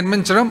వలయాన్ని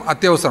నిర్మించడం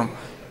అత్యవసరం.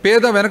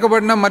 పేద,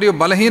 వెనుకబడిన మరియు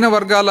బలహీన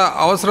వర్గాల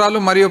అవసరాలు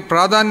మరియు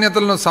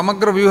ప్రాధాన్యతలను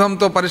సమగ్ర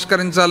వ్యూహంతో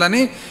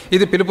పరిష్కరించాలని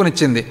ఇది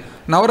పిలుపునిచ్చింది.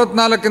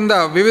 నవరత్నాల కింద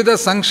వివిధ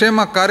సంక్షేమ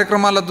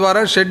కార్యక్రమాల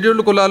ద్వారా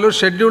షెడ్యూల్డ్ కులాలు,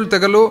 షెడ్యూల్డ్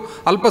తెగలు,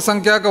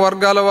 అల్పసంఖ్యాక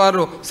వర్గాల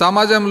వారు,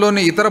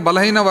 సమాజంలోని ఇతర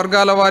బలహీన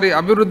వర్గాల వారి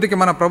అభివృద్ధికి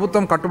మన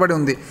ప్రభుత్వం కట్టుబడి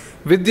ఉంది.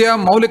 విద్య,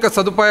 మౌలిక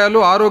సదుపాయాలు,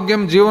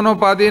 ఆరోగ్యం,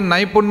 జీవనోపాధి,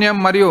 నైపుణ్యం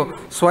మరియు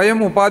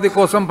స్వయం ఉపాధి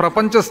కోసం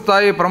ప్రపంచ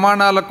స్థాయి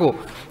ప్రమాణాలకు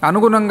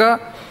అనుగుణంగా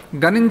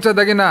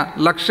గణించదగిన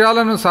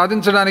లక్ష్యాలను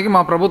సాధించడానికి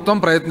మా ప్రభుత్వం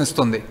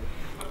ప్రయత్నిస్తుంది.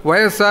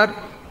 వైఎస్ఆర్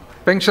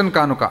పెన్షన్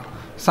కానుక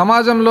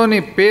సమాజంలోని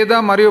పేద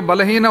మరియు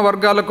బలహీన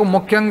వర్గాలకు,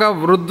 ముఖ్యంగా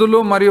వృద్ధులు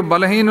మరియు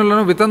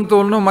బలహీనులను,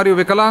 వితంతువులను మరియు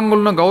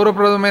వికలాంగులను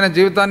గౌరవప్రదమైన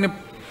జీవితాన్ని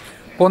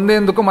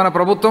పొందేందుకు మన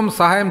ప్రభుత్వం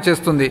సహాయం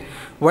చేస్తుంది.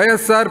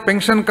 వైఎస్ఆర్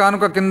పెన్షన్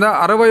కానుక కింద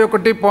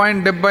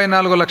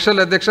 61.74 లక్షల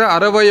అధ్యక్ష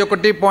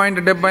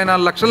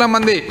 61.74 లక్షల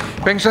మంది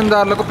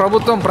పెన్షన్దారులకు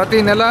ప్రభుత్వం ప్రతి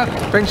నెల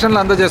పెన్షన్లు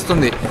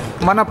అందజేస్తుంది.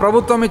 మన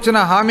ప్రభుత్వం ఇచ్చిన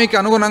హామీకి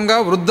అనుగుణంగా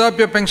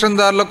వృద్ధాప్య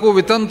పెన్షన్దారులకు,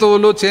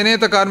 వితంతువులు,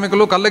 చేనేత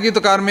కార్మికులు, కళ్ళగీత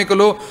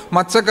కార్మికులు,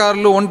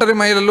 మత్స్యకారులు, ఒంటరి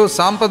మహిళలు,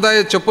 సాంప్రదాయ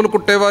చెప్పులు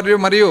కుట్టేవారు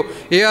మరియు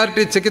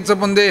ఏఆర్టీ చికిత్స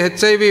పొందే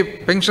హెచ్ఐవి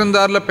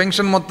పెన్షన్దారుల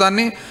పెన్షన్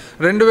మొత్తాన్ని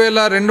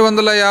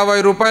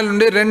 2,250 రూపాయల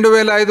నుండి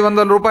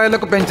 2,500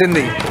 రూపాయలకు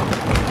పెంచింది.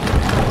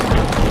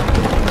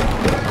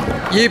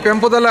 ఈ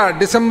పెంపుదల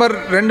డిసెంబర్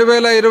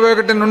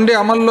 2021 నుండి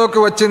అమల్లోకి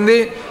వచ్చింది.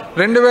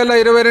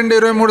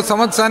 2022-23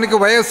 సంవత్సరానికి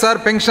వైఎస్ఆర్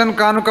పెన్షన్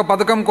కానుక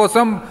పథకం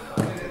కోసం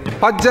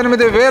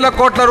 18,000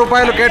 కోట్ల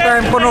రూపాయల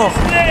కేటాయింపును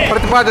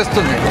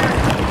ప్రతిపాదిస్తుంది.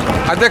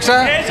 అధ్యక్ష,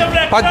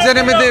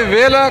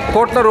 18,000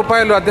 కోట్ల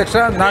రూపాయలు అధ్యక్ష.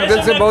 నాకు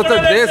తెలిసి బహుశా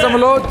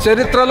దేశంలో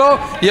చరిత్రలో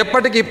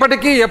ఎప్పటికీ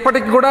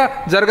కూడా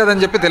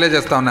జరగదని చెప్పి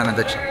తెలియజేస్తా ఉన్నాను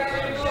అధ్యక్ష.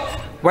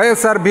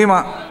 వైఎస్ఆర్ బీమా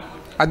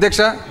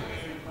అధ్యక్ష,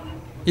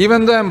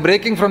 even though I'm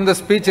breaking from the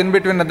speech in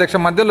between అధ్యక్ష,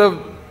 మధ్యలో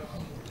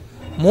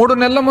 3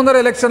 నెలల ముందర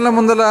ఎలక్షన్ల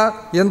ముందర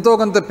ఎంతో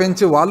కొంత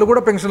పెంచి వాళ్ళు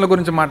కూడా పెన్షన్ల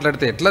గురించి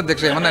మాట్లాడితే ఎట్లా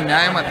అధ్యక్ష? ఏమన్నా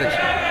న్యాయం అధ్యక్ష?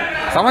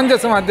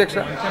 సమంజసం అధ్యక్ష?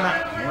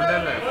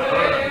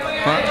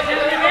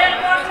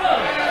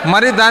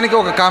 మరి దానికి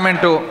ఒక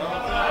కామెంటు.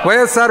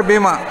 వైఎస్ఆర్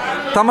బీమా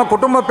తమ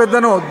కుటుంబ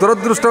పెద్దను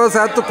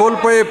దురదృష్టవశాత్తు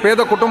కోల్పోయే పేద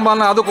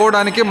కుటుంబాలను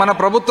ఆదుకోవడానికి మన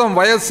ప్రభుత్వం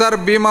వైఎస్ఆర్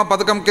బీమా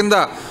పథకం కింద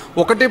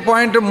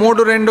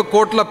 1.32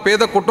 కోట్ల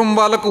పేద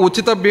కుటుంబాలకు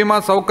ఉచిత బీమా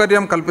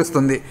సౌకర్యం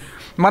కల్పిస్తుంది.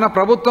 మన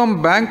ప్రభుత్వం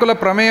బ్యాంకుల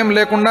ప్రమేయం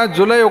లేకుండా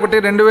జూలై 1,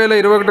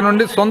 2021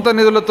 నుండి సొంత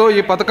నిధులతో ఈ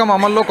పథకం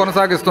అమల్లో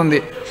కొనసాగిస్తుంది.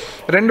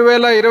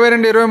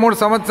 2022-23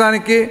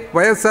 సంవత్సరానికి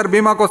వైఎస్ఆర్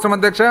బీమా కోసం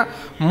అధ్యక్ష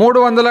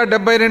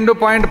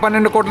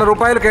 372.12 కోట్ల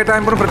రూపాయల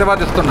కేటాయింపును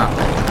ప్రతిపాదిస్తున్నా.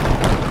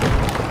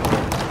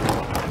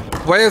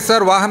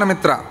 వైఎస్ఆర్ వాహన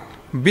మిత్ర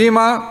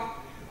బీమా,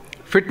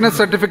 ఫిట్నెస్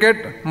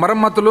సర్టిఫికేట్,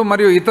 మరమ్మతులు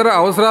మరియు ఇతర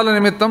అవసరాల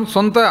నిమిత్తం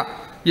సొంత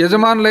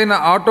యజమానులైన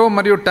ఆటో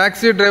మరియు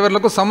ట్యాక్సీ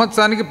డ్రైవర్లకు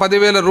సంవత్సరానికి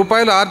 10,000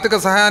 రూపాయల ఆర్థిక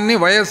సహాయాన్ని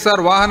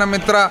వైఎస్ఆర్ వాహన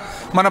మిత్ర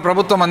మన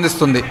ప్రభుత్వం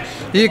అందిస్తుంది.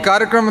 ఈ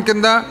కార్యక్రమం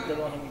కింద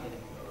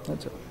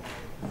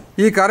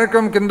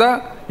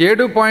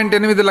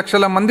 7.8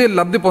 లక్షల మంది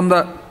లబ్ధి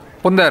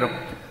పొందారు.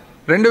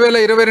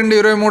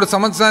 2022-23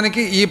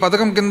 సంవత్సరానికి ఈ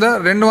పథకం కింద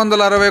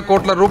 260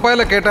 కోట్ల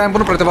రూపాయల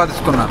కేటాయింపును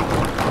ప్రతిపాదిస్తున్నారు.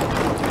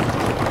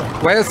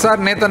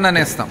 వైఎస్ఆర్ నేతన్న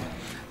నేస్తం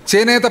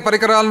చేనేత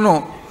పరికరాలను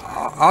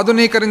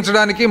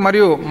ఆధునీకరించడానికి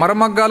మరియు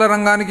మరమగ్గాల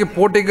రంగానికి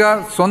పోటీగా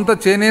సొంత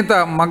చేనేత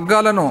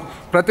మగ్గాలను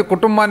ప్రతి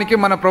కుటుంబానికి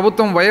మన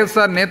ప్రభుత్వం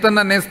వైఎస్ఆర్ నేతన్న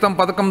నేస్తం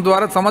పథకం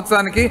ద్వారా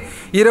సంవత్సరానికి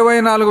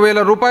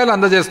 24,000 రూపాయలు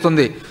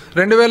అందజేస్తుంది.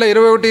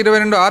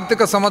 2021-22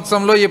 ఆర్థిక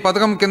సంవత్సరంలో ఈ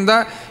పథకం కింద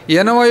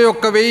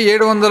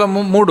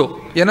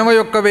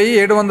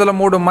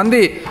 81,703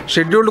 మంది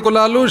షెడ్యూల్డ్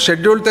కులాలు,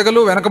 షెడ్యూల్డ్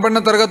తెగలు, వెనుకబడిన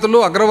తరగతులు,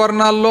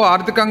 అగ్రవర్ణాల్లో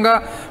ఆర్థికంగా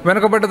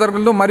వెనుకబడ్డ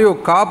తరగతులు మరియు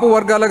కాపు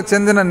వర్గాలకు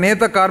చెందిన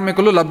నేత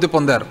కార్మికులు లబ్ధి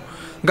పొందారు.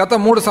 గత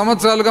 3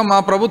 సంవత్సరాలుగా మా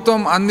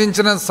ప్రభుత్వం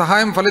అందించిన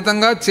సహాయం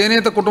ఫలితంగా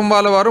చేనేత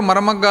కుటుంబాల వారు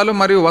మరమగ్గాలు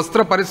మరియు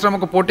వస్త్ర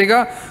పరిశ్రమకు పోటీగా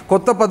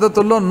కొత్త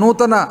పద్ధతుల్లో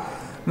నూతన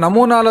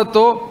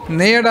నమూనాలతో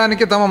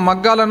నేయడానికి తమ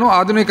మగ్గాలను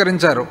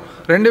ఆధునీకరించారు.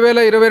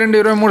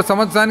 2022-23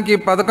 సంవత్సరానికి ఈ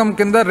పథకం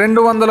కింద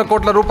 200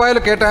 కోట్ల రూపాయల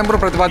కేటాయింపును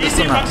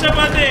ప్రతిపాదిస్తున్నారు.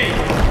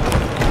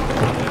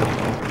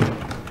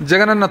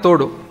 జగనన్న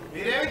తోడు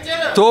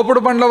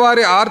తోపుడు బండ్ల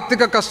వారి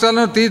ఆర్థిక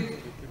కష్టాలను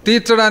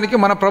తీర్చడానికి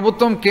మన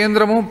ప్రభుత్వం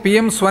కేంద్రము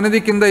PM స్వనిధి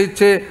కింద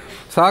ఇచ్చే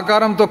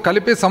సహకారంతో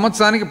కలిపి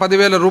సంవత్సరానికి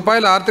 10,000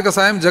 రూపాయల ఆర్థిక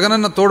సాయం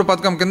జగనన్న తోడు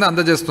పథకం కింద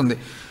అందజేస్తుంది.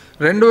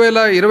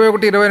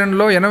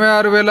 2021-22లో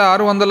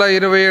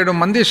 86,627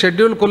 మంది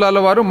షెడ్యూల్ కులాల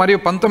వారు మరియు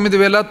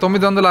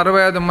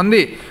 19,965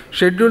 మంది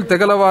షెడ్యూల్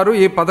తెగలవారు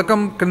ఈ పథకం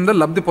కింద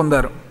లబ్ధి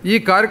పొందారు. ఈ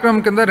కార్యక్రమం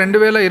కింద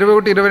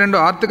 2021-22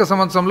 ఆర్థిక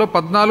సంవత్సరంలో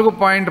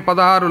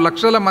 14.16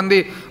 లక్షల మంది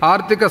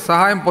ఆర్థిక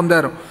సహాయం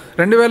పొందారు.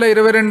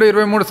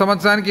 2022-23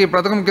 సంవత్సరానికి ఈ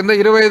పథకం కింద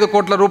 25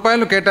 కోట్ల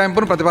రూపాయలు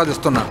కేటాయింపును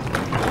ప్రతిపాదిస్తున్నారు.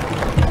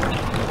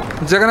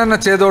 జగనన్న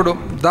చేదోడు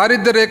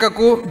దారిద్ర్య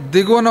రేఖకు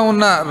దిగువన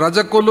ఉన్న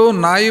రజకులు,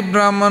 నాయి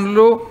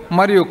బ్రాహ్మణులు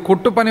మరియు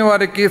కుట్టు పని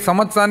వారికి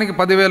సంవత్సరానికి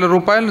 10,000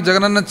 రూపాయలను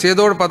జగనన్న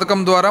చేదోడు పథకం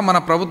ద్వారా మన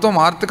ప్రభుత్వం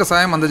ఆర్థిక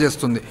సాయం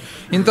అందజేస్తుంది.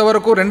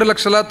 ఇంతవరకు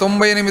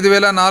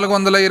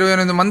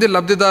 2,98,428 మంది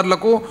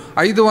లబ్ధిదారులకు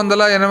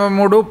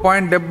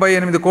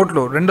 583.78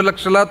 కోట్లు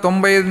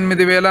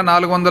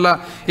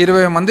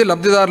 2,98,420 మంది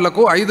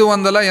లబ్ధిదారులకు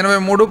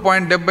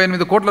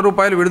 583.78 కోట్ల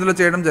రూపాయలు విడుదల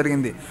చేయడం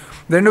జరిగింది.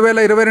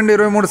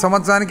 2022-23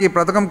 సంవత్సరానికి ఈ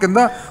పథకం కింద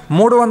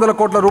 300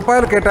 కోట్ల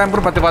రూపాయల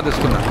కేటాయింపును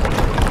ప్రతిపాదిస్తున్నారు.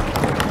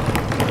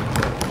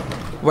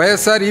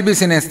 వైఎస్ఆర్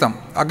ఈబీసీ నేస్తం.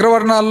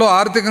 అగ్రవర్ణాల్లో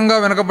ఆర్థికంగా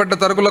వెనుకబడ్డ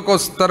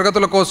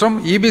తరగతుల కోసం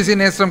ఈబీసీ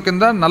నేస్తం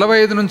కింద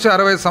 45 నుంచి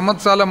 60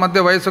 సంవత్సరాల మధ్య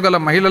వయసు గల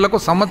మహిళలకు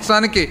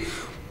సంవత్సరానికి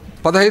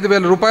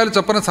 15,000 రూపాయల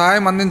చొప్పున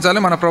సహాయం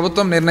అందించాలని మన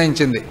ప్రభుత్వం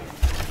నిర్ణయించింది.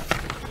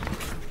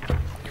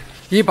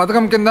 ఈ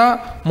పథకం కింద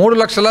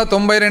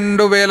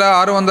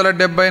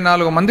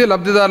 3,92,674 మంది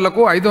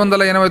లబ్ధిదారులకు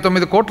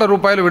 589 కోట్ల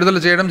రూపాయలు విడుదల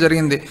చేయడం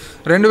జరిగింది.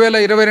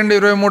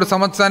 2022-23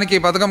 సంవత్సరానికి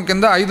ఈ పథకం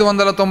కింద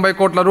 590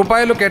 కోట్ల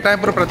రూపాయలు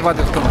కేటాయింపును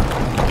ప్రతిపాదిస్తున్నారు.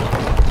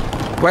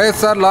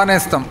 వైఎస్ఆర్ లా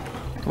నేస్తం.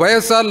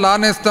 వైఎస్ఆర్ లా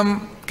నేస్తం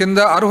కింద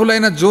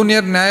అర్హులైన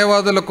జూనియర్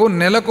న్యాయవాదులకు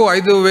నెలకు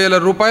 5,000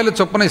 రూపాయల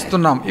చొప్పున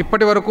ఇస్తున్నాం.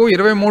 ఇప్పటి వరకు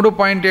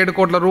 23.7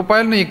 కోట్ల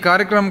రూపాయలను ఈ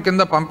కార్యక్రమం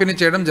కింద పంపిణీ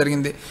చేయడం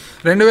జరిగింది.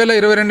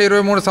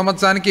 2022-23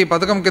 సంవత్సరానికి ఈ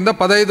పథకం కింద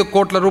 15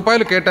 కోట్ల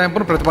రూపాయలు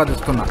కేటాయింపును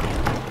ప్రతిపాదిస్తున్నాం.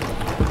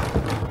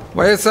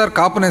 వైఎస్ఆర్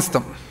కాపు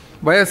నేస్తం.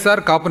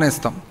 వైఎస్ఆర్ కాపు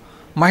నేస్తం.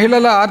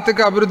 మహిళల ఆర్థిక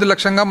అభివృద్ధి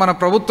లక్ష్యంగా మన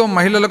ప్రభుత్వం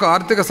మహిళలకు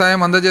ఆర్థిక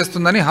సాయం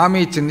అందజేస్తుందని హామీ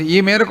ఇచ్చింది. ఈ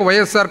మేరకు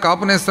వైఎస్ఆర్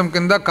కాపు నేస్తం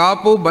కింద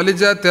కాపు,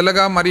 బలిజ, తెలగ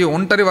మరియు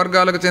ఒంటరి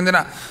వర్గాలకు చెందిన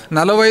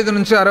 45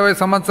 నుంచి 60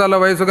 సంవత్సరాల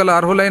వయసు గల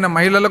అర్హులైన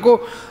మహిళలకు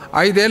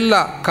 5 ఏళ్ల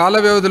కాల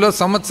వ్యవధిలో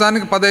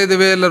సంవత్సరానికి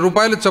 15,000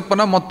 రూపాయల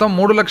చొప్పున మొత్తం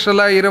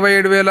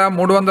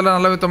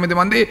 3,27,349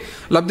 మంది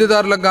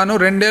లబ్ధిదారులకు గాను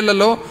 2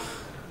 ఏళ్లలో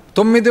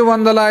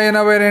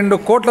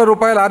 982 కోట్ల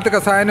రూపాయల ఆర్థిక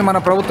సాయాన్ని మన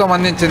ప్రభుత్వం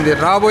అందించింది.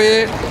 రాబోయే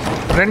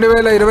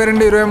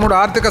 2022-23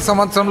 ఆర్థిక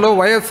సంవత్సరంలో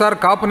వైఎస్ఆర్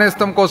కాపు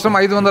నేస్తం కోసం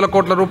 500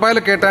 కోట్ల రూపాయల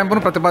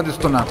కేటాయింపును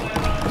ప్రతిపాదిస్తున్నారు.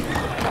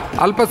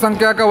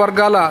 అల్పసంఖ్యాక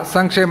వర్గాల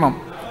సంక్షేమం.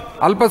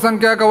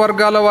 అల్పసంఖ్యాక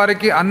వర్గాల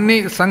వారికి అన్ని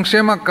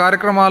సంక్షేమ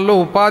కార్యక్రమాల్లో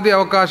ఉపాధి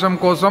అవకాశం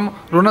కోసం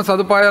రుణ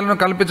సదుపాయాలను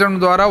కల్పించడం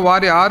ద్వారా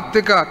వారి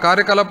ఆర్థిక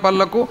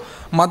కార్యకలాపాలకు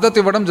మద్దతు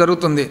ఇవ్వడం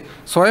జరుగుతుంది.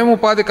 స్వయం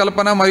ఉపాధి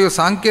కల్పన మరియు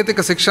సాంకేతిక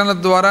శిక్షణ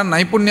ద్వారా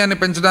నైపుణ్యాన్ని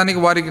పెంచడానికి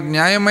వారికి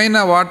న్యాయమైన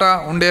వాటా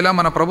ఉండేలా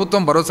మన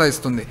ప్రభుత్వం భరోసా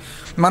ఇస్తుంది.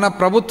 మన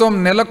ప్రభుత్వం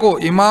నెలకు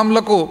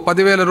ఇమాంలకు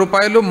 10,000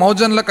 రూపాయలు,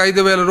 మౌజన్లకు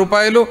 5,000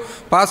 రూపాయలు,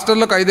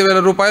 పాస్టర్లకు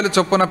 5,000 రూపాయలు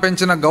చొప్పున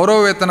పెంచిన గౌరవ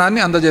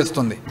వేతనాన్ని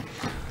అందజేస్తుంది.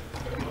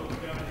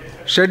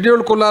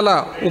 షెడ్యూల్డ్ కులాల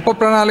ఉప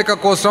ప్రణాళిక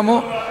కోసము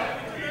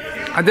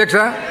అధ్యక్ష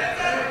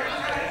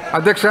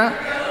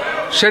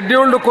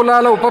షెడ్యూల్డ్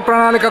కులాల ఉప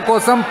ప్రణాళిక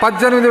కోసం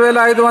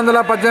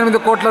 18,518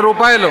 కోట్ల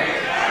రూపాయలు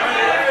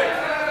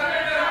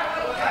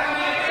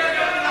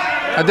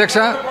అధ్యక్ష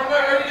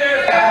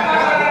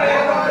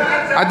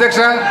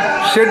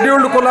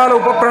షెడ్యూల్డ్ కులాల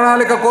ఉప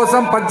ప్రణాళిక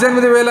కోసం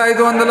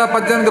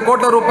 18,518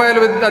 కోట్ల రూపాయలు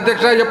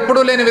అధ్యక్ష. ఎప్పుడూ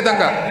లేని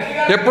విధంగా,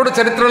 ఎప్పుడు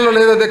చరిత్రలో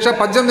లేదు అధ్యక్ష.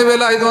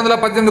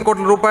 18,518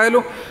 కోట్ల రూపాయలు.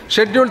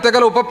 షెడ్యూల్డ్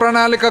తెగల ఉప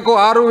ప్రణాళికకు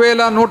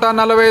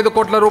 6,145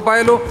 కోట్ల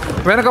రూపాయలు.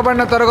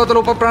 వెనుకబడిన తరగతుల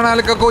ఉప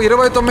ప్రణాళికకు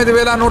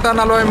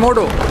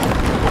 29,143.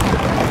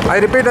 ఐ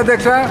రిపీట్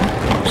అధ్యక్ష.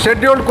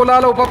 షెడ్యూల్డ్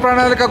కులాల ఉప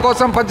ప్రణాళిక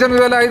కోసం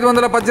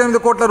 18,518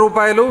 కోట్ల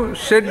రూపాయలు.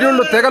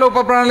 షెడ్యూల్డ్ తెగల ఉప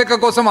ప్రణాళిక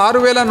కోసం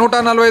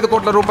 6,145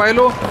 కోట్ల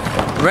రూపాయలు.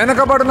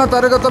 వెనుకబడిన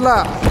తరగతుల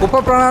ఉప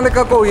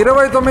ప్రణాళికకు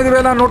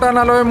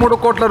 29,143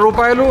 కోట్ల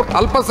రూపాయలు.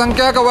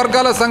 అల్పసంఖ్యాక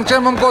వర్గాల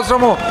సంక్షేమం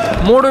కోసము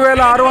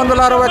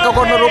 3,661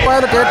 కోట్ల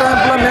రూపాయలు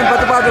కేటాయింపులను నేను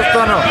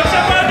ప్రతిపాదిస్తాను.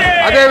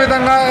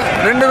 అదేవిధంగా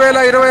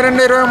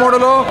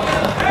 2022-23లో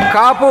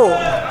కాపు,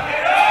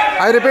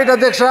 ఐ రిపీట్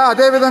అధ్యక్ష,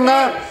 అదేవిధంగా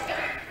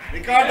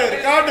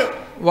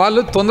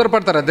వాళ్ళు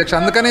తొందరపడతారు అధ్యక్ష.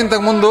 అందుకని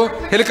ఇంతకుముందు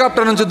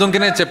హెలికాప్టర్ నుంచి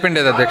దుంకినే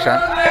చెప్పిండేది అధ్యక్ష.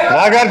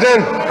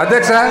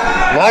 అధ్యక్ష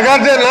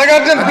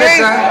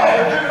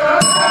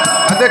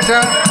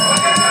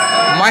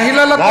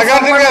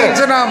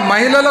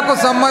మహిళలకు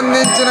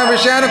సంబంధించిన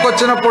విషయానికి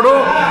వచ్చినప్పుడు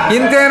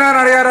ఇంతేనా అని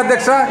అడిగారు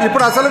అధ్యక్ష.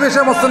 ఇప్పుడు అసలు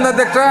విషయం వస్తుంది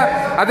అధ్యక్ష.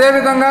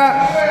 అదేవిధంగా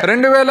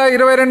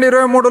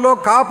 2022-23లో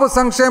కాపు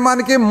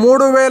సంక్షేమానికి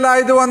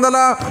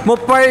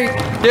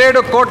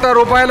 3,537 కోట్ల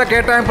రూపాయల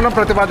కేటాయింపులను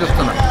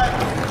ప్రతిపాదిస్తున్నారు.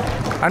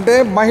 అంటే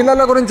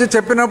మహిళల గురించి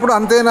చెప్పినప్పుడు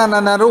అంతేనా అని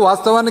అన్నారు.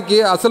 వాస్తవానికి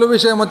అసలు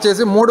విషయం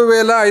వచ్చేసి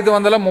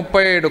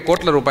 3,537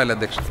 కోట్ల రూపాయలు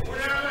అధ్యక్ష.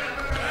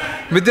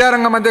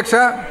 విద్యారంగం అధ్యక్ష.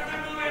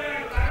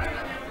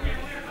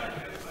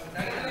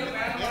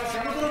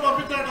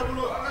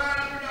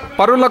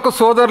 పరులకు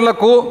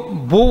సోదరులకు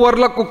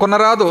భూవర్లకు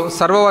కొనరాదు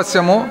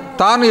సర్వవస్యము,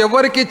 తాను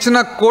ఎవరికి ఇచ్చిన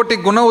కోటి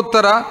గుణ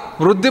ఉత్తర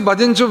వృద్ధి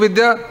భజించు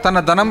విద్య తన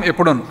ధనం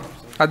ఎప్పుడును.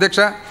 అధ్యక్ష,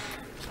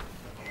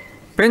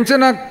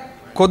 పెంచిన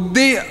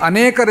కొద్దీ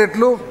అనేక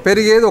రెట్లు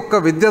పెరిగేది ఒక్క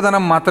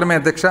విద్యాధనం మాత్రమే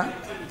అధ్యక్ష.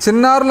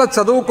 చిన్నారుల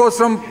చదువు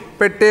కోసం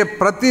పెట్టే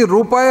ప్రతి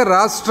రూపాయి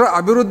రాష్ట్ర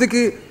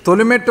అభివృద్ధికి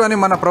తొలిమెట్టు అని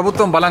మన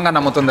ప్రభుత్వం బలంగా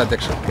నమ్ముతుంది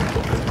అధ్యక్ష.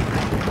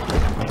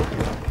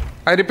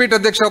 ఐ రిపీట్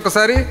అధ్యక్ష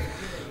ఒకసారి.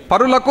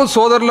 పరులకు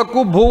సోదరులకు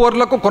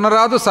భూవర్లకు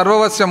కొనరాదు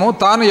సర్వవస్యము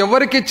తాను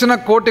ఎవరికిచ్చిన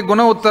కోటి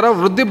గుణ ఉత్తర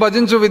వృద్ధి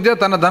భజించు విద్య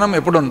తన ధనం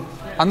ఎప్పుడు.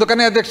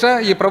 అందుకనే అధ్యక్ష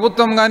ఈ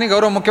ప్రభుత్వం కానీ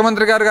గౌరవ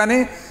ముఖ్యమంత్రి గారు కానీ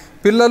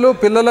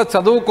పిల్లల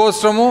చదువు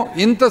కోసము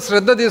ఇంత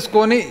శ్రద్ధ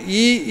తీసుకొని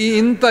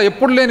ఇంత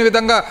ఎప్పుడు లేని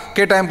విధంగా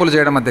కేటాయింపులు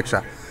చేయడం అధ్యక్ష.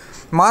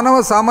 మానవ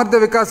సామర్థ్య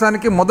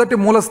వికాసానికి మొదటి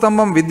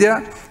మూలస్తంభం విద్య.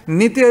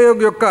 నీతి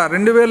ఆయోగ్ యొక్క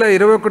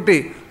 2021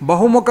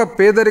 బహుముఖ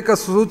పేదరిక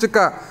సూచిక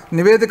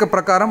నివేదిక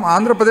ప్రకారం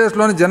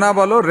ఆంధ్రప్రదేశ్లోని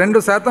జనాభాలో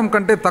 2%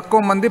 కంటే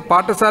తక్కువ మంది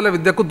పాఠశాల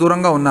విద్యకు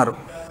దూరంగా ఉన్నారు.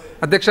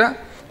 అధ్యక్ష,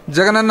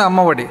 జగనన్న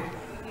అమ్మఒడి.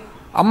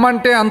 అమ్మ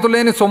అంటే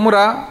అంతులేని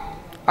సొమ్మురా,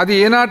 అది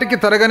ఏనాటికి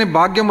తరగని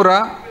భాగ్యమురా,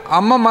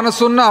 అమ్మ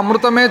మనసున్న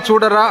అమృతమే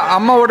చూడరా,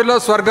 అమ్మ ఒడిలో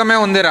స్వర్గమే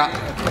ఉందిరా.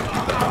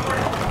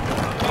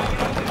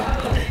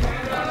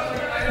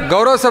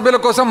 గౌరవ సభ్యుల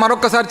కోసం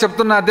మరొక్కసారి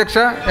చెప్తున్నా అధ్యక్ష,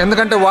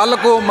 ఎందుకంటే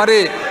వాళ్లకు మరి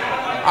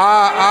ఆ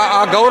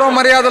గౌరవ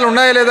మర్యాదలు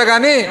ఉన్నాయో లేదా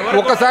కానీ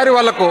ఒక్కసారి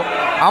వాళ్లకు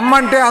అమ్మ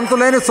అంటే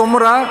అంతులేని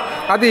సొమ్మురా,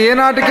 అది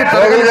ఏనాటికి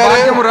తరగని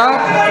భాగ్యమురా,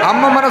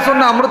 అమ్మ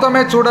మనసున్న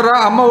అమృతమే చూడరా,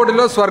 అమ్మ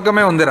ఒడిలో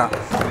స్వర్గమే ఉందిరా.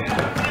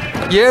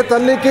 ఏ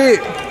తల్లికి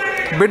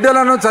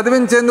బిడ్డలను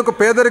చదివించేందుకు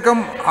పేదరికం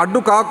అడ్డు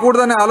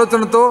కాకూడదనే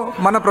ఆలోచనతో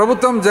మన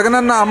ప్రభుత్వం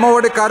జగనన్న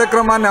అమ్మఒడి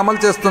కార్యక్రమాన్ని అమలు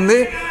చేస్తుంది.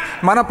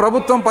 మన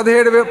ప్రభుత్వం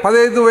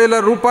 15,000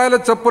 రూపాయల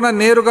చొప్పున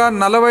నేరుగా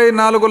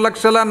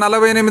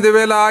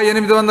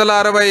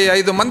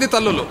 44,48,865 మంది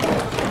తల్లులు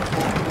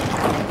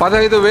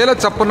 15,000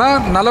 చొప్పున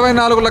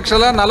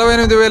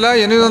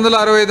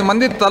 44,48,865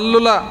 మంది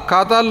తల్లుల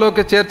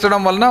ఖాతాల్లోకి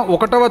చేర్చడం వలన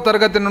 1వ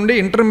తరగతి నుండి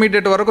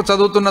ఇంటర్మీడియట్ వరకు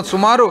చదువుతున్న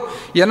సుమారు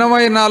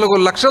 84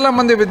 లక్షల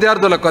మంది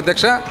విద్యార్థులకు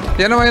అధ్యక్ష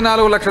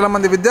 84 లక్షల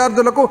మంది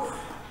విద్యార్థులకు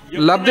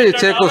లబ్ధి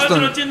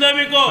చేకూరుస్తుంది.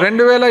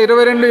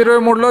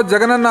 2022-23లో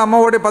జగనన్న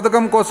అమ్మఒడి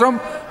పథకం కోసం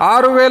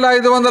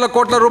 6,500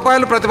 కోట్ల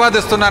రూపాయలు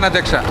ప్రతిపాదిస్తున్నాను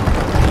అధ్యక్ష.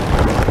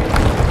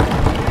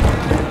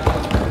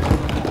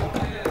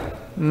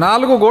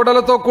 4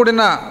 గోడలతో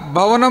కూడిన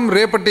భవనం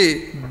రేపటి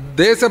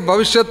దేశ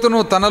భవిష్యత్తును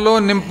తనలో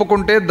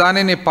నింపుకుంటే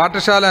దానిని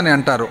పాఠశాల అని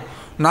అంటారు.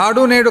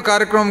 నాడు నేడు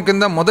కార్యక్రమం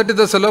కింద మొదటి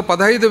దశలో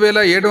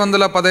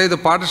 15,715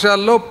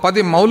 పాఠశాలలో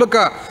 10 మౌలిక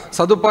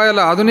సదుపాయాల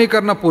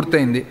ఆధునీకరణ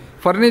పూర్తయింది.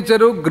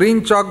 ఫర్నిచరు,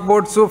 గ్రీన్ చాక్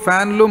బోర్డ్స్,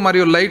 ఫ్యాన్లు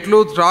మరియు లైట్లు,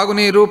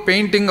 త్రాగునీరు,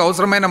 పెయింటింగ్,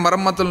 అవసరమైన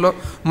మరమ్మతుల్లో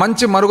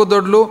మంచి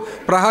మరుగుదొడ్లు,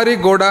 ప్రహరీ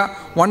గోడ,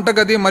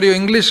 వంటగది మరియు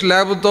ఇంగ్లీష్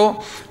ల్యాబ్తో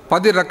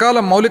 10 రకాల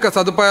మౌలిక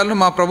సదుపాయాలను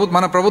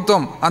మన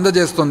ప్రభుత్వం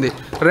అందజేస్తుంది.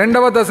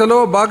 2వ దశలో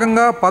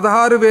భాగంగా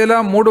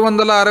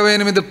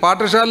 16,368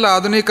 పాఠశాలల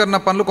ఆధునీకరణ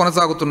పనులు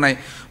కొనసాగుతున్నాయి.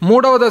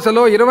 3వ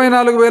దశలో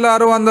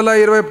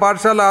 24,620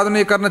 పాఠశాల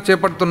ఆధునీకరణ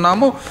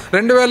చేపడుతున్నాము.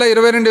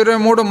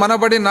 2022-23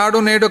 మనబడి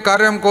నాడు నేడు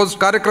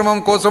కార్యక్రమం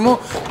కోసము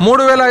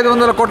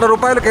 3,500 కోట్ల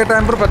రూపాయల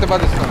కేటాయింపులు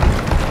ప్రతిపాదిస్తున్నాం.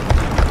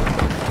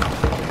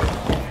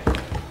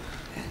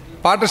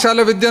 పాఠశాల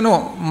విద్యను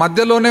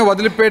మధ్యలోనే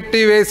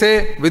వదిలిపెట్టి వేసే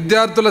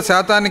విద్యార్థుల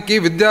శాతానికి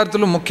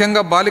విద్యార్థులు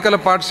ముఖ్యంగా బాలికల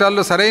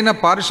పాఠశాలలో సరైన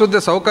పారిశుద్ధ్య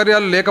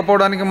సౌకర్యాలు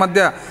లేకపోవడానికి మధ్య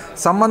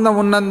సంబంధం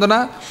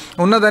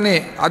ఉన్నదని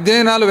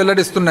అధ్యయనాలు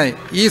వెల్లడిస్తున్నాయి.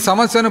 ఈ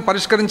సమస్యను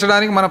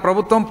పరిష్కరించడానికి మన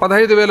ప్రభుత్వం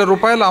 15,000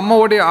 రూపాయల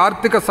అమ్మఒడి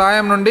ఆర్థిక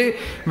సాయం నుండి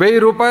 1,000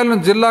 రూపాయలను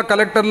జిల్లా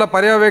కలెక్టర్ల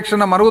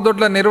పర్యవేక్షణ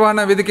మరుగుదొడ్ల నిర్వహణ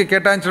విధికి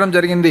కేటాయించడం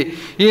జరిగింది.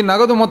 ఈ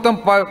నగదు మొత్తం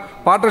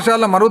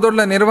పాఠశాల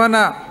మరుగుదొడ్ల నిర్వహణ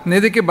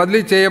నిధికి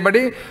బదిలీ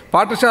చేయబడి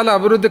పాఠశాల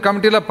అభివృద్ధి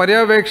కమిటీల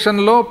పర్యవేక్షణలో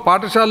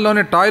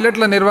పాఠశాలలోని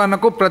టాయిలెట్ల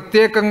నిర్వహణకు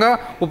ప్రత్యేకంగా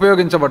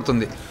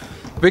ఉపయోగించబడుతుంది.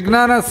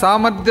 విజ్ఞాన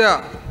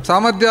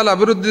సామర్థ్యాల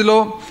అభివృద్ధిలో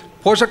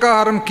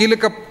పోషకాహారం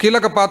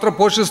కీలక పాత్ర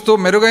పోషిస్తూ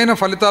మెరుగైన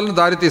ఫలితాలను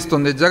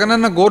దారితీస్తుంది.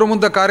 జగనన్న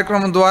గోరుముద్ద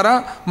కార్యక్రమం ద్వారా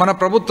మన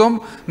ప్రభుత్వం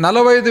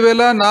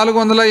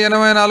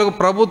 45,484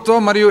 ప్రభుత్వ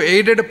మరియు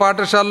ఎయిడెడ్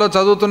పాఠశాలలో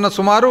చదువుతున్న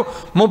సుమారు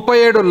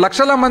 37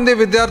 లక్షల మంది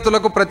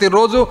విద్యార్థులకు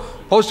ప్రతిరోజు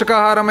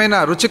పౌష్టికాహారమైన,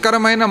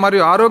 రుచికరమైన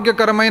మరియు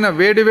ఆరోగ్యకరమైన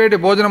వేడివేడి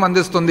భోజనం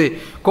అందిస్తుంది.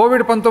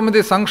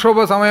 కోవిడ్-19 సంక్షోభ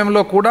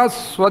సమయంలో కూడా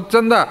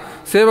స్వచ్ఛంద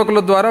సేవకుల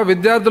ద్వారా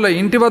విద్యార్థుల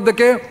ఇంటి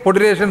వద్దకే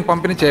పొడి రేషన్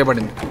పంపిణీ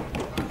చేయబడింది.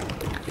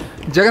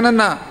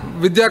 జగనన్న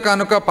విద్యా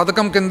కానుక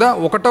పథకం కింద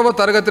 1వ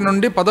తరగతి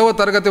నుండి 10వ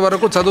తరగతి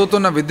వరకు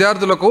చదువుతున్న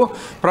విద్యార్థులకు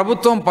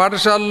ప్రభుత్వం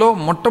పాఠశాలలో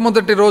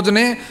మొట్టమొదటి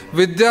రోజునే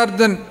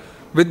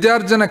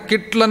విద్యార్జన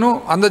కిట్లను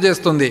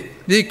అందజేస్తుంది.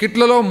 ఈ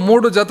కిట్లలో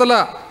 3 జతల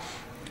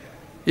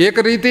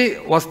ఏకరీతి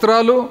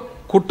వస్త్రాలు,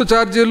 కుట్టు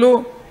ఛార్జీలు,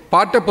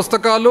 పాఠ్య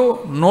పుస్తకాలు,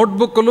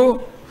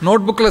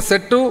 నోట్బుక్ల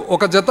సెట్టు,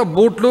 1 జత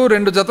బూట్లు,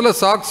 2 జతల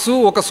సాక్సు,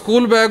 1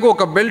 స్కూల్ బ్యాగు,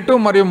 1 బెల్టు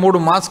మరియు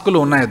 3 మాస్కులు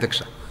ఉన్నాయి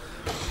అధ్యక్ష.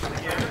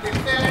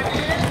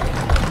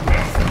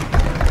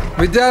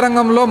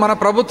 విద్యారంగంలో మన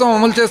ప్రభుత్వం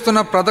అమలు చేస్తున్న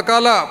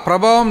పథకాల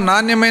ప్రభావం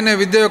నాణ్యమైన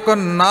విద్య యొక్క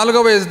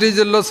 4వ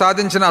SDGలో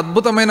సాధించిన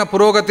అద్భుతమైన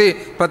పురోగతి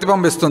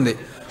ప్రతిబింబిస్తుంది.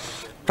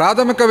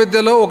 ప్రాథమిక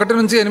విద్యలో 1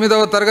 నుంచి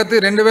 8వ తరగతి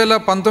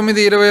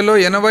 2019-20లో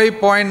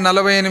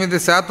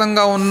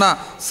 80.48% ఉన్న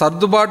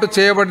సర్దుబాటు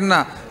చేయబడిన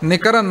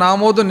నికర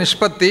నామోదు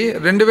నిష్పత్తి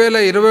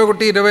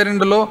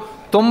 2021-22లో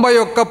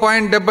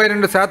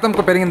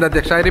 91.72%కు పెరిగింది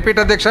అధ్యక్ష. ఐ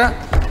రిపీట్ అధ్యక్ష,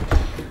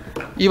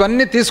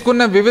 ఇవన్నీ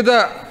తీసుకున్న వివిధ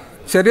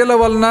చర్యల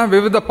వలన,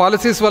 వివిధ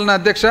పాలసీస్ వలన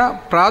అధ్యక్ష,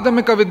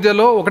 ప్రాథమిక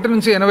విద్యలో 1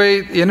 నుంచి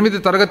 8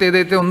 తరగతి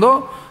ఏదైతే ఉందో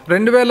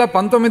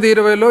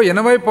 2019-20లో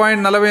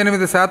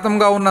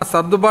 80.48%గా ఉన్న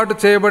సర్దుబాటు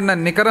చేయబడిన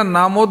నికర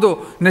నామోదు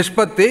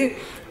నిష్పత్తి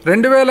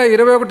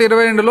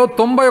 2021-22లో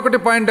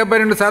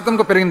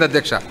 91.72%కు పెరిగింది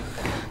అధ్యక్ష.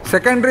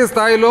 సెకండరీ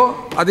స్థాయిలో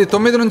అది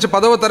 9 నుంచి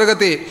 10వ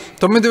తరగతి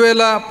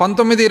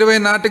 2019-20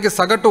 నాటికి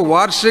సగటు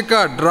వార్షిక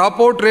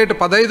డ్రాపౌట్ రేటు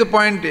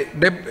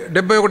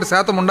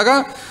 15.71% ఉండగా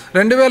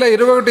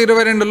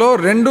 2021-22లో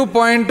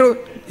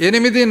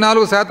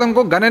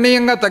 2.84%కు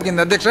గణనీయంగా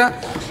తగ్గింది అధ్యక్ష.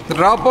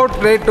 డ్రాపౌట్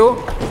రేటు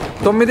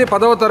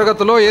 9-10వ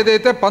తరగతిలో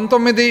ఏదైతే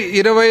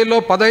 19-20లో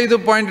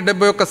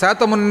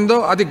 15.71% ఉన్నదో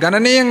అది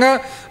గణనీయంగా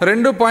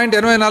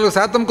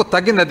 2.84%కు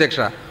తగ్గింది అధ్యక్ష.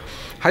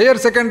 హయ్యర్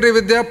సెకండరీ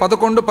విద్య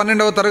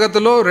 11-12వ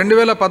తరగతిలో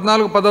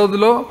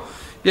 2014-15లో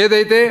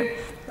ఏదైతే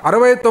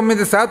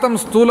 69%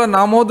 స్థూల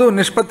నమోదు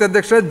నిష్పత్తి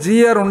అధ్యక్ష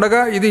జీఆర్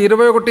ఉండగా ఇది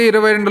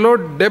 21-22లో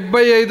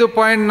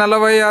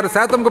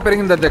 75.46%కు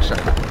పెరిగింది అధ్యక్ష.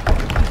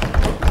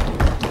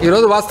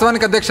 ఈరోజు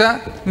వాస్తవానికి అధ్యక్ష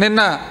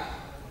నిన్న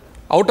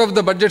out of the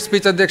budget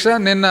speech అధ్యక్ష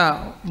నిన్న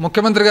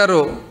ముఖ్యమంత్రి గారు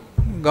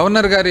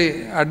గవర్నర్ గారి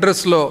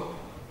అడ్రస్లో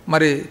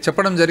మరి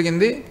చెప్పడం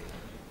జరిగింది.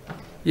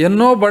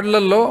 ఎన్నో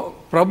బడులలో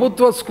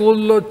ప్రభుత్వ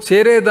స్కూల్లో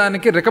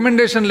చేరేదానికి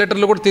రికమెండేషన్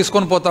లెటర్లు కూడా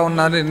తీసుకొని పోతా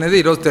ఉన్నారు అనేది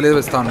ఈరోజు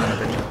తెలియజేస్తా ఉన్నాను.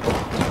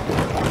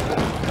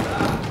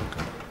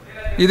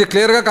 ఇది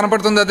క్లియర్గా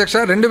కనపడుతుంది అధ్యక్ష.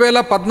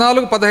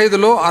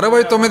 2014-15లో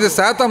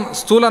 69%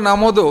 స్థూల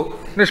నమోదు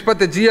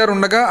నిష్పత్తి జీఆర్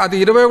ఉండగా అది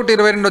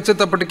 21-22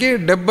 వచ్చేటప్పటికి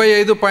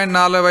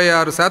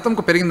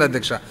 75.46%కు పెరిగింది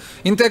అధ్యక్ష.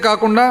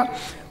 ఇంతేకాకుండా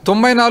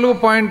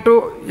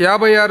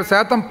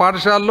 94.56%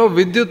 పాఠశాలలో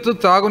విద్యుత్,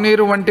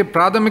 తాగునీరు వంటి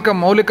ప్రాథమిక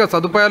మౌలిక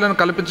సదుపాయాలను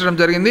కల్పించడం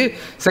జరిగింది.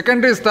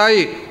 సెకండరీ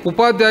స్థాయి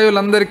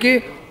ఉపాధ్యాయులందరికీ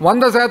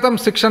 100%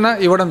 శిక్షణ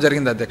ఇవ్వడం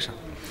జరిగింది అధ్యక్ష.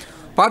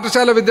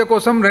 పాఠశాల విద్య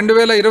కోసం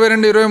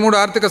 2022-23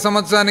 ఆర్థిక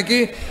సంవత్సరానికి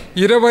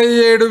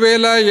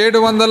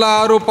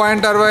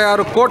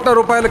 27,706.66 కోట్ల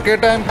రూపాయల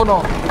కేటాయింపును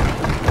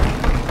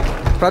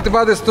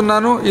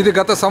ప్రతిపాదిస్తున్నాను. ఇది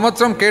గత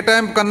సంవత్సరం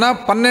కేటాయింపు కన్నా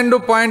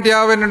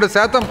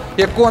 12.52%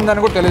 ఎక్కువ ఉందని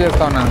కూడా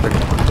తెలియజేస్తా ఉన్నాను.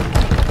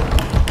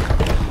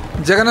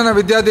 జగనన్న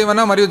విద్యా దీవెన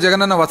మరియు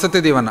జగనన్న వసతి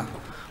దీవెన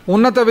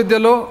ఉన్నత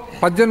విద్యలో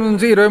 18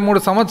 నుంచి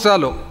 23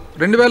 సంవత్సరాలు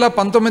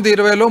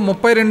 2019-20లో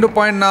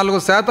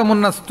 32.4%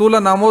 ఉన్న స్థూల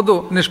నమోదు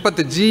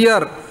నిష్పత్తి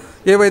జీఆర్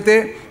ఏవైతే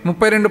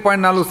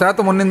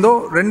 32.4% ఉన్నిందో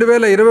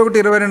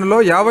 2021-22లో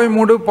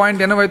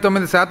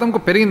 53.89%కు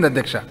పెరిగింది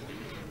అధ్యక్ష.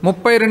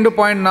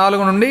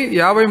 32.4 నుండి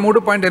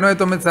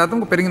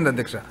 53.89%కు పెరిగింది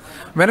అధ్యక్ష.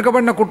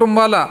 వెనుకబడిన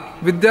కుటుంబాల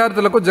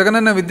విద్యార్థులకు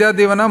జగనన్న విద్యా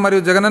దీవెన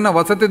మరియు జగనన్న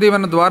వసతి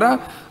దీవెన ద్వారా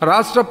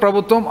రాష్ట్ర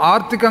ప్రభుత్వం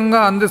ఆర్థికంగా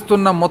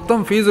అందిస్తున్న మొత్తం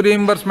ఫీజు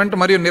రీయింబర్స్మెంట్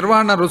మరియు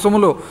నిర్వహణ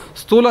రుసుములు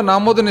స్థూల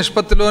నమోదు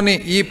నిష్పత్తిలోని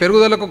ఈ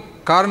పెరుగుదలకు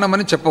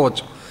కారణమని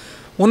చెప్పవచ్చు.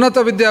 ఉన్నత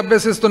విద్య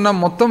అభ్యసిస్తున్న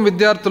మొత్తం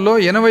విద్యార్థుల్లో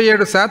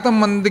 87%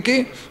 మందికి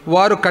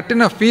వారు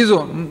కట్టిన ఫీజు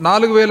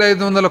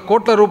 4,500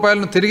 కోట్ల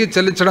రూపాయలను తిరిగి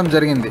చెల్లించడం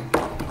జరిగింది.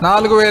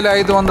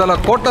 4,500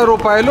 కోట్ల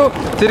రూపాయలు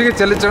తిరిగి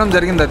చెల్లించడం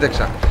జరిగింది అధ్యక్ష.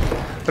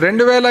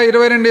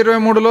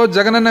 2022-23లో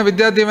జగనన్న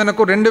విద్యా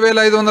దీవెనకు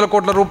 2,500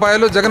 కోట్ల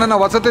రూపాయలు, జగనన్న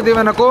వసతి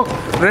దీవెనకు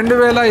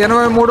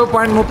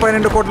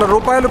 2,083.32 కోట్ల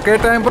రూపాయలు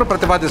కేటాయింపును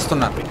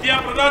ప్రతిపాదిస్తున్నారు.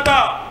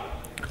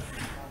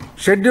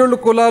 షెడ్యూల్డ్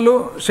కులాలు,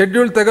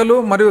 షెడ్యూల్డ్ తెగలు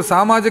మరియు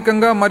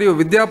సామాజికంగా మరియు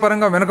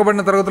విద్యాపరంగా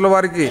వెనుకబడిన తరగతుల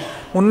వారికి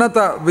ఉన్నత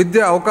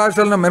విద్యా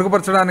అవకాశాలను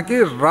మెరుగుపరచడానికి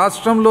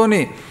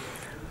రాష్ట్రంలోని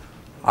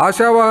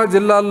ఆశావాహ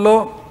జిల్లాల్లో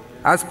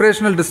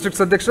ఆస్పిరేషనల్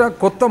డిస్ట్రిక్ట్స్ అధ్యక్ష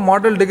కొత్త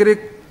మోడల్ డిగ్రీ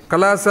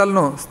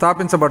కళాశాలను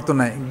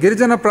స్థాపించబడుతున్నాయి.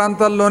 గిరిజన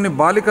ప్రాంతాల్లోని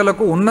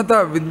బాలికలకు ఉన్నత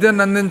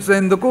విద్యను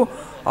అందించేందుకు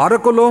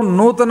అరకులో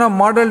నూతన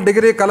మోడల్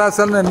డిగ్రీ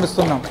కళాశాలను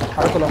నిర్మిస్తున్నాం.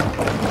 అరకులో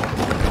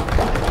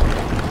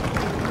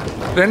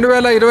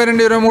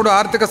 2022-23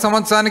 ఆర్థిక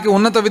సంవత్సరానికి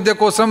ఉన్నత విద్య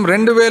కోసం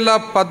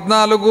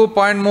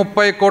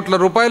 2,014.30 కోట్ల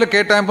రూపాయల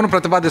కేటాయింపును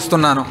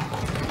ప్రతిపాదిస్తున్నాను.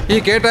 ఈ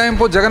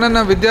కేటాయింపు జగనన్న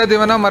విద్యా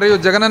దీవెన మరియు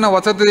జగనన్న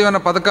వసతి దీవెన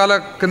పథకాల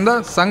కింద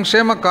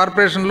సంక్షేమ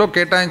కార్పొరేషన్లో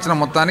కేటాయించిన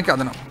మొత్తానికి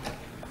అదనం.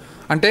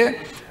 అంటే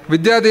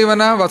విద్యా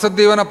దీవెన, వసతి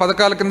దీవెన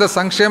పథకాల కింద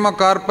సంక్షేమ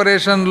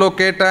కార్పొరేషన్లో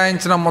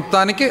కేటాయించిన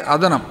మొత్తానికి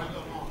అదనం.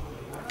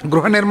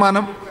 గృహ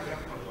నిర్మాణం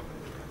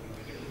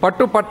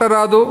పట్టు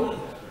పట్టరాదు,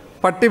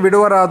 పట్టి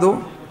విడువరాదు,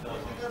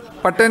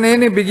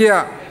 పట్టనేని బిగియ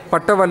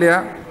పట్టవలియ,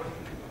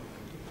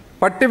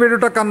 పట్టి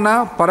విడుట కన్నా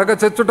పరగ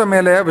చెచ్చుట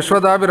మేలయ,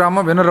 విశ్వదాభిరామ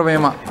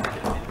వినురవేమ.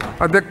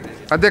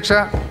 అధ్యక్ష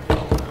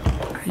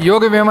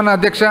యోగి వేమన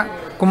అధ్యక్ష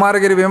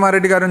కుమారగిరి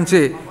వేమారెడ్డి గారి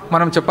నుంచి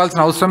మనం చెప్పాల్సిన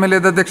అవసరమే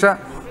లేదు అధ్యక్ష.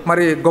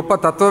 మరి గొప్ప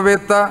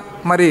తత్వవేత్త,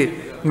 మరి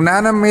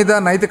జ్ఞానం మీద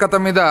నైతికత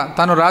మీద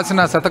తాను రాసిన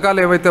శతకాలు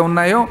ఏవైతే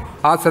ఉన్నాయో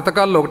ఆ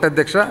శతకాల్లో ఒకటి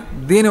అధ్యక్ష.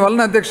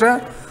 దీనివలన అధ్యక్ష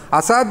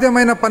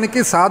అసాధ్యమైన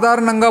పనికి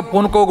సాధారణంగా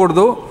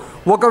పూనుకోకూడదు.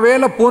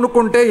 ఒకవేళ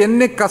పూనుకుంటే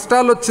ఎన్ని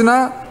కష్టాలు వచ్చినా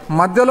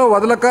మధ్యలో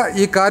వదలక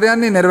ఈ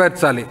కార్యాన్ని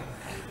నెరవేర్చాలి.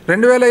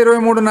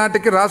 2023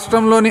 నాటికి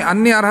రాష్ట్రంలోని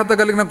అన్ని అర్హత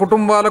కలిగిన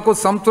కుటుంబాలకు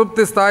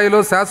సంతృప్తి స్థాయిలో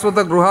శాశ్వత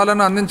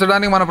గృహాలను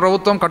అందించడానికి మన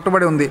ప్రభుత్వం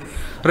కట్టుబడి ఉంది.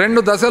 2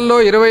 దశల్లో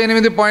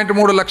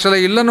 28.3 లక్షల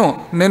ఇళ్లను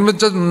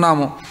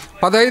నిర్మించనున్నాము.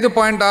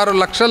 15.6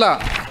 లక్షల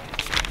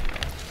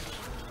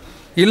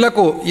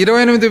ఇళ్లకు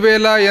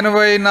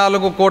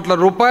 28,084 కోట్ల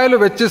రూపాయలు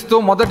వెచ్చిస్తూ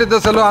మొదటి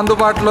దశలో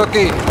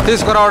అందుబాటులోకి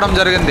తీసుకురావడం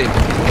జరిగింది.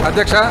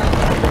 అధ్యక్ష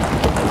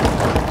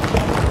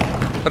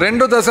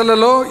 2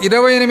 దశలలో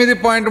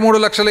 28.3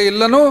 లక్షల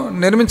ఇళ్లను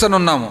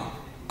నిర్మించనున్నాము.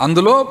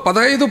 అందులో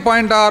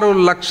 15.6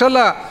 లక్షల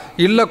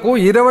ఇళ్లకు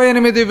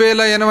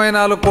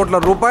 28,084 కోట్ల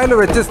రూపాయలు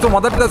వెచ్చిస్తూ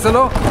మొదటి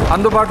దశలో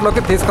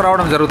అందుబాటులోకి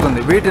తీసుకురావడం జరుగుతుంది.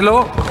 వీటిలో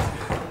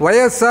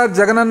వైఎస్ఆర్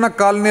జగనన్న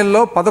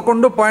కాలనీల్లో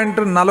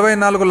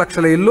 11.44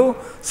 లక్షల ఇల్లు,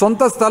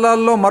 సొంత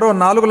స్థలాల్లో మరో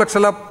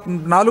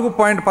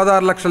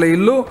 4.16 లక్షల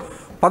ఇల్లు,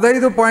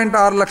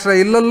 15.6 లక్షల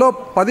ఇళ్లలో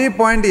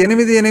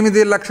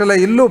 10.88 లక్షల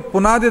ఇల్లు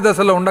పునాది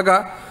దశలో ఉండగా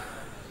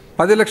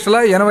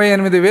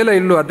 10,88,000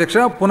 ఇల్లు అధ్యక్ష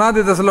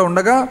పునాది దశలో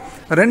ఉండగా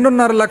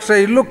 2.5 లక్షల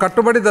ఇల్లు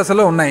కట్టుబడి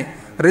దశలో ఉన్నాయి.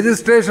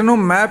 రిజిస్ట్రేషను,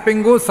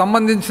 మ్యాపింగు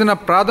సంబంధించిన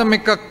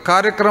ప్రాథమిక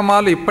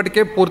కార్యక్రమాలు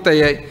ఇప్పటికే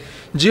పూర్తయ్యాయి.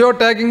 జియో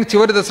ట్యాగింగ్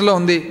చివరి దశలో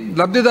ఉంది.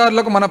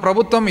 లబ్ధిదారులకు మన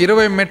ప్రభుత్వం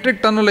 20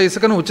 మెట్రిక్ టన్నుల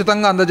ఇసుకను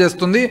ఉచితంగా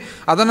అందజేస్తుంది.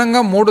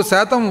 అదనంగా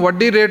 3%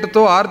 వడ్డీ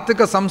రేటుతో ఆర్థిక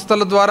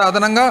సంస్థల ద్వారా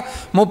అదనంగా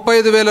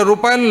 35,000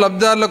 రూపాయలు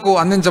లబ్ధిదారులకు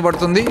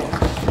అందించబడుతుంది.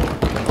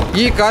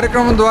 ఈ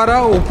కార్యక్రమం ద్వారా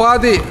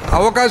ఉపాధి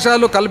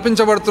అవకాశాలు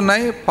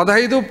కల్పించబడుతున్నాయి.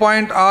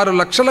 15.6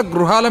 లక్షల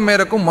గృహాల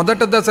మేరకు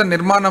మొదటి దశ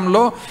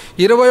నిర్మాణంలో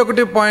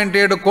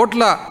 21.7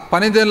 కోట్ల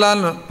పని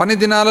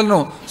దినాలను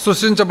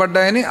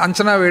సృష్టించబడ్డాయని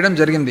అంచనా వేయడం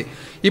జరిగింది.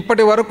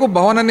 ఇప్పటి వరకు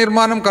భవన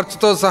నిర్మాణం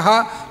ఖర్చుతో సహా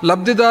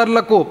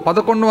లబ్ధిదారులకు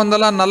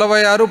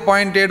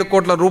 1146.7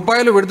 కోట్ల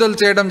రూపాయలు విడుదల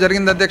చేయడం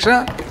జరిగింది అధ్యక్ష.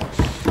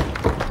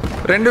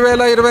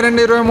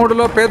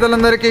 2022-23లో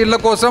పేదలందరికీ ఇళ్ల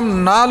కోసం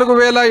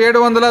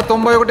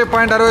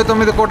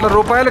 4,791.69 కోట్ల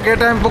రూపాయలు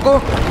కేటాయింపుకు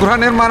గృహ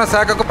నిర్మాణ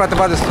శాఖకు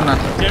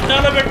ప్రతిపాదిస్తున్నాను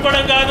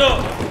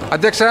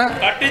అధ్యక్ష.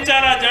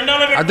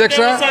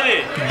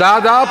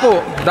 దాదాపు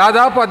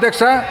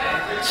అధ్యక్ష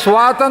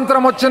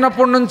స్వాతంత్రం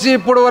వచ్చినప్పటి నుంచి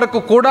ఇప్పుడు వరకు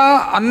కూడా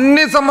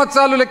అన్ని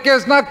సంవత్సరాలు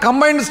లెక్కేసినా,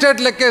 కంబైన్డ్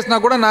స్టేట్ లెక్కేసినా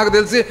కూడా నాకు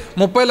తెలిసి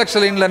 30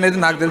 లక్షల ఇండ్లు అనేది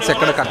నాకు తెలిసి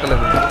ఎక్కడ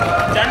కట్టలేదు.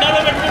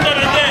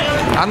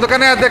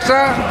 అందుకనే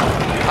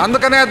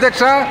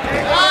అధ్యక్ష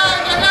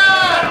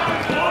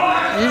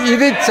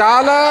ఇది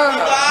చాలా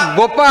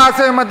గొప్ప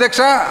ఆశయం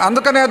అధ్యక్ష.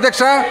 అందుకనే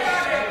అధ్యక్ష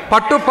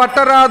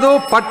పట్టరాదు,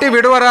 పట్టి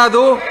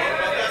విడవరాదు,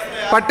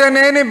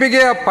 పట్టెనేని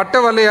బిగే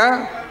పట్టెవలయ,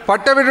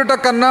 పట్టె విడుట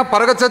కన్నా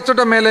పరగచచ్చుట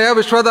మేలయ,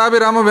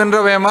 విశ్వదాభిరామ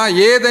వినరవేమ.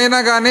 ఏదైనా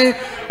కానీ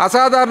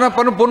అసాధారణ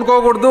పని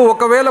పూనుకోకూడదు.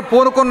 ఒకవేళ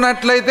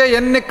పూనుకున్నట్లయితే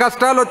ఎన్ని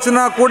కష్టాలు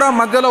వచ్చినా కూడా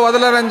మధ్యలో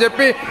వదలరని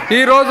చెప్పి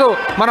ఈరోజు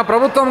మన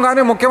ప్రభుత్వం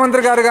కానీ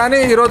ముఖ్యమంత్రి గారు కానీ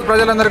ఈరోజు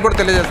ప్రజలందరికీ కూడా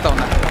తెలియజేస్తా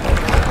ఉన్నారు.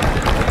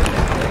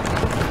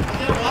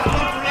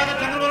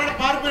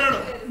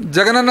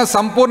 జగనన్న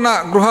సంపూర్ణ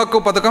గృహ హక్కు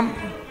పథకం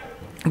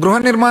గృహ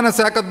నిర్మాణ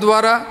శాఖ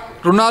ద్వారా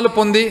రుణాలు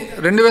పొంది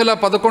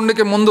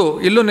 2011కి ముందు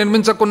ఇల్లు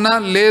నిర్మించకున్నా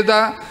లేదా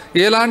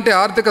ఎలాంటి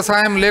ఆర్థిక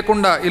సాయం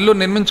లేకుండా ఇల్లు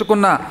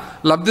నిర్మించుకున్న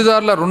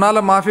లబ్ధిదారుల రుణాల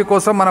మాఫీ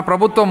కోసం మన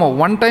ప్రభుత్వము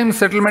 1 టైం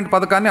సెటిల్మెంట్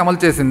పథకాన్ని అమలు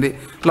చేసింది.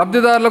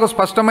 లబ్ధిదారులకు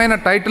స్పష్టమైన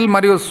టైటిల్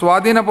మరియు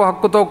స్వాధీనపు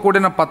హక్కుతో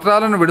కూడిన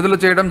పత్రాలను విడుదల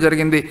చేయడం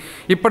జరిగింది.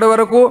 ఇప్పటి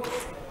వరకు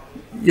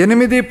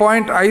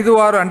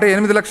 8.56 అంటే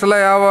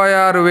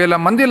 8,56,000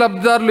 మంది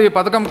లబ్ధిదారులు ఈ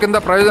పథకం కింద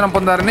ప్రయోజనం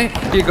పొందారని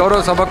ఈ గౌరవ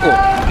సభకు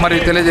మరి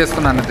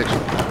తెలియజేస్తున్నాను అధ్యక్ష.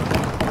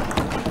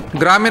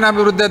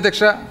 గ్రామీణాభివృద్ధి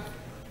అధ్యక్ష,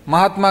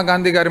 మహాత్మా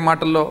గాంధీ గారి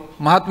మాటల్లో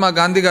మహాత్మా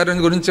గాంధీ గారి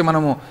గురించి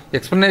మనము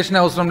ఎక్స్ప్లెనేషన్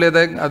అవసరం లేదా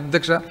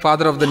అధ్యక్ష.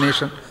 ఫాదర్ ఆఫ్ ద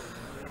నేషన్,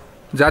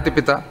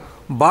 జాతిపిత.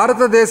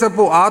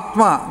 భారతదేశపు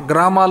ఆత్మ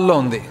గ్రామాల్లో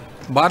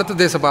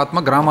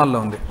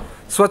ఉంది.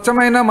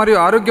 స్వచ్ఛమైన మరియు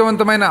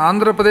ఆరోగ్యవంతమైన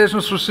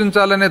ఆంధ్రప్రదేశ్ను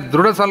సృష్టించాలనే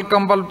దృఢ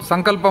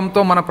సంకల్పంతో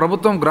మన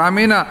ప్రభుత్వం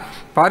గ్రామీణ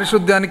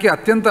పారిశుద్ధ్యానికి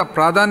అత్యంత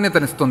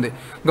ప్రాధాన్యతనిస్తుంది.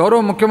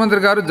 గౌరవ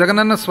ముఖ్యమంత్రి గారు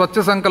జగనన్న స్వచ్ఛ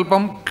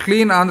సంకల్పం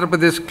క్లీన్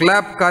ఆంధ్రప్రదేశ్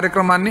క్లాప్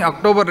కార్యక్రమాన్ని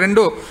అక్టోబర్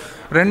 2,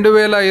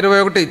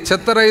 2021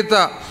 చెత్తరహిత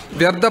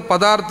వ్యర్థ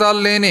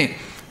పదార్థాలు లేని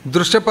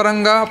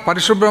దృశ్యపరంగా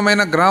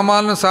పరిశుభ్రమైన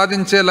గ్రామాలను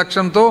సాధించే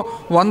లక్ష్యంతో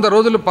 100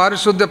 రోజులు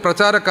పారిశుద్ధ్య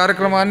ప్రచార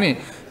కార్యక్రమాన్ని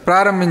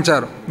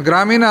ప్రారంభించారు.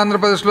 గ్రామీణ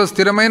ఆంధ్రప్రదేశ్లో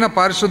స్థిరమైన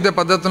పారిశుద్ధ్య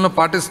పద్ధతులను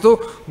పాటిస్తూ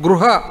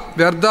గృహ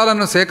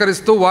వ్యర్థాలను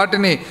సేకరిస్తూ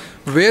వాటిని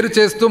వేరు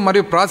చేస్తూ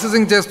మరియు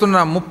ప్రాసెసింగ్ చేస్తున్న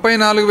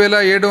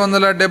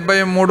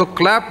 34,773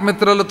 క్లాప్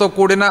మిత్రులతో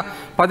కూడిన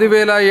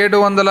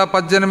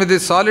 10,718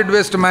 సాలిడ్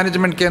వేస్ట్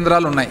మేనేజ్మెంట్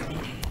కేంద్రాలు ఉన్నాయి.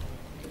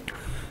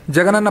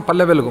 జగనన్న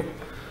పల్లె వెలుగు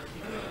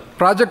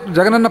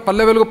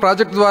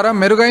ప్రాజెక్టు ద్వారా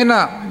మెరుగైన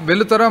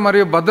వెలుతర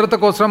మరియు భద్రత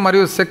కోసం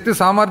మరియు శక్తి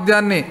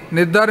సామర్థ్యాన్ని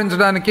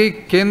నిర్ధారించడానికి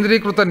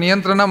కేంద్రీకృత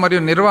నియంత్రణ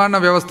మరియు నిర్వహణ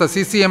వ్యవస్థ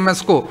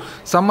CCMSకు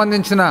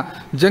సంబంధించిన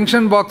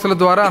జంక్షన్ బాక్సుల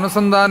ద్వారా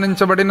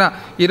అనుసంధానించబడిన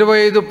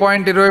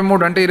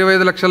 25.23 అంటే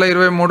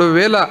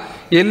 25,23,000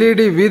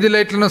 LED వీధి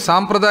లైట్లను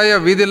సాంప్రదాయ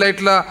వీధి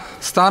లైట్ల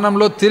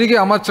స్థానంలో తిరిగి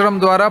అమర్చడం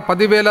ద్వారా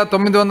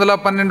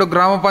 10,912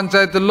 గ్రామ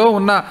పంచాయతీల్లో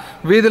ఉన్న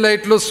వీధి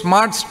లైట్లు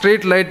smart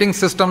street lighting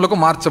సిస్టంలకు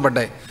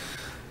మార్చబడ్డాయి.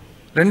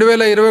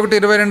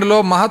 2021-22లో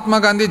Mahatma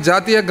Gandhi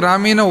జాతీయ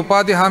గ్రామీణ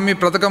ఉపాధి హామీ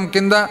పథకం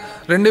కింద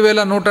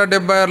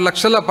 2,176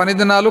 లక్షల పని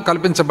దినాలు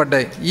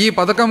కల్పించబడ్డాయి. ఈ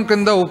పథకం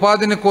కింద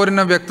ఉపాధిని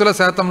కోరిన వ్యక్తుల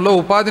శాతంలో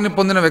ఉపాధిని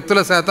పొందిన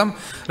వ్యక్తుల శాతం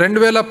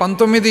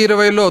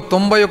 2019-20లో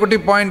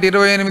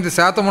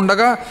 91.28%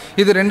 ఉండగా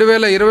ఇది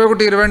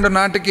 2021-22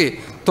 నాటికి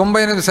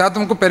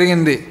 98%కు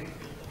పెరిగింది.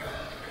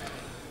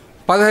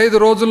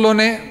 15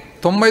 రోజుల్లోనే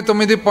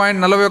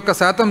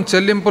 99.41%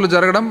 చెల్లింపులు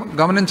జరగడం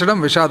గమనించడం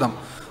విషాదం.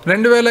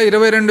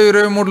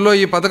 2022-23లో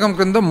ఈ పథకం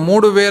కింద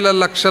 3,000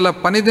 లక్షల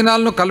పని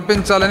దినాలను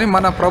కల్పించాలని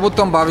మన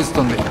ప్రభుత్వం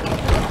భావిస్తుంది.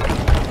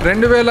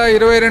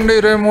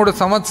 2022-23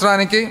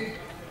 సంవత్సరానికి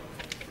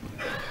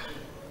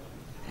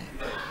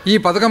ఈ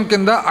పథకం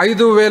కింద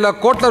 5,000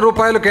 కోట్ల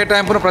రూపాయలు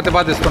కేటాయింపును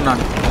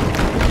ప్రతిపాదిస్తున్నాను.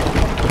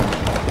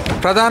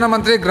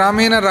 ప్రధానమంత్రి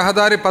గ్రామీణ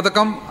రహదారి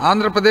పథకం,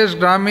 ఆంధ్రప్రదేశ్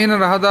గ్రామీణ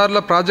రహదారుల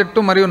ప్రాజెక్టు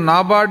మరియు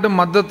నాబార్డు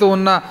మద్దతు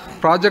ఉన్న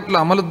ప్రాజెక్టుల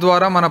అమలు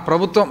ద్వారా మన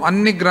ప్రభుత్వం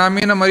అన్ని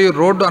గ్రామీణ మరియు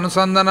రోడ్డు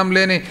అనుసంధానం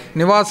లేని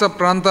నివాస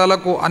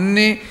ప్రాంతాలకు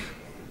అన్ని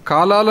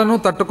కాలాలను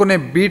తట్టుకునే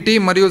బీటీ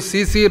మరియు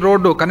సీసీ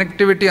రోడ్డు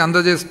కనెక్టివిటీ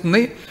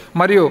అందజేస్తుంది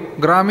మరియు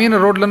గ్రామీణ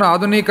రోడ్లను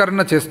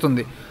ఆధునీకరణ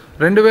చేస్తుంది.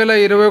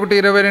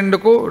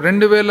 2021-22కు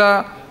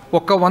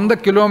 2,100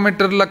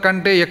 కిలోమీటర్ల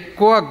కంటే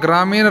ఎక్కువ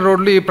గ్రామీణ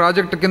రోడ్లు ఈ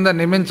ప్రాజెక్టు కింద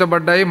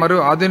నిర్మించబడ్డాయి మరియు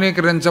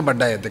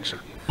ఆధునీకరించబడ్డాయి అధ్యక్ష.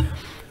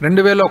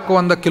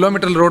 2,100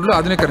 కిలోమీటర్ల రోడ్లు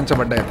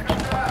ఆధునీకరించబడ్డాయి అధ్యక్ష.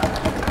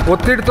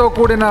 ఒత్తిడితో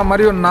కూడిన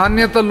మరియు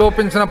నాణ్యత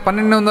లోపించిన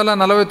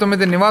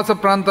 1,249 నివాస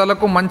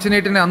ప్రాంతాలకు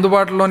మంచినీటిని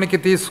అందుబాటులోనికి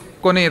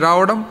తీసుకొని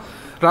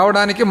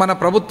రావడానికి మన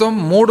ప్రభుత్వం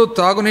 3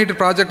 తాగునీటి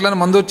ప్రాజెక్టులను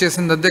మంజూరు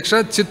చేసింది అధ్యక్ష.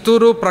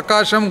 చిత్తూరు,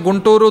 ప్రకాశం,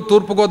 గుంటూరు,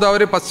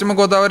 తూర్పుగోదావరి, పశ్చిమ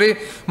గోదావరి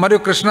మరియు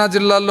కృష్ణా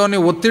జిల్లాల్లోని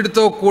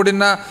ఒత్తిడితో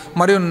కూడిన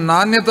మరియు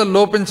నాణ్యత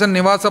లోపించిన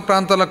నివాస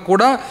ప్రాంతాలకు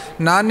కూడా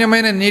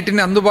నాణ్యమైన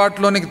నీటిని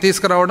అందుబాటులోనికి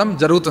తీసుకురావడం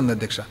జరుగుతుంది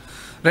అధ్యక్ష.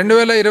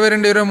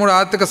 2022-23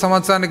 ఆర్థిక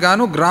సంవత్సరానికి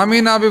గాను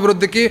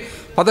గ్రామీణాభివృద్ధికి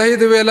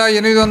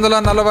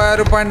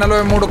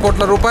 15,846.43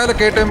 కోట్ల రూపాయల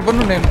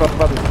కేటాయింపును నేను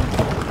ప్రతిపాదిస్తున్నాను.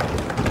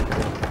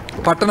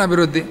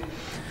 పట్టణాభివృద్ధి,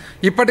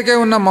 ఇప్పటికే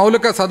ఉన్న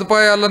మౌలిక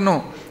సదుపాయాలను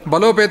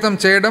బలోపేతం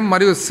చేయడం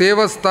మరియు సేవ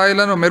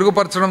స్థాయిలను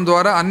మెరుగుపరచడం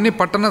ద్వారా అన్ని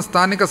పట్టణ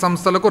స్థానిక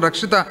సంస్థలకు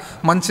రక్షిత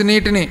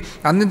మంచినీటిని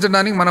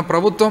అందించడానికి మన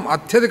ప్రభుత్వం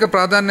అత్యధిక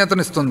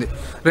ప్రాధాన్యతనిస్తుంది.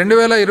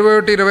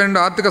 2021-22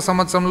 ఆర్థిక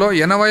సంవత్సరంలో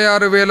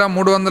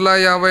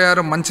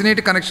 86,356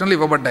 మంచినీటి కనెక్షన్లు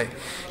ఇవ్వబడ్డాయి.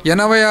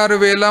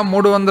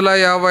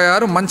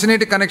 86,356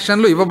 మంచినీటి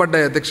కనెక్షన్లు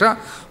ఇవ్వబడ్డాయి అధ్యక్ష.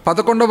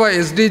 11వ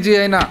SDG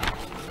అయిన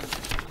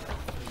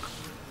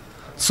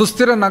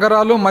సుస్థిర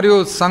నగరాలు మరియు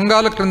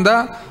సంఘాల క్రింద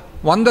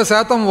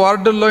 100%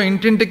 వార్డుల్లో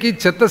ఇంటింటికి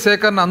చెత్త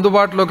సేకరణ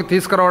అందుబాటులోకి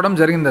తీసుకురావడం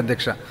జరిగింది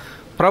అధ్యక్ష.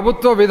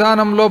 ప్రభుత్వ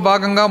విధానంలో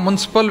భాగంగా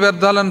మున్సిపల్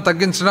వ్యర్థాలను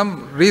తగ్గించడం,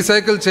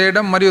 రీసైకిల్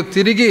చేయడం మరియు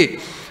తిరిగి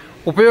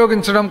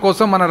ఉపయోగించడం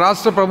కోసం మన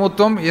రాష్ట్ర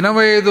ప్రభుత్వం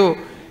 85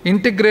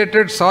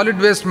 ఇంటిగ్రేటెడ్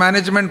సాలిడ్ వేస్ట్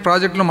మేనేజ్మెంట్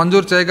ప్రాజెక్టులు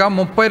మంజూరు చేయగా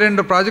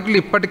 32 ప్రాజెక్టులు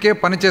ఇప్పటికే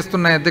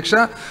పనిచేస్తున్నాయి అధ్యక్ష.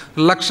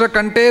 1,00,000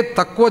 కంటే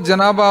తక్కువ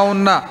జనాభా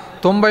ఉన్న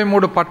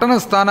 93 పట్టణ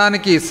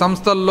స్థానానికి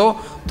సంస్థల్లో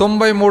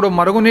 93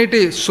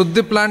 మరుగునీటి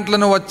శుద్ధి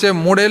ప్లాంట్లను వచ్చే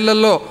 3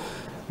 ఏళ్లలో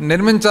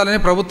నిర్మించాలని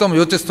ప్రభుత్వం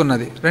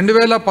యోచిస్తున్నది.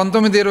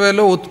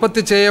 2019-20లో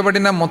ఉత్పత్తి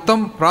చేయబడిన మొత్తం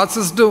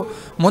ప్రాసెస్డ్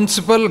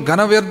మున్సిపల్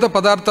ఘన వ్యర్థ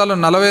పదార్థాలు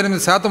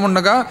 48%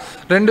 ఉండగా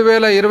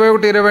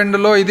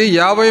 2021-22లో ఇది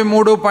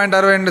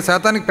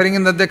 53.62%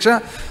 పెరిగింది అధ్యక్ష.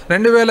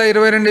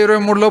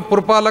 2022-23లో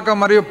పురపాలక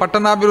మరియు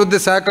పట్టణాభివృద్ధి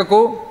శాఖకు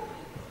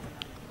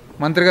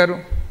మంత్రి గారు,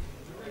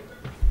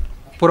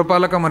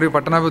 పురపాలక మరియు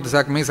పట్టణాభివృద్ధి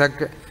శాఖ, మీ శాఖ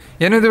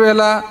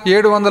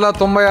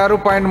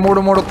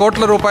 8,796.33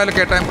 కోట్ల రూపాయల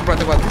కేటాయింపు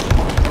ప్రతిపాదించారు.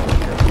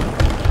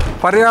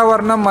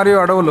 పర్యావరణం మరియు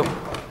అడవులు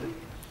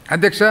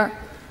అధ్యక్ష,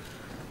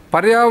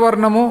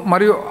 పర్యావరణము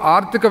మరియు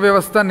ఆర్థిక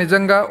వ్యవస్థ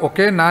నిజంగా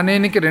ఒకే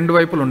నాణేనికి 2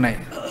 వైపులు ఉన్నాయి.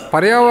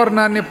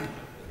 పర్యావరణాన్ని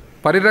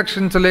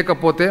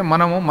పరిరక్షించలేకపోతే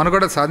మనము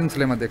మనుగడ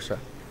సాధించలేము అధ్యక్ష.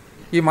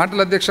 ఈ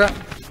మాటలు అధ్యక్ష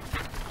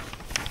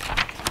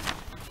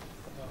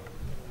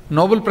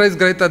నోబెల్ ప్రైజ్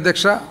గ్రహీత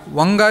అధ్యక్ష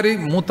వంగారి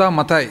మూతా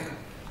మథాయ్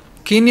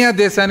కీనియా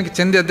దేశానికి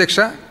చెంది అధ్యక్ష,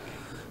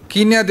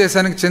 కీనియా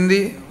దేశానికి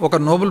చెంది ఒక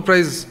నోబెల్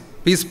ప్రైజ్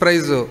పీస్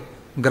ప్రైజ్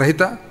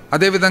గ్రహీత.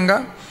 అదేవిధంగా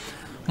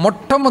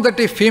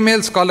మొట్టమొదటి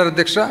ఫీమేల్ స్కాలర్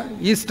అధ్యక్ష,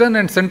 ఈస్టర్న్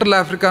అండ్ సెంట్రల్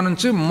ఆఫ్రికా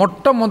నుంచి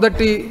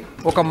మొట్టమొదటి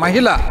ఒక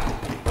మహిళ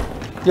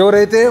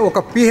ఎవరైతే ఒక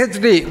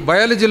PhD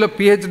బయాలజీలో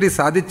PhD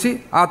సాధించి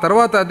ఆ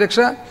తర్వాత అధ్యక్ష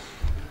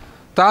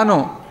తాను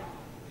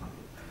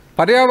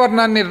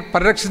పర్యావరణాన్ని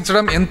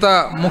పరిరక్షించడం ఎంత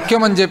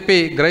ముఖ్యమని చెప్పి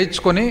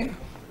గ్రహించుకొని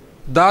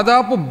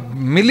దాదాపు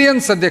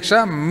మిలియన్స్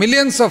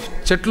ఆఫ్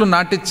చెట్లు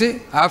నాటించి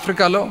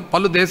ఆఫ్రికాలో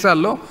పలు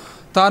దేశాల్లో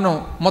తాను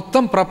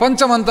మొత్తం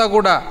ప్రపంచమంతా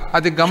కూడా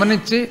అది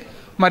గమనించి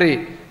మరి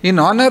ఇన్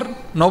ఆనర్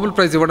నోబెల్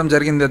ప్రైజ్ ఇవ్వడం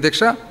జరిగింది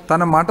అధ్యక్ష.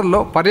 తన మాటల్లో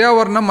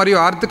పర్యావరణం మరియు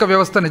ఆర్థిక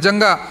వ్యవస్థ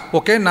నిజంగా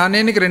ఒకే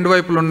నాణేనికి 2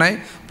 వైపులు ఉన్నాయి.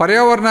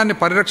 పర్యావరణాన్ని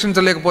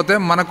పరిరక్షించలేకపోతే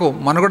మనకు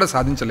మనుగడ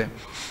సాధించలేం.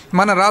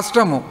 మన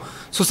రాష్ట్రము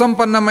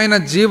సుసంపన్నమైన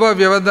జీవ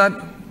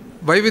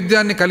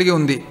వైవిధ్యాన్ని కలిగి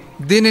ఉంది.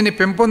 దీనిని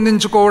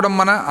పెంపొందించుకోవడం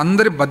మన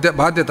అందరి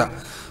బాధ్యత.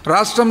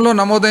 రాష్ట్రంలో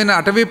నమోదైన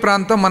అటవీ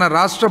ప్రాంతం మన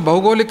రాష్ట్ర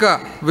భౌగోళిక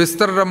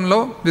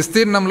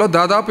విస్తీర్ణంలో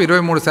దాదాపు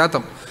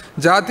 23%.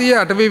 జాతీయ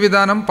అటవీ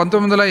విధానం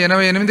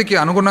 1988కి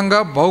అనుగుణంగా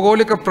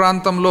భౌగోళిక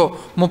ప్రాంతంలో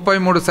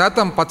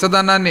 33%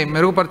 పచ్చదనాన్ని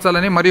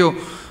మెరుగుపరచాలని మరియు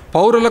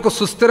పౌరులకు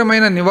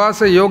సుస్థిరమైన నివాస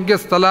యోగ్య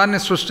స్థలాన్ని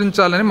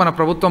సృష్టించాలని మన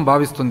ప్రభుత్వం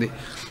భావిస్తుంది.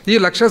 ఈ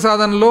లక్ష్య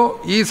సాధనలో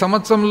ఈ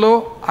సంవత్సరంలో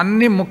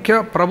అన్ని ముఖ్య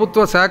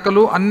ప్రభుత్వ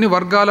శాఖలు అన్ని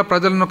వర్గాల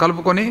ప్రజలను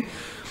కలుపుకొని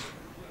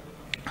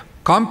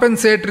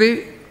compensatory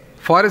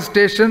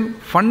forestation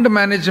fund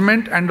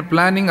management and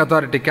planning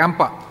authority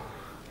CAMPA,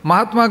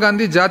 Mahatma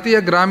Gandhi జాతీయ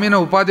గ్రామీణ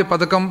ఉపాధి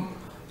పథకం,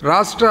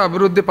 రాష్ట్ర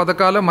అభివృద్ధి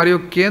పథకాల మరియు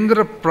కేంద్ర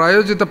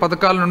ప్రాయోజిత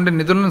పథకాల నుండి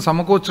నిధులను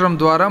సమకూర్చడం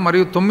ద్వారా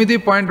మరియు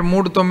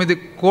 9.39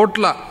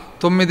 కోట్ల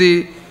 9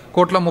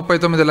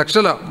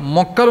 1,39,00,000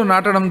 మొక్కలు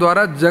నాటడం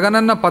ద్వారా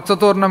జగనన్న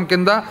పచ్చతోరణం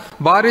కింద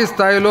భారీ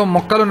స్థాయిలో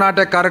మొక్కలు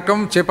నాటే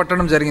కార్యక్రమం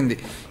చేపట్టడం జరిగింది.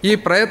 ఈ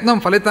ప్రయత్నం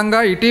ఫలితంగా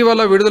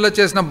ఇటీవల విడుదల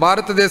చేసిన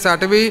భారతదేశ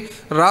అటవీ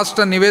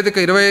రాష్ట్ర నివేదిక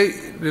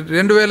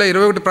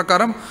 2021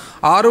 ప్రకారం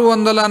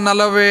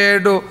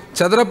 647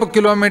 చదరపు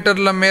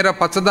కిలోమీటర్ల మేర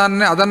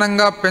పచ్చదనాన్ని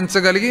అదనంగా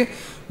పెంచగలిగి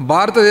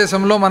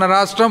భారతదేశంలో మన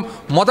రాష్ట్రం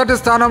మొదటి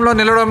స్థానంలో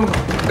నిలవడం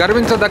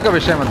గర్వించదగ్గ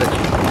విషయం. అధ్యక్ష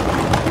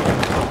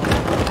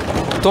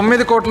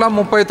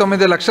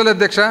 9,39,00,000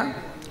 అధ్యక్ష.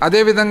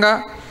 అదేవిధంగా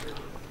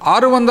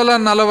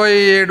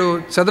 647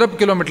 చదరపు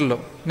కిలోమీటర్లు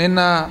నిన్న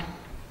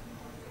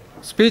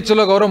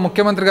స్పీచ్లో గౌరవ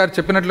ముఖ్యమంత్రి గారు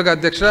చెప్పినట్లుగా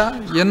అధ్యక్ష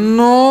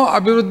ఎన్నో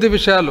అభివృద్ధి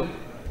విషయాలు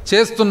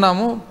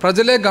చేస్తున్నాము,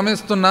 ప్రజలే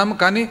గమనిస్తున్నాము,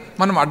 కానీ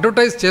మనం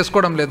అడ్వర్టైజ్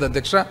చేసుకోవడం లేదు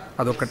అధ్యక్ష.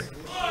 అదొక్కటి.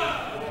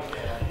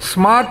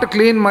 స్మార్ట్,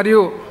 క్లీన్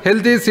మరియు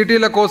హెల్తీ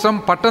సిటీల కోసం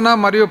పట్టణ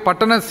మరియు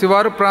పట్టణ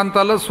శివారు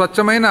ప్రాంతాల్లో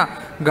స్వచ్ఛమైన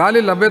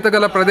గాలి లభ్యత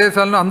గల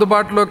ప్రదేశాలను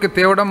అందుబాటులోకి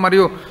తేవడం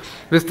మరియు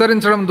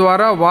విస్తరించడం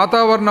ద్వారా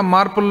వాతావరణ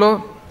మార్పుల్లో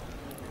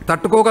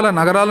తట్టుకోగల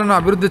నగరాలను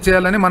అభివృద్ధి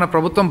చేయాలని మన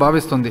ప్రభుత్వం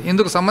భావిస్తుంది.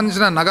 ఇందుకు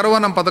సంబంధించిన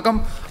నగరవనం పథకం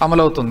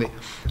అమలవుతుంది.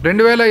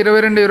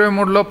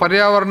 2022-23లో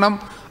పర్యావరణం,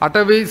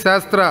 అటవీ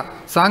శాస్త్ర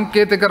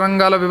సాంకేతిక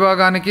రంగాల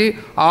విభాగానికి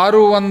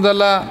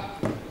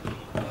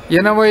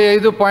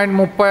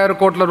 685.36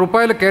 కోట్ల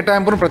రూపాయల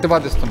కేటాయింపును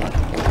ప్రతిపాదిస్తున్నారు.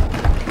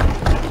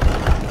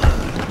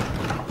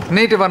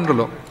 నీటి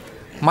వనరులు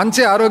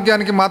మంచి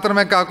ఆరోగ్యానికి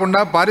మాత్రమే కాకుండా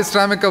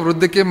పారిశ్రామిక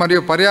వృద్ధికి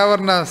మరియు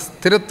పర్యావరణ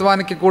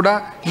స్థిరత్వానికి కూడా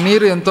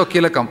నీరు ఎంతో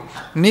కీలకం.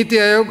 నీతి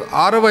ఆయోగ్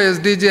 6వ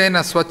SDG అయిన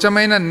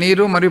స్వచ్ఛమైన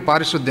నీరు మరియు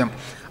పారిశుద్ధ్యం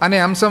అనే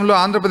అంశంలో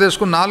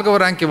ఆంధ్రప్రదేశ్కు 4వ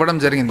ర్యాంక్ ఇవ్వడం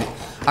జరిగింది.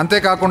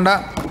 అంతేకాకుండా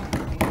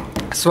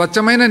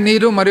స్వచ్ఛమైన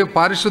నీరు మరియు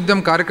పారిశుద్ధ్యం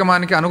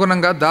కార్యక్రమానికి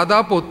అనుగుణంగా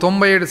దాదాపు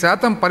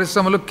 97%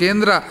 పరిశ్రమలు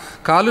కేంద్ర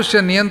కాలుష్య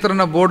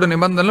నియంత్రణ బోర్డు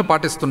నిబంధనలు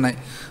పాటిస్తున్నాయి.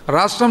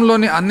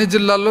 రాష్ట్రంలోని అన్ని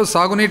జిల్లాల్లో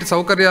సాగునీటి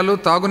సౌకర్యాలు,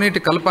 తాగునీటి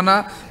కల్పన,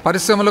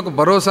 పరిశ్రమలకు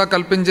భరోసా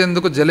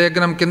కల్పించేందుకు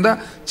జలయజ్ఞం కింద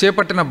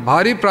చేపట్టిన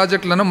భారీ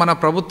ప్రాజెక్టులను మన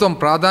ప్రభుత్వం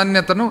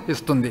ప్రాధాన్యతను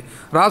ఇస్తుంది.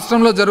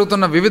 రాష్ట్రంలో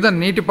జరుగుతున్న వివిధ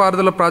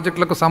నీటిపారుదల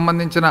ప్రాజెక్టులకు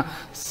సంబంధించిన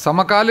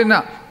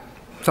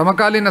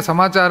సమకాలీన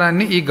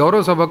సమాచారాన్ని ఈ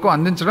గౌరవ సభకు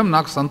అందించడం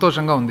నాకు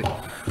సంతోషంగా ఉంది.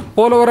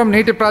 పోలవరం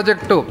నీటి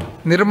ప్రాజెక్టు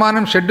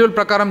నిర్మాణం షెడ్యూల్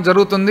ప్రకారం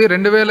జరుగుతుంది.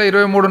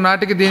 2023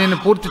 నాటికి దీనిని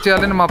పూర్తి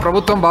చేయాలని మా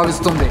ప్రభుత్వం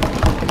భావిస్తుంది.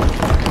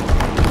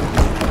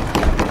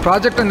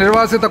 ప్రాజెక్టు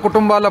నిర్వాసిత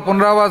కుటుంబాల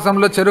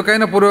పునరావాసంలో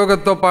చురుకైన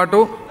పురోగతితో పాటు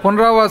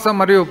పునరావాసం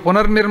మరియు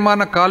పునర్నిర్మాణ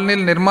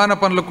కాలనీల నిర్మాణ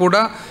పనులు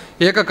కూడా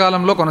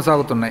ఏకకాలంలో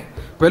కొనసాగుతున్నాయి.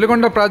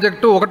 వెలుగొండ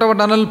ప్రాజెక్టు 1వ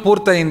టన్నల్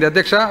పూర్తయింది.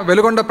 అధ్యక్ష,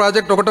 వెలుగొండ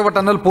ప్రాజెక్టు 1వ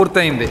టన్నల్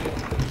పూర్తయింది.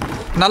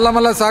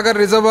 నల్లమల్ల సాగర్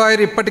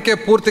రిజర్వాయర్ ఇప్పటికే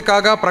పూర్తి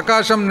కాగా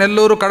ప్రకాశం,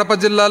 నెల్లూరు, కడప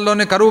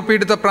జిల్లాల్లోని కరువు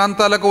పీడిత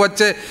ప్రాంతాలకు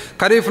వచ్చే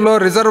ఖరీఫ్లో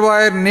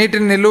రిజర్వాయర్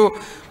నీటిని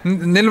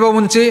నిల్వ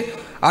ఉంచి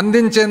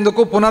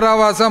అందించేందుకు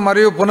పునరావాస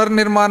మరియు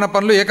పునర్నిర్మాణ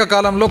పనులు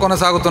ఏకకాలంలో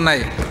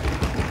కొనసాగుతున్నాయి.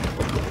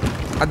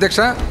 అధ్యక్ష,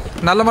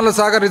 నల్లమల్ల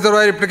సాగర్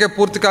రిజర్వాయర్ ఇప్పటికే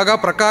పూర్తి కాగా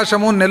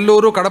ప్రకాశము,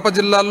 నెల్లూరు, కడప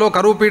జిల్లాల్లో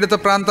కరువు పీడిత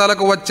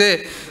ప్రాంతాలకు వచ్చే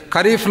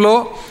ఖరీఫ్లో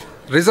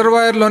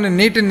రిజర్వాయర్లోని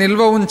నీటి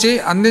నిల్వ ఉంచి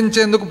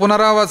అందించేందుకు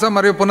పునరావాస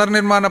మరియు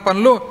పునర్నిర్మాణ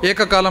పనులు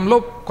ఏకకాలంలో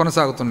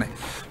కొనసాగుతున్నాయి.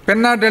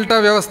 పెన్నా డెల్టా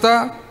వ్యవస్థ,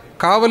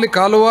 కావలి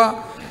కాలువ,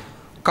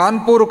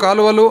 కాన్పూర్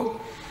కాలువలు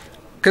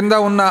కింద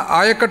ఉన్న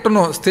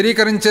ఆయకట్టును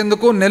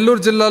స్థిరీకరించేందుకు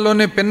నెల్లూరు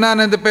జిల్లాలోని పెన్నా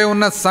నదిపై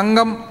ఉన్న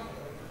సంగం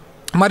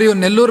మరియు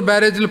నెల్లూరు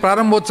బ్యారేజీలు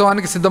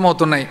ప్రారంభోత్సవానికి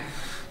సిద్ధమవుతున్నాయి.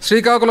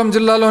 శ్రీకాకుళం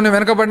జిల్లాలోని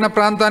వెనుకబడిన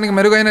ప్రాంతానికి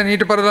మెరుగైన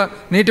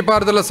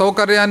నీటిపారుదల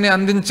సౌకర్యాన్ని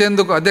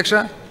అందించేందుకు అధ్యక్ష,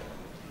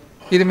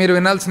 ఇది మీరు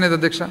వినాల్సినది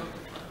అధ్యక్ష,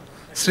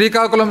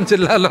 శ్రీకాకుళం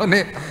జిల్లాలోని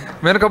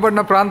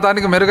వెనుకబడిన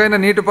ప్రాంతానికి మెరుగైన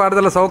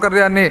నీటిపారుదల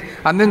సౌకర్యాన్ని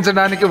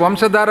అందించడానికి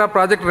వంశధార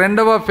ప్రాజెక్టు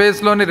 2వ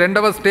ఫేజ్లోని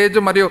 2వ స్టేజ్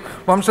మరియు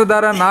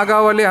వంశధార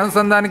నాగావళి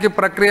అనుసంధానికి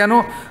ప్రక్రియను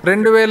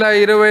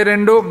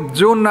 2022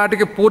 జూన్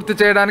నాటికి పూర్తి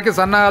చేయడానికి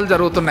సన్నాహాలు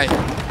జరుగుతున్నాయి.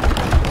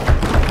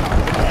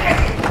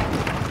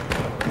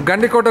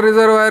 గండికోట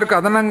రిజర్వాయర్కు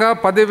అదనంగా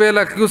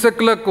 10,000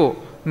 క్యూసెక్లకు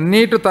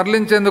నీటి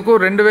తరలించేందుకు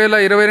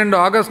 2022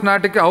 ఆగస్టు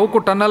నాటికి అవుకు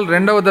టన్నల్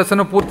 2వ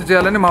దశను పూర్తి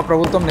చేయాలని మా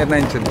ప్రభుత్వం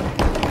నిర్ణయించింది.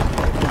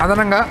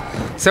 అదనంగా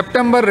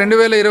సెప్టెంబర్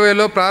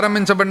 2020లో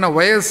ప్రారంభించబడిన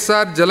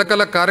వైఎస్ఆర్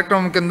జలకళ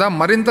కార్యక్రమం కింద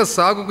మరింత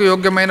సాగుకు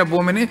యోగ్యమైన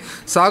భూమిని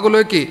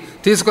సాగులోకి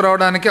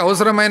తీసుకురావడానికి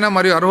అవసరమైన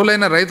మరియు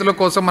అర్హులైన రైతుల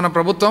కోసం మన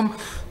ప్రభుత్వం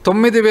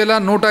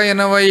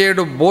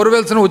 9,187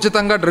 బోర్వెల్స్ను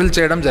ఉచితంగా డ్రిల్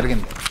చేయడం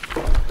జరిగింది.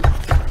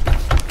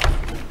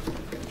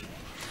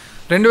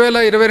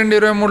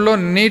 2022-23లో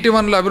నీటి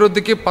వనరుల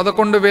అభివృద్ధికి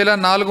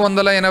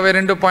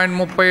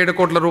 11,482.37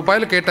 కోట్ల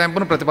రూపాయల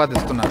కేటాయింపును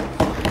ప్రతిపాదిస్తున్నారు.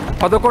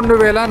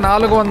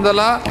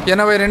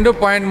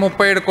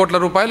 11,482.37 కోట్ల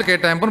రూపాయల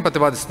కేటాయింపును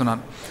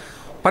ప్రతిపాదిస్తున్నాను.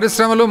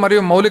 పరిశ్రమలు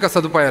మరియు మౌలిక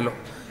సదుపాయాలు.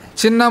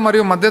 చిన్న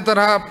మరియు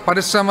మధ్యతరహా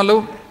పరిశ్రమలు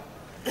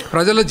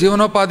ప్రజల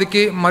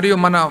జీవనోపాధికి మరియు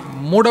మన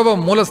 3వ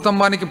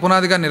మూలస్తంభానికి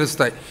పునాదిగా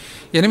నిలుస్తాయి.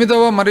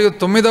 8వ మరియు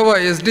 9వ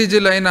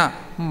SDGలు అయిన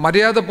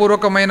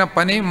మర్యాదపూర్వకమైన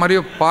పని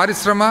మరియు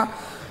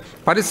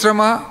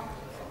పరిశ్రమ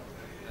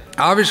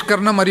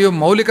ఆవిష్కరణ మరియు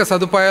మౌలిక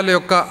సదుపాయాల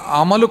యొక్క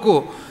అమలుకు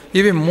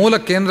ఇవి మూల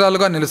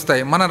కేంద్రాలుగా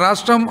నిలుస్తాయి. మన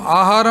రాష్ట్రం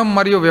ఆహారం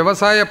మరియు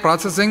వ్యవసాయ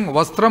ప్రాసెసింగ్,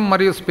 వస్త్రం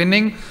మరియు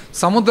స్పిన్నింగ్,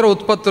 సముద్ర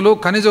ఉత్పత్తులు,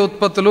 ఖనిజ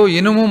ఉత్పత్తులు,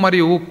 ఇనుము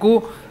మరియు ఉక్కు,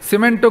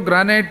 సిమెంటు,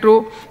 గ్రానైటు,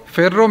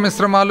 ఫెర్రో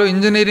మిశ్రమాలు,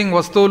 ఇంజనీరింగ్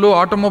వస్తువులు,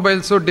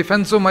 ఆటోమొబైల్స్,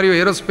 డిఫెన్సు మరియు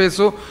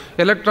ఏరోస్పేసు,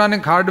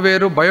 ఎలక్ట్రానిక్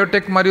హార్డ్వేరు,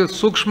 బయోటెక్ మరియు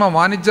సూక్ష్మ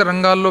వాణిజ్య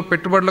రంగాల్లో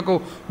పెట్టుబడులకు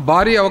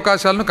భారీ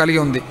అవకాశాలను కలిగి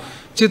ఉంది.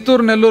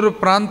 చిత్తూరు నెల్లూరు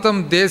ప్రాంతం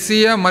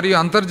దేశీయ మరియు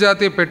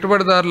అంతర్జాతీయ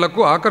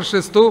పెట్టుబడిదారులకు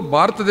ఆకర్షిస్తూ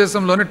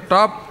భారతదేశంలోని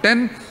టాప్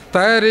 10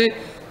 తయారీ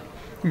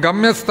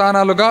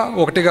గమ్యస్థానాలుగా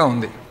ఒకటిగా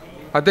ఉంది.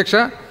 అధ్యక్ష,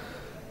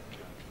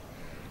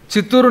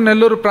 చిత్తూరు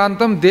నెల్లూరు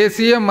ప్రాంతం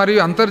దేశీయ మరియు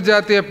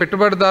అంతర్జాతీయ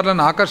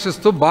పెట్టుబడిదారులను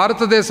ఆకర్షిస్తూ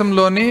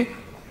భారతదేశంలోని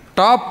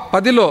టాప్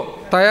 10లో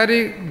తయారీ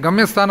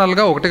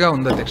గమ్యస్థానాలుగా ఒకటిగా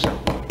ఉంది. అధ్యక్ష,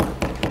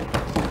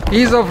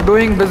 is of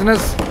doing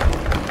business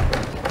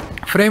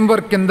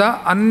framework కింద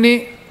అన్ని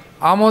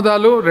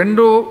ఆమోదాలు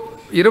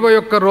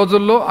 21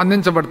 రోజుల్లో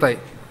అందించబడతాయి.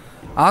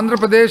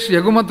 ఆంధ్రప్రదేశ్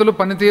ఎగుమతులు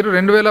పనితీరు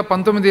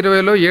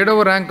 2019-20లో 7వ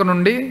ర్యాంకు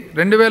నుండి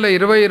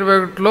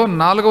 2020-21లో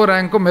 4వ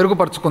ర్యాంకు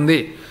మెరుగుపరుచుకుంది.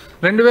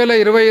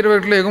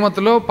 2020-21లో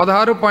ఎగుమతులు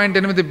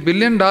 $16.8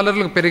 బిలియన్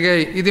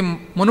పెరిగాయి. ఇది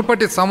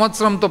మునుపటి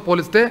సంవత్సరంతో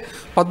పోలిస్తే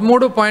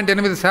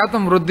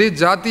 13.8% వృద్ధి.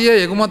 జాతీయ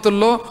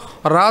ఎగుమతుల్లో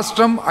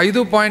రాష్ట్రం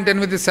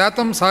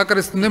 5.8%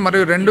 సహకరిస్తుంది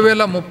మరియు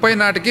 2030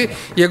 నాటికి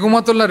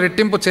ఎగుమతులను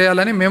రెట్టింపు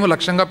చేయాలని మేము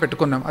లక్ష్యంగా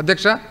పెట్టుకున్నాం.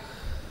 అధ్యక్ష,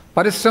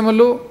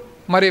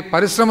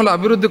 పరిశ్రమల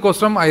అభివృద్ధి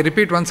కోసం ఐ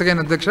రిపీట్ వన్స్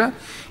అగైన్ అధ్యక్ష,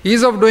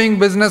 is of doing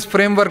business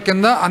framework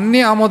కింద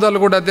అన్ని ఆమోదాలు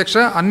కూడా అధ్యక్ష,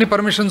 అన్ని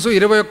పర్మిషన్స్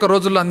 21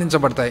 రోజుల్లో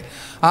అందించబడతాయి.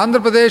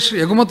 ఆంధ్రప్రదేశ్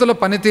ఎగుమతుల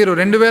పనితీరు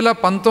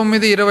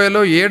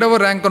 2019-20లో 7వ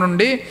ర్యాంకు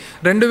నుండి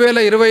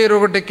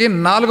 2020-21కి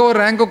 4వ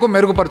ర్యాంకుకు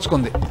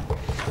మెరుగుపరుచుకుంది.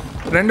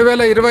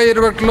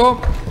 2020-21లో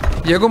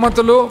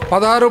ఎగుమతులు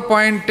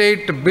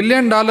 $16.8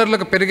 బిలియన్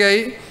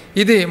పెరిగాయి.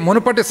 ఇది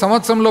మునుపటి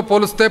సంవత్సరంలో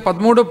పోలిస్తే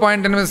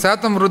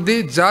 13.8% వృద్ధి.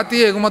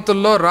 జాతీయ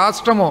ఎగుమతుల్లో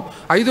రాష్ట్రము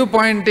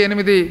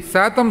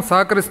 5.8%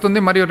 సహకరిస్తుంది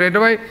మరియు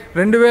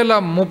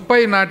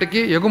 2030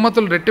 నాటికి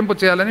ఎగుమతులు రెట్టింపు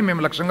చేయాలని మేము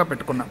లక్ష్యంగా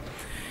పెట్టుకున్నాం.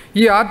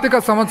 ఈ ఆర్థిక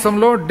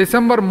సంవత్సరంలో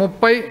డిసెంబర్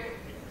 31,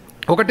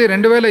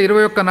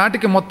 2021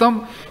 నాటికి మొత్తం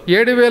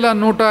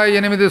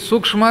 7,108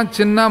 సూక్ష్మ,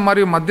 చిన్న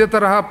మరియు మధ్య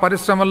తరహా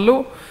పరిశ్రమలు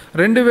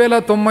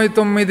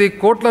 2,099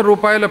 కోట్ల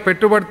రూపాయల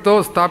పెట్టుబడితో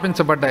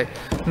స్థాపించబడ్డాయి.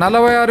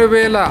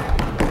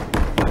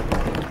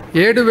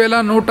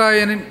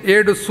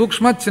 7,107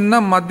 సూక్ష్మ, చిన్న,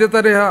 మధ్య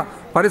తరహా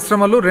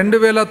పరిశ్రమలు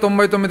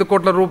 2,099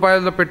 కోట్ల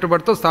రూపాయల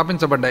పెట్టుబడితో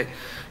స్థాపించబడ్డాయి.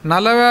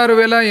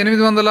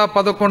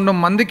 46,811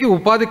 మందికి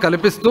ఉపాధి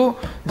కల్పిస్తూ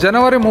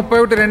జనవరి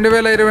 31,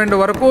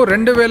 2022 వరకు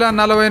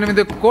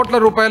 2,048 కోట్ల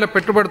రూపాయల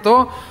పెట్టుబడితో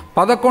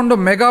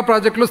 11 మెగా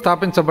ప్రాజెక్టులు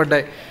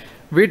స్థాపించబడ్డాయి.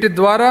 వీటి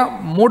ద్వారా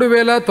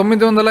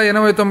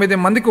 3,989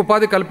 మందికి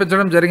ఉపాధి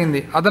కల్పించడం జరిగింది.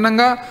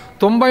 అదనంగా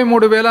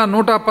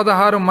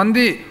 93,116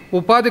 మంది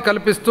ఉపాధి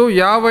కల్పిస్తూ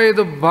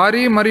 55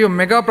 భారీ మరియు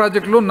మెగా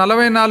ప్రాజెక్టులు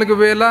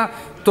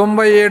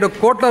 44,097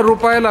 కోట్ల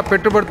రూపాయల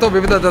పెట్టుబడితో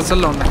వివిధ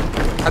దశల్లో ఉన్నాయి.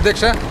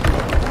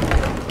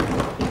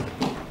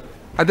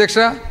 అధ్యక్ష,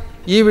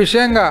 ఈ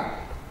విషయంగా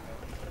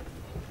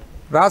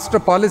రాష్ట్ర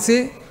పాలసీ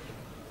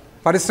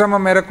పరిశ్రమ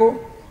మేరకు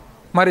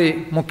మరి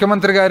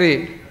ముఖ్యమంత్రి గారి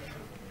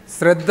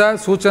శ్రద్ధ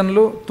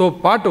సూచనలతో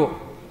పాటు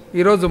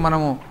ఈరోజు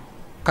మనము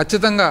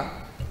ఖచ్చితంగా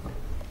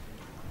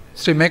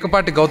శ్రీ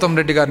మేకపాటి గౌతమ్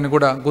రెడ్డి గారిని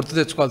కూడా గుర్తు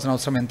తెచ్చుకోవాల్సిన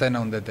అవసరం ఎంతైనా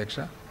ఉంది. అధ్యక్ష,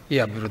 ఈ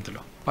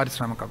అభివృద్ధిలో,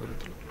 పారిశ్రామిక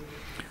అభివృద్ధిలో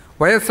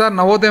వైఎస్ఆర్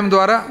నవోదయం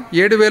ద్వారా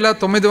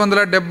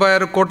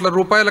 7,976 కోట్ల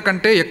రూపాయల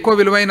కంటే ఎక్కువ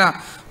విలువైన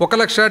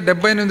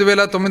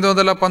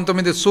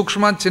 1,78,919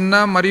 సూక్ష్మ, చిన్న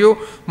మరియు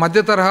మధ్య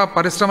తరహా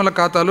పరిశ్రమల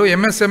ఖాతాలు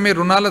ఎంఎస్ఎంఈ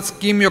రుణాల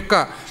స్కీమ్ యొక్క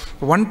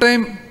వన్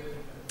టైం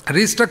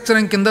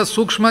రీస్ట్రక్చరింగ్ కింద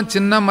సూక్ష్మ,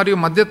 చిన్న మరియు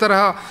మధ్య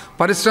తరహా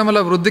పరిశ్రమల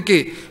వృద్ధికి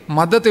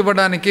మద్దతు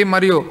ఇవ్వడానికి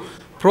మరియు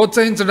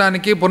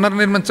ప్రోత్సహించడానికి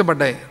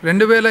పునర్నిర్మించబడ్డాయి.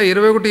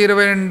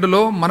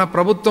 2021-22లో మన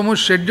ప్రభుత్వము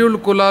షెడ్యూల్డ్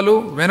కులాలు,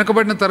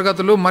 వెనుకబడిన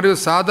తరగతులు మరియు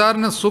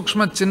సాధారణ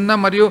సూక్ష్మ, చిన్న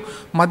మరియు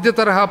మధ్య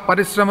తరహా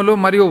పరిశ్రమలు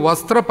మరియు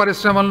వస్త్ర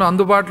పరిశ్రమలను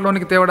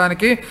అందుబాటులోనికి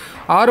తేవడానికి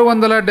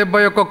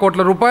 671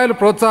 కోట్ల రూపాయలు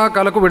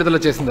ప్రోత్సాహకాలకు విడుదల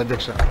చేసింది.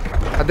 అధ్యక్ష,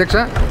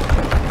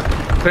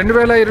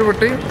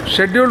 2021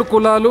 షెడ్యూల్డ్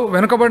కులాలు,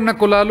 వెనుకబడిన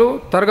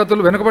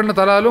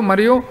తరాలు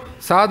మరియు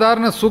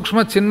సాధారణ సూక్ష్మ,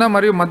 చిన్న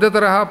మరియు మధ్య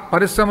తరహా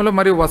పరిశ్రమలు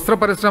మరియు వస్త్ర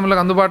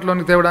పరిశ్రమలకు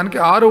అందుబాటులోకి తేవడానికి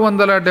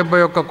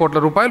 671 కోట్ల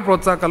రూపాయల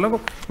ప్రోత్సాహకాలకు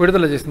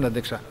విడుదల చేసింది.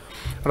 అధ్యక్ష,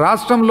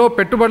 రాష్ట్రంలో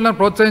పెట్టుబడులను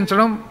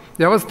ప్రోత్సహించడం,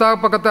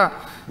 వ్యవస్థాపకత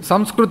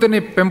సంస్కృతిని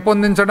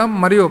పెంపొందించడం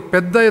మరియు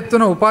పెద్ద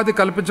ఎత్తున ఉపాధి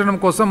కల్పించడం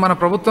కోసం మన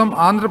ప్రభుత్వం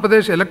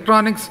ఆంధ్రప్రదేశ్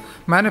ఎలక్ట్రానిక్స్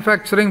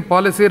మ్యానుఫ్యాక్చరింగ్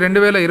పాలసీ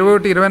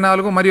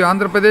 2021-24 మరియు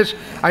ఆంధ్రప్రదేశ్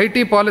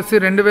ఐటీ పాలసీ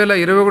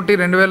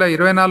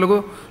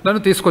 2021-2024లను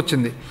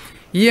తీసుకొచ్చింది.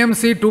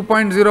 ఈఎంసీ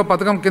 2.0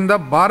 పథకం కింద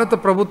భారత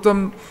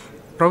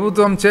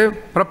ప్రభుత్వంచే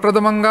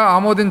ప్రప్రథమంగా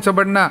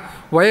ఆమోదించబడిన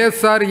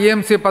వైఎస్ఆర్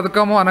ఈఎంసీ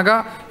పథకము అనగా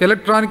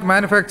ఎలక్ట్రానిక్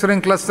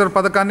మ్యానుఫ్యాక్చరింగ్ క్లస్టర్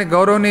పథకాన్ని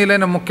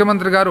గౌరవనీయులైన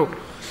ముఖ్యమంత్రి గారు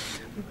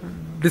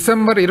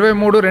డిసెంబర్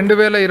 23,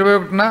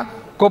 2021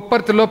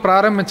 కొప్పర్తిలో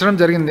ప్రారంభించడం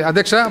జరిగింది.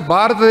 అధ్యక్ష,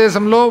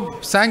 భారతదేశంలో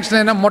శాంక్షన్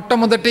అయిన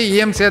మొట్టమొదటి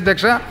ఈఎంసీ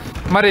అధ్యక్ష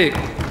మరి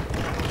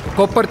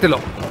కొప్పర్తిలో.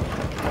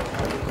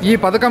 ఈ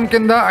పథకం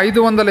కింద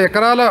 500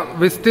 ఎకరాల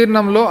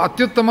విస్తీర్ణంలో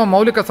అత్యుత్తమ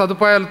మౌలిక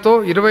సదుపాయాలతో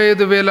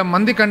 25,000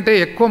 మంది కంటే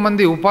ఎక్కువ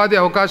మంది ఉపాధి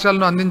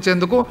అవకాశాలను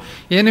అందించేందుకు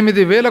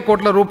 8,000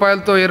 కోట్ల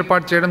రూపాయలతో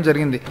ఏర్పాటు చేయడం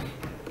జరిగింది.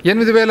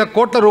 8,000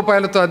 కోట్ల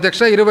రూపాయలతో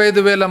అధ్యక్ష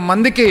 25,000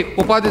 మందికి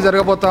ఉపాధి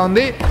జరగబోతా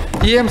ఉంది.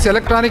 EMC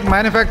electronic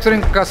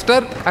manufacturing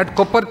cluster at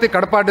Kopparthi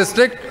Kadapa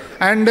district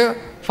and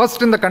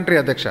first in the country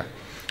అధ్యక్ష.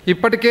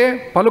 ఇప్పటికే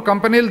పలు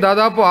కంపెనీలు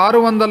దాదాపు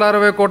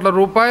 660 కోట్ల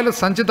రూపాయల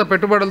సంచిత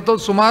పెట్టుబడులతో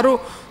సుమారు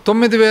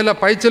 9,000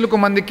 పైచిలుకు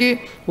మందికి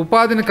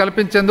ఉపాధిని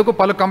కల్పించేందుకు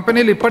పలు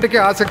కంపెనీలు ఇప్పటికే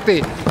ఆసక్తి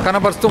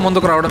కనబరుస్తూ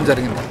ముందుకు రావడం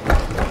జరిగింది.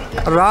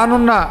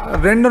 రానున్న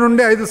 2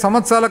 నుండి 5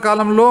 సంవత్సరాల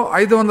కాలంలో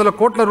 500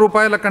 కోట్ల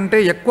రూపాయల కంటే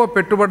ఎక్కువ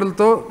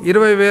పెట్టుబడులతో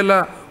 20,000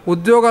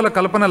 ఉద్యోగాల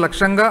కల్పన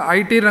లక్ష్యంగా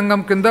ఐటీ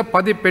రంగం కింద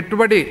 10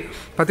 పెట్టుబడి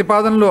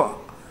ప్రతిపాదనలు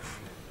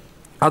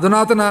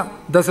అధునాతన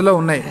దశలో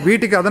ఉన్నాయి.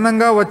 వీటికి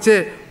అదనంగా వచ్చే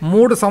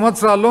 3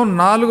 సంవత్సరాల్లో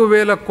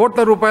 4,000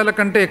 కోట్ల రూపాయల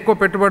కంటే ఎక్కువ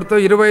పెట్టుబడితో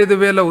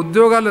 25,000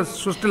 ఉద్యోగాల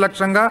సృష్టి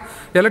లక్ష్యంగా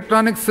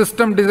electronic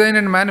system design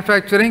and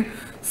manufacturing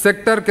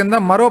sector కింద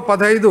మరో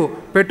 15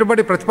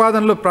 పెట్టుబడి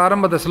ప్రతిపాదనలు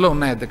ప్రారంభ దశలో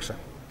ఉన్నాయి అధ్యక్ష.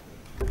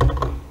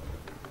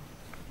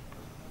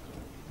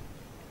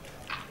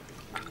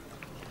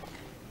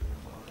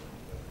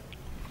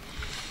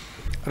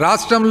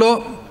 రాష్ట్రంలో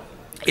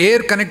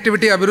ఎయిర్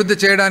కనెక్టివిటీ అభివృద్ధి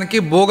చేయడానికి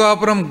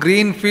భోగాపురం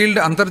గ్రీన్ ఫీల్డ్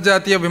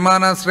అంతర్జాతీయ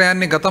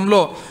విమానాశ్రయాన్ని గతంలో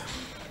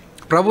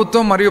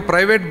ప్రభుత్వం మరియు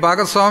ప్రైవేట్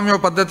భాగస్వామ్య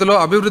పద్ధతిలో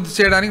అభివృద్ధి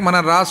చేయడానికి మన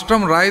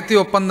రాష్ట్రం రాయితీ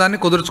ఒప్పందాన్ని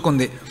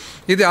కుదుర్చుకుంది.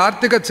 ఇది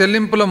ఆర్థిక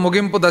చెల్లింపుల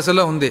ముగింపు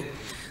దశలో ఉంది.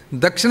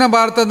 దక్షిణ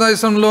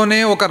భారతదేశంలోనే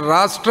ఒక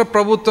రాష్ట్ర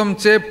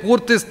ప్రభుత్వంచే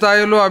పూర్తి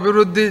స్థాయిలో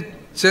అభివృద్ధి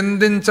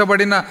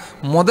చెందించబడిన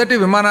మొదటి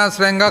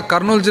విమానాశ్రయంగా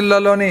కర్నూలు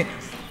జిల్లాలోని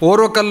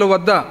ఓర్వకల్లు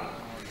వద్ద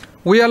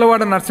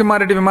ఉయ్యాలవాడ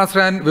నరసింహారెడ్డి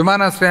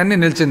విమానాశ్రయాన్ని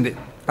నిలిచింది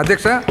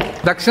అధ్యక్ష.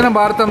 దక్షిణ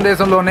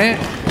భారతదేశంలోనే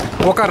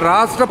ఒక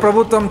రాష్ట్ర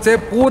ప్రభుత్వంచే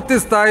పూర్తి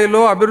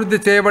స్థాయిలో అభివృద్ధి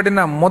చేయబడిన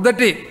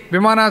మొదటి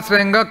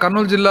విమానాశ్రయంగా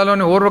కర్నూలు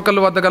జిల్లాలోని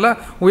ఓర్వకల్లు వద్ద గల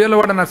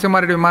ఉయ్యాలవాడ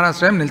నరసింహారెడ్డి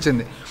విమానాశ్రయం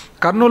నిలిచింది.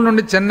 కర్నూలు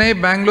నుండి చెన్నై,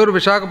 బెంగళూరు,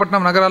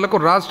 విశాఖపట్నం నగరాలకు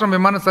రాష్ట్రం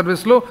విమాన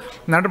సర్వీసులు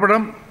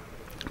నడపడం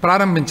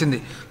ప్రారంభించింది.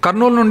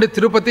 కర్నూలు నుండి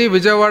తిరుపతి,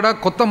 విజయవాడ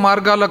కొత్త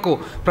మార్గాలకు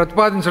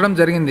ప్రతిపాదించడం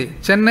జరిగింది.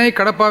 చెన్నై,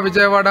 కడప,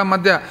 విజయవాడ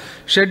మధ్య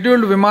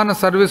షెడ్యూల్డ్ విమాన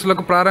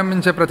సర్వీసులకు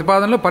ప్రారంభించే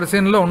ప్రతిపాదనలు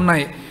పరిశీలనలో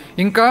ఉన్నాయి.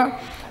 ఇంకా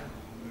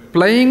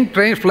ఫ్లయింగ్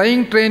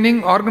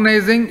ట్రైనింగ్,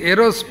 ఆర్గనైజింగ్,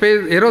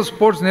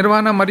 ఏరోస్పోర్ట్స్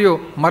నిర్వహణ మరియు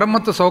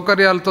మరమ్మతు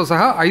సౌకర్యాలతో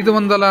సహా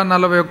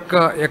 541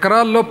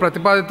 ఎకరాల్లో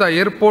ప్రతిపాదిత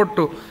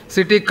ఎయిర్పోర్ట్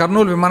సిటీ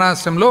కర్నూలు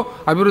విమానాశ్రయంలో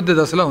అభివృద్ధి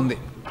దశలో ఉంది.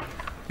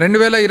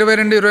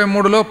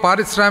 2022-23లో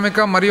పారిశ్రామిక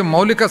మరియు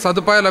మౌలిక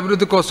సదుపాయాల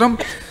అభివృద్ధి కోసం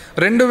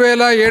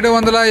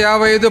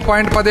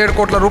 2,755.17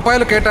 కోట్ల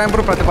రూపాయల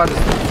కేటాయింపులు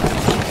ప్రతిపాదిస్తుంది.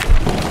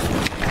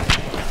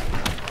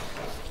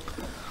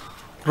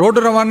 రోడ్డు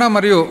రవాణా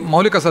మరియు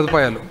మౌలిక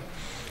సదుపాయాలు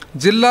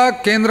జిల్లా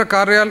కేంద్ర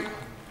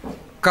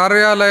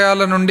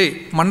కార్యాలయాల నుండి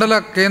మండల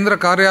కేంద్ర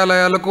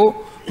కార్యాలయాలకు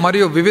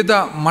మరియు వివిధ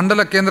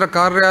మండల కేంద్ర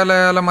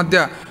కార్యాలయాల మధ్య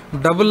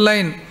డబుల్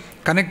లైన్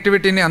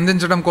కనెక్టివిటీని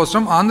అందించడం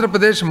కోసం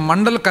ఆంధ్రప్రదేశ్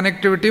మండల్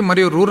కనెక్టివిటీ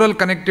మరియు రూరల్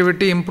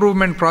కనెక్టివిటీ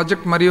ఇంప్రూవ్మెంట్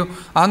ప్రాజెక్ట్ మరియు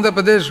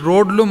ఆంధ్రప్రదేశ్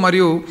రోడ్లు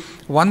మరియు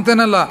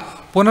వంతెనల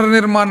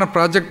పునర్నిర్మాణ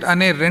ప్రాజెక్ట్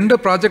అనే 2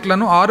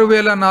 ప్రాజెక్టులను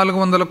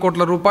 6,400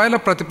 కోట్ల రూపాయల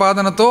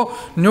ప్రతిపాదనతో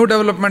న్యూ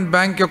డెవలప్మెంట్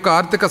బ్యాంక్ యొక్క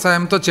ఆర్థిక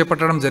సాయంతో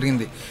చేపట్టడం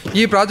జరిగింది.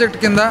 ఈ ప్రాజెక్ట్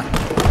కింద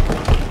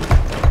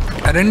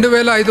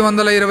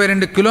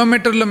 2,522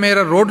 కిలోమీటర్ల మేర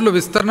రోడ్లు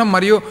విస్తరణ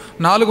మరియు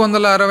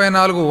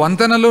 464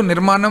 వంతెనలు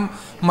నిర్మాణం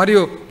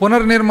మరియు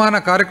పునర్నిర్మాణ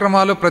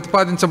కార్యక్రమాలు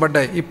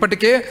ప్రతిపాదించబడ్డాయి.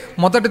 ఇప్పటికే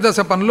మొదటి దశ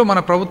పనులు మన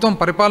ప్రభుత్వం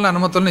పరిపాలన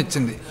అనుమతులను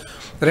ఇచ్చింది.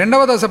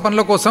 రెండవ దశ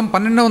పనుల కోసం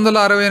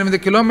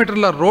 1,268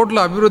 కిలోమీటర్ల రోడ్ల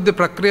అభివృద్ధి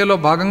ప్రక్రియలో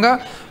భాగంగా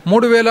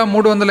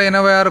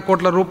 3,386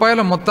 కోట్ల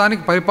రూపాయల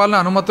మొత్తానికి పరిపాలన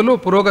అనుమతులు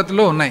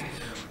పురోగతిలో ఉన్నాయి.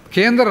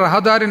 కేంద్ర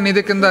రహదారి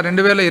నిధి కింద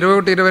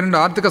 2021-22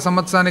 ఆర్థిక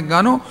సంవత్సరానికి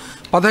గాను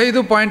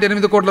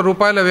 15.8 కోట్ల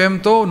రూపాయల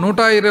వ్యయంతో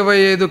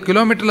 125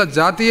 కిలోమీటర్ల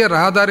జాతీయ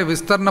రహదారి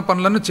విస్తరణ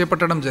పనులను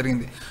చేపట్టడం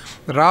జరిగింది.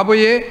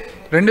 రాబోయే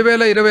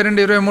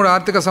 2022-23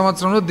 ఆర్థిక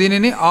సంవత్సరంలో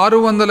దీనిని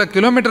 600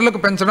 కిలోమీటర్లకు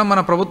పెంచడం మన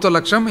ప్రభుత్వ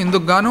లక్ష్యం.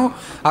 ఇందుకు గాను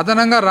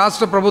అదనంగా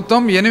రాష్ట్ర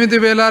ప్రభుత్వం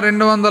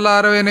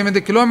 8,268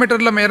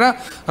 కిలోమీటర్ల మేర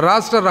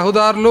రాష్ట్ర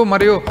రహదారులు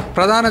మరియు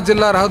ప్రధాన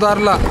జిల్లా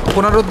రహదారుల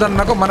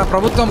పునరుద్ధరణకు మన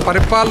ప్రభుత్వం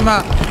పరిపాలన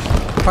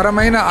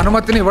పరమైన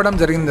అనుమతిని ఇవ్వడం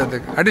జరిగింది.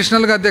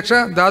 అడిషనల్గా అధ్యక్ష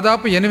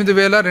దాదాపు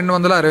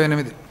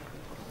 8,268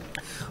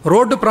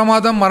 రోడ్డు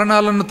ప్రమాదం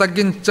మరణాలను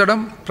తగ్గించడం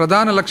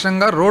ప్రధాన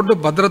లక్ష్యంగా రోడ్డు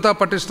భద్రతా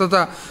పటిష్టత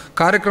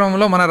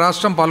కార్యక్రమంలో మన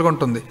రాష్ట్రం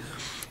పాల్గొంటుంది.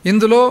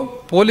 ఇందులో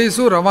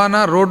పోలీసు,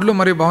 రవాణా, రోడ్లు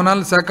మరియు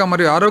భవనాల శాఖ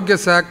మరియు ఆరోగ్య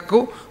శాఖకు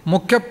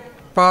ముఖ్య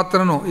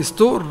పాత్రను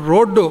ఇస్తూ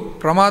రోడ్డు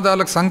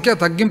ప్రమాదాల సంఖ్య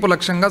తగ్గింపు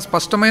లక్ష్యంగా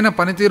స్పష్టమైన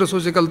పనితీరు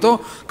సూచికలతో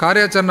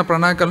కార్యాచరణ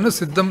ప్రణాళికలను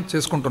సిద్ధం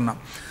చేసుకుంటున్నాం.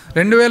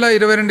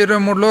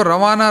 2022-23లో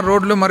రవాణా,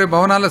 రోడ్లు మరియు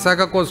భవనాల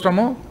శాఖ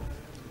కోసము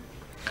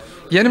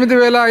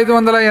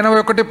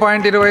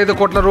 8,581.25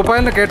 కోట్ల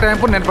రూపాయల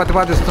కేటాయింపు నేను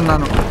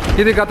ప్రతిపాదిస్తున్నాను.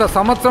 ఇది గత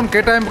సంవత్సరం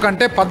కేటాయింపు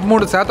కంటే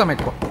 13%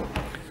 ఎక్కువ.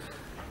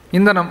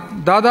 ఇంధనం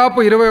దాదాపు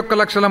 21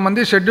 లక్షల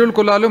మంది షెడ్యూల్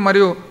కులాలు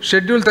మరియు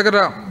షెడ్యూల్ తెగర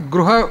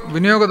గృహ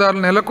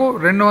వినియోగదారుల నెలకు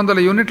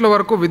 200 యూనిట్ల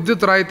వరకు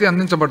విద్యుత్ రాయితీ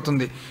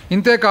అందించబడుతుంది.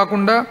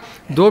 ఇంతేకాకుండా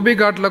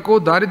దోబిఘాట్లకు,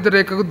 దారిద్ర్య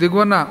రేఖకు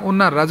దిగువన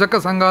ఉన్న రజక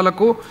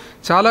సంఘాలకు,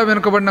 చాలా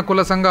వెనుకబడిన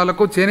కుల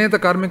సంఘాలకు, చేనేత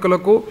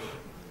కార్మికులకు,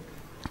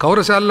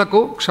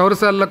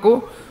 క్షౌరశాలకు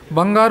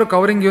బంగారు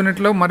కవరింగ్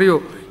యూనిట్లు మరియు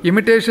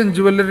ఇమిటేషన్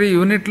జ్యువెలరీ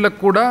యూనిట్లకు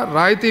కూడా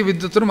రాయితీ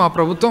విద్యుత్తును మా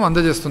ప్రభుత్వం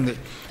అందజేస్తుంది.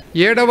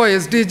 7వ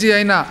SDG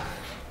అయిన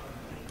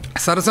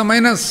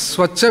సరసమైన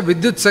స్వచ్ఛ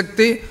విద్యుత్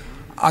శక్తి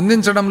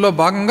అందించడంలో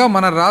భాగంగా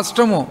మన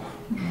రాష్ట్రము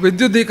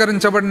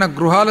విద్యుదీకరించబడిన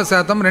గృహాల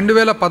శాతం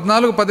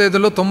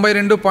 2014-15లో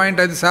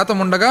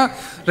 92.5% ఉండగా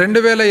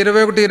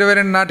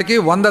 2021-22 నాటికి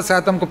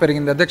 100%కు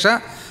పెరిగింది. అధ్యక్ష,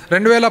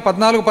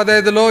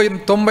 2014-15లో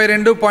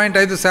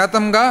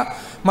 92.5%గా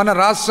మన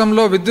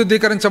రాష్ట్రంలో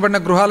విద్యుదీకరించబడిన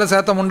గృహాల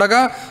శాతం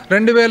ఉండగా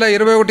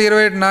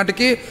 2021-22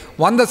 నాటికి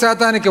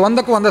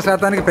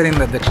 100%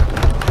 పెరిగింది. అధ్యక్ష,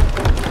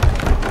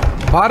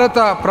 భారత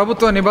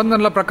ప్రభుత్వ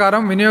నిబంధనల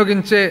ప్రకారం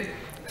వినియోగించే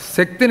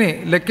శక్తిని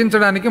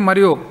లెక్కించడానికి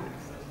మరియు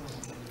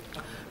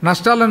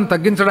నష్టాలను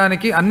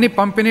తగ్గించడానికి అన్ని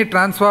పంపిణీ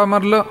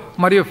ట్రాన్స్ఫార్మర్లు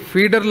మరియు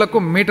ఫీడర్లకు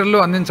మీటర్లు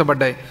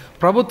అందించబడ్డాయి.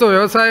 ప్రభుత్వ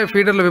వ్యవసాయ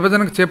ఫీడర్ల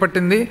విభజనకు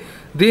చేపట్టింది.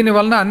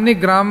 దీనివలన అన్ని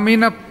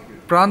గ్రామీణ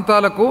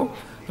ప్రాంతాలకు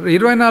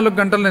 24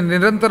 గంటల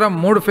నిరంతర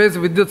 3 ఫేజ్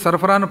విద్యుత్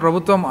సరఫరాను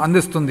ప్రభుత్వం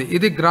అందిస్తుంది.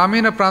 ఇది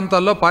గ్రామీణ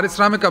ప్రాంతాల్లో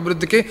పారిశ్రామిక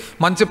అభివృద్ధికి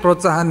మంచి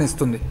ప్రోత్సాహాన్ని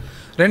ఇస్తుంది.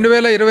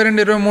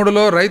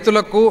 2022-23లో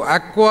రైతులకు,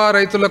 ఆక్వా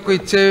రైతులకు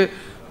ఇచ్చే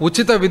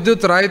ఉచిత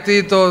విద్యుత్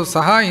రాయితీతో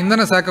సహా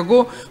ఇంధన శాఖకు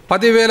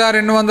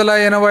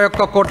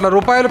 10,281 కోట్ల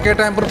రూపాయలు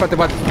కేటాయింపును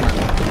ప్రతిపాదిస్తున్నారు.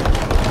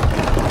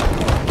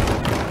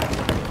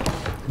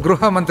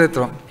 గృహ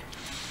మంత్రిత్వం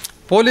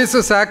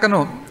పోలీసు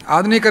శాఖను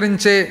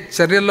ఆధునీకరించే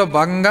చర్యల్లో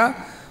భాగంగా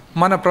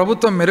మన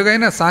ప్రభుత్వం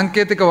మెరుగైన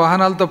సాంకేతిక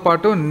వాహనాలతో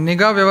పాటు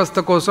నిఘా వ్యవస్థ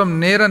కోసం,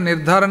 నేర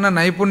నిర్ధారణ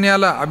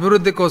నైపుణ్యాల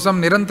అభివృద్ధి కోసం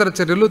నిరంతర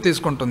చర్యలు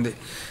తీసుకుంటుంది.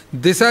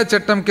 దిశ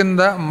చట్టం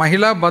కింద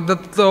మహిళా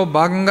భద్రతతో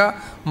భాగంగా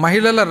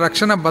మహిళల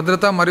రక్షణ,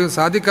 భద్రత మరియు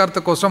సాధికారత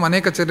కోసం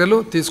అనేక చర్యలు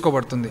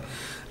తీసుకోబడుతుంది.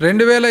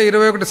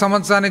 2021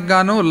 సంవత్సరానికి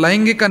గాను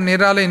లైంగిక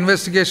నేరాల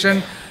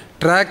ఇన్వెస్టిగేషన్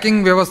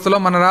ట్రాకింగ్ వ్యవస్థలో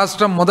మన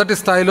రాష్ట్రం మొదటి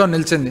స్థాయిలో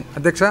నిలిచింది.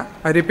 అధ్యక్ష,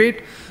 ఐ రిపీట్,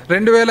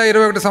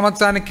 2021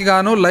 సంవత్సరానికి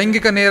గాను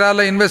లైంగిక నేరాల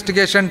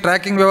ఇన్వెస్టిగేషన్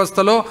ట్రాకింగ్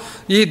వ్యవస్థలో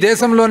ఈ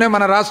దేశంలోనే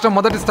మన రాష్ట్రం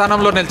మొదటి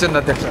స్థానంలో నిలిచింది.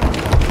 అధ్యక్ష,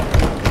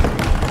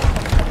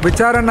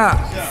 విచారణ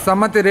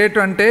సమ్మతి రేటు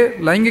అంటే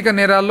లైంగిక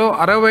నేరాల్లో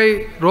 60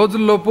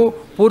 రోజుల్లోపు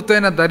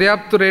పూర్తయిన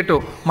దర్యాప్తు రేటు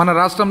మన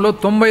రాష్ట్రంలో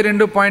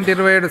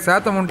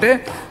 92.27% ఉంటే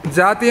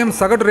జాతీయం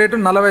సగటు రేటు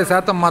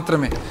 40%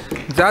 మాత్రమే.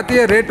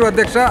 జాతీయ రేటు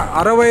అధ్యక్ష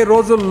 60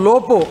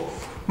 రోజుల్లోపు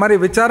మరి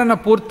విచారణ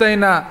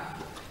పూర్తయిన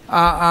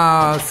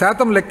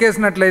శాతం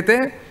లెక్కేసినట్లయితే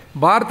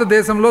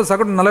భారతదేశంలో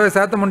సగటు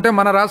 40% ఉంటే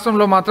మన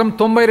రాష్ట్రంలో మాత్రం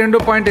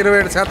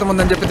 92.27%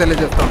 ఉందని చెప్పి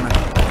తెలియజేస్తా ఉన్నాను.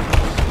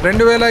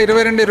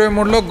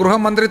 2022-23లో గృహ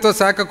మంత్రిత్వ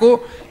శాఖకు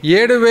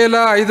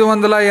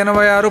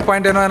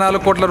 7,586.84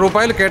 కోట్ల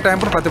రూపాయలు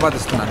కేటాయింపును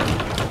ప్రతిపాదిస్తున్నారు.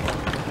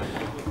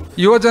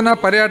 యువజన,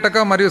 పర్యాటక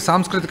మరియు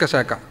సాంస్కృతిక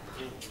శాఖ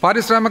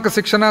పారిశ్రామిక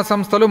శిక్షణా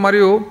సంస్థలు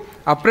మరియు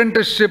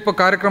అప్రెంటిస్షిప్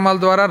కార్యక్రమాల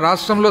ద్వారా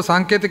రాష్ట్రంలో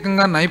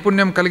సాంకేతికంగా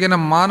నైపుణ్యం కలిగిన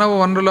మానవ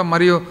వనరుల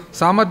మరియు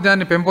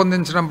సామర్థ్యాన్ని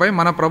పెంపొందించడంపై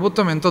మన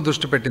ప్రభుత్వం ఎంతో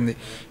దృష్టి పెట్టింది.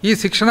 ఈ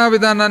శిక్షణా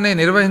విధానాన్ని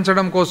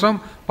నిర్వహించడం కోసం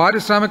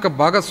పారిశ్రామిక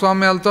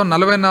భాగస్వామ్యాలతో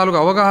 44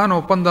 అవగాహన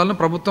ఒప్పందాలను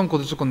ప్రభుత్వం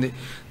కుదుర్చుకుంది.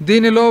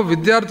 దీనిలో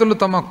విద్యార్థులు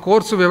తమ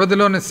కోర్సు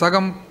వ్యవధిలోని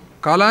సగం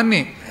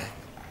కాలాన్ని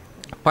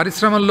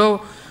పరిశ్రమల్లో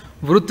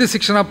వృత్తి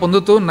శిక్షణ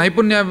పొందుతూ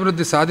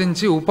నైపుణ్యాభివృద్ధి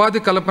సాధించి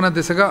ఉపాధి కల్పన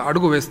దిశగా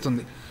అడుగు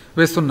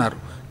వేస్తున్నారు.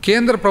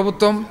 కేంద్ర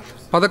ప్రభుత్వం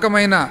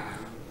పథకమైన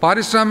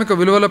పారిశ్రామిక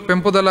విలువల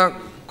పెంపుదల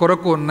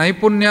కొరకు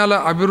నైపుణ్యాల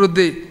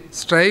అభివృద్ధి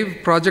స్ట్రైవ్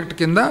ప్రాజెక్ట్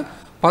కింద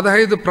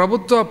 15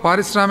 ప్రభుత్వ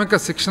పారిశ్రామిక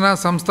శిక్షణా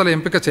సంస్థలు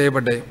ఎంపిక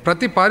చేయబడ్డాయి.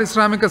 ప్రతి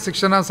పారిశ్రామిక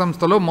శిక్షణా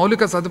సంస్థలో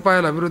మౌలిక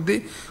సదుపాయాల అభివృద్ధి,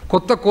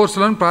 కొత్త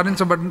కోర్సులను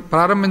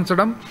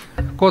ప్రారంభించడం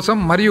కోసం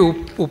మరియు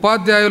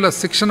ఉపాధ్యాయుల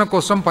శిక్షణ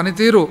కోసం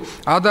పనితీరు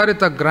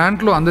ఆధారిత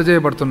గ్రాంట్లు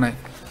అందజేయబడుతున్నాయి.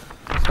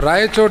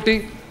 రాయచోటి,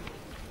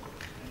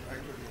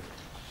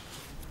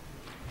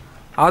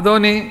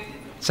 ఆదోని,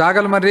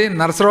 చాగల్మర్రి,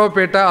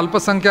 నరసరావుపేట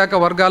అల్పసంఖ్యాక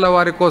వర్గాల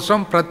వారి కోసం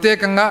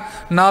ప్రత్యేకంగా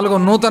 4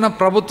 నూతన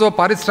ప్రభుత్వ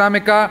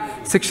పారిశ్రామిక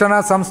శిక్షణా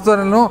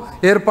సంస్థలను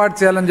ఏర్పాటు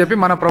చేయాలని చెప్పి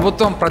మన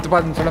ప్రభుత్వం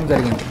ప్రతిపాదించడం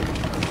జరిగింది.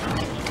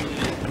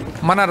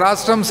 మన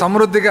రాష్ట్రం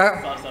సమృద్ధిగా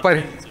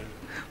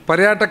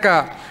పర్యాటక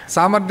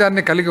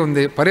సామర్థ్యాన్ని కలిగి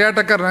ఉంది.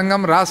 పర్యాటక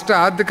రంగం రాష్ట్ర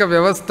ఆర్థిక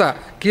వ్యవస్థ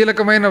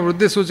కీలకమైన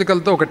వృద్ధి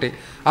సూచికలతో ఒకటి.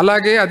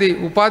 అలాగే అది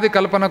ఉపాధి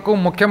కల్పనకు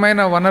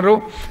ముఖ్యమైన వనరు.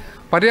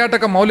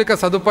 పర్యాటక మౌలిక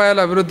సదుపాయాల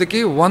అభివృద్ధికి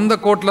 100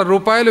 కోట్ల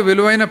రూపాయలు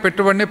విలువైన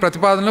పెట్టుబడిని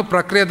ప్రతిపాదనలు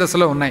ప్రక్రియ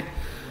దశలో ఉన్నాయి.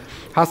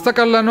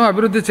 హస్తకళలను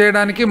అభివృద్ధి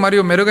చేయడానికి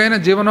మరియు మెరుగైన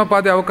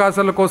జీవనోపాధి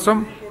అవకాశాల కోసం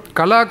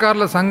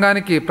కళాకారుల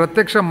సంఘానికి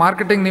ప్రత్యక్ష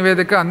మార్కెటింగ్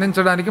నివేదిక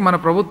అందించడానికి మన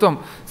ప్రభుత్వం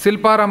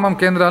శిల్పారామం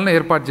కేంద్రాలను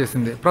ఏర్పాటు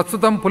చేసింది.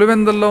 ప్రస్తుతం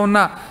పులివెందుల్లో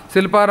ఉన్న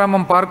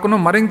శిల్పారామం పార్కును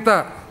మరింత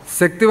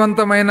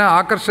శక్తివంతమైన,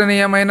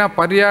 ఆకర్షణీయమైన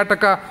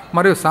పర్యాటక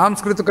మరియు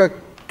సాంస్కృతిక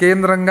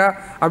కేంద్రంగా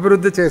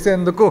అభివృద్ధి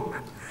చేసేందుకు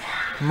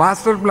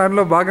మాస్టర్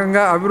ప్లాన్లో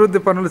భాగంగా అభివృద్ధి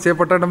పనులు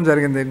చేపట్టడం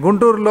జరిగింది.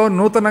 గుంటూరులో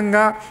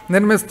నూతనంగా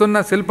నిర్మిస్తున్న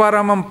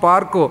శిల్పారామం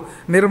పార్కు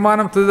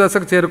నిర్మాణం తుది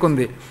దశకు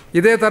చేరుకుంది.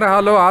 ఇదే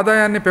తరహాలో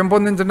ఆదాయాన్ని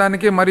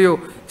పెంపొందించడానికి మరియు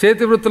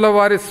చేతి వృత్తుల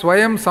వారి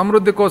స్వయం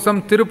సమృద్ధి కోసం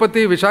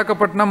తిరుపతి,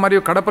 విశాఖపట్నం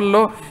మరియు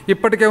కడపల్లో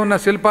ఇప్పటికే ఉన్న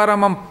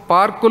శిల్పారామం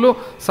పార్కులు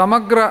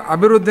సమగ్ర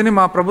అభివృద్ధిని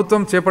మా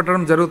ప్రభుత్వం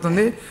చేపట్టడం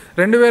జరుగుతుంది.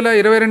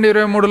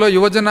 2022-23లో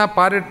యువజన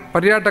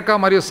పర్యాటక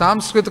మరియు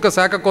సాంస్కృతిక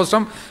శాఖ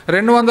కోసం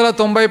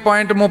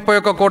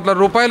 290.31 కోట్ల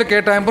రూపాయల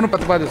కేటాయింపును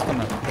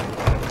ప్రతిపాదిస్తున్నారు.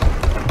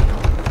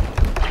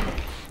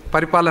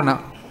 పరిపాలన.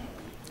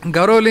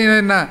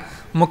 గౌరవనీయమైన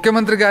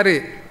ముఖ్యమంత్రి గారి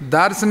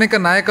దార్శనిక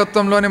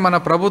నాయకత్వంలోని మన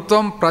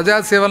ప్రభుత్వం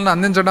ప్రజాసేవలను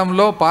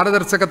అందించడంలో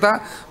పారదర్శకత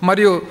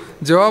మరియు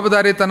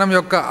జవాబుదారీతనం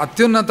యొక్క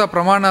అత్యున్నత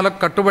ప్రమాణాలకు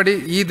కట్టుబడి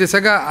ఈ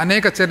దిశగా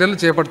అనేక చర్యలు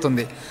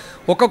చేపడుతుంది.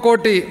 1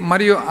 కోటి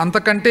మరియు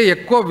అంతకంటే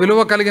ఎక్కువ విలువ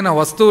కలిగిన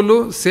వస్తువులు,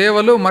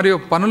 సేవలు మరియు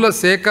పనుల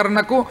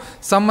సేకరణకు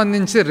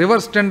సంబంధించి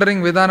రివర్స్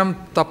టెండరింగ్ విధానం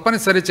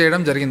తప్పనిసరి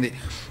చేయడం జరిగింది.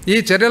 ఈ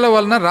చర్యల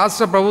వలన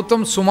రాష్ట్ర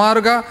ప్రభుత్వం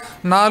సుమారుగా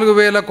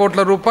 4,000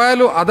 కోట్ల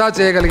రూపాయలు ఆదా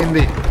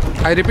చేయగలిగింది.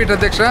 ఐ రిపీట్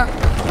అధ్యక్ష,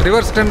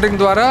 రివర్స్ టెండరింగ్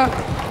ద్వారా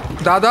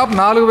దాదాపు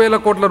 4,000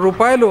 కోట్ల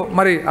రూపాయలు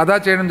ఆదా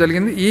చేయడం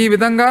జరిగింది. ఈ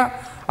విధంగా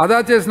ఆదా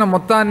చేసిన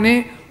మొత్తాన్ని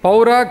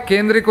పౌర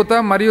కేంద్రీకృత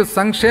మరియు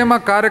సంక్షేమ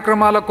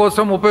కార్యక్రమాల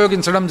కోసం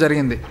ఉపయోగించడం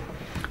జరిగింది.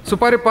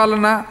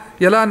 సుపరిపాలన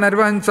ఎలా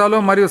నిర్వహించాలో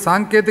మరియు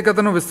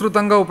సాంకేతికతను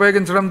విస్తృతంగా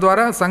ఉపయోగించడం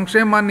ద్వారా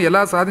సంక్షేమాన్ని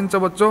ఎలా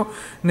సాధించవచ్చో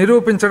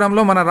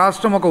నిరూపించడంలో మన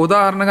రాష్ట్రం ఒక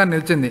ఉదాహరణగా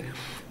నిలిచింది.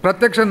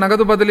 ప్రత్యక్ష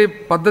నగదు బదిలీ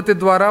పద్ధతి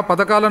ద్వారా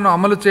పథకాలను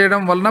అమలు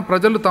చేయడం వలన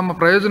ప్రజలు తమ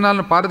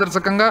ప్రయోజనాలను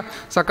పారదర్శకంగా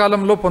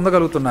సకాలంలో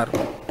పొందగలుగుతున్నారు.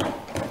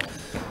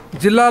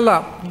 జిల్లాల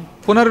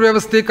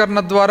పునర్వ్యవస్థీకరణ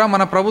ద్వారా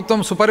మన ప్రభుత్వం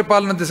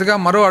సుపరిపాలన దిశగా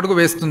మరో అడుగు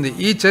వేస్తుంది.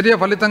 ఈ చర్య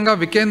ఫలితంగా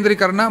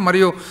వికేంద్రీకరణ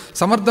మరియు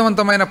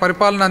సమర్థవంతమైన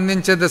పరిపాలన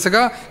అందించే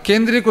దిశగా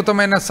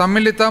కేంద్రీకృతమైన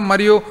సమ్మిళిత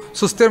మరియు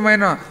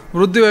సుస్థిరమైన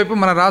వృద్ధి వైపు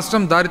మన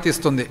రాష్ట్రం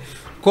దారితీస్తుంది.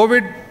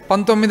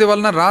 కోవిడ్-19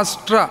 వలన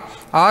రాష్ట్ర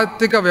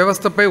ఆర్థిక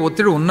వ్యవస్థపై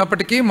ఒత్తిడి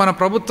ఉన్నప్పటికీ మన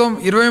ప్రభుత్వం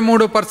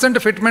 23%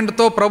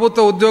 ఫిట్మెంట్తో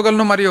ప్రభుత్వ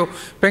ఉద్యోగులను మరియు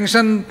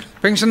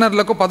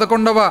పెన్షనర్లకు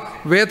 11వ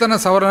వేతన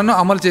సవరణను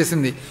అమలు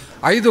చేసింది.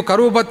 5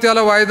 కరువు భత్యాల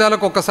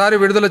వాయిదాలకు ఒక్కసారి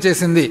విడుదల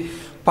చేసింది.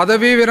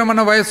 పదవీ విరమణ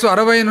వయస్సు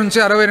 60 నుంచి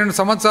 62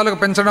 సంవత్సరాలకు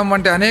పెంచడం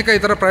వంటి అనేక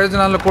ఇతర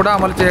ప్రయోజనాలను కూడా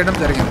అమలు చేయడం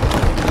జరిగింది.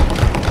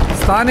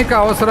 స్థానిక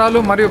అవసరాలు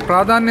మరియు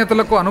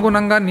ప్రాధాన్యతలకు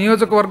అనుగుణంగా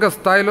నియోజకవర్గ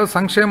స్థాయిలో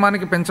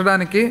సంక్షేమానికి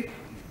పెంచడానికి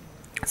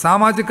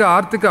సామాజిక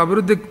ఆర్థిక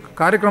అభివృద్ధి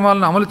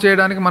కార్యక్రమాలను అమలు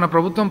చేయడానికి మన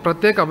ప్రభుత్వం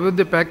ప్రత్యేక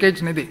అభివృద్ధి ప్యాకేజ్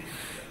నిధి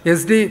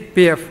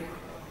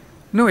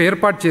SDPFను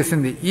ఏర్పాటు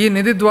చేసింది. ఈ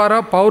నిధి ద్వారా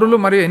పౌరులు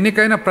మరియు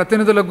ఎన్నికైన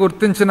ప్రతినిధులకు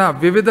గుర్తించిన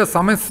వివిధ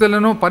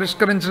సమస్యలను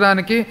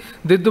పరిష్కరించడానికి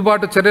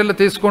దిద్దుబాటు చర్యలు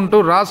తీసుకుంటూ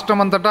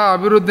రాష్ట్రమంతటా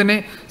అభివృద్ధిని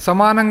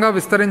సమానంగా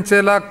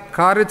విస్తరించేలా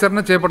కార్యాచరణ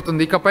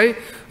చేపడుతుంది. ఇకపై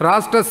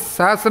రాష్ట్ర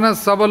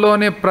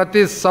శాసనసభలోని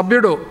ప్రతి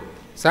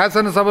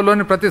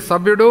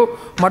సభ్యుడు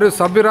మరియు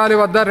సభ్యురాలి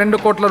వద్ద 2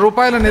 కోట్ల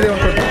రూపాయల నిధి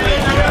ఉంటుంది.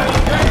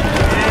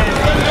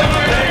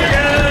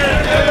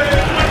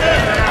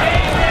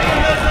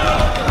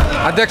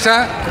 అధ్యక్ష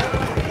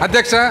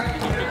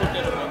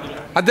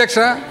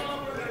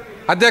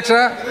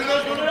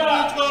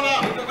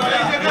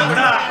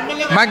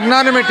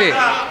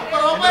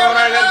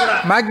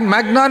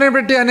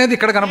మ్యాగ్నానిమిటీ అనేది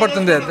ఇక్కడ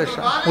కనపడుతుంది అధ్యక్ష.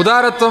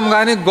 ఉదారత్వం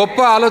కానీ గొప్ప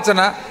ఆలోచన.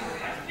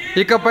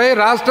 ఇకపై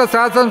రాష్ట్ర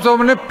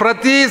శాసనసభలోని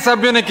ప్రతి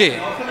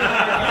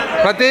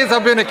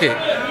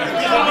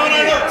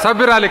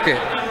సభ్యురాలికి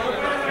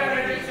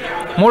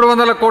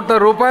 300 కోట్ల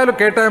రూపాయలు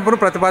కేటాయింపును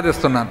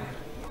ప్రతిపాదిస్తున్నాను.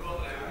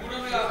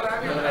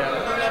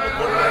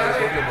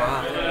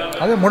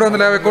 అదే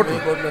 350 కోట్లు.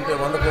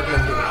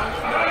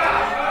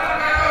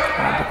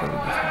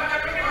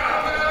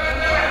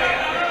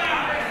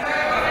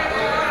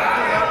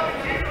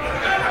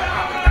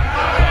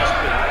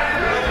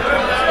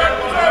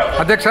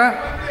 అధ్యక్ష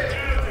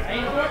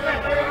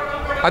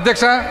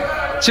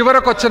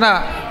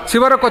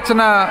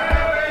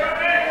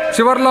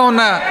చివరిలో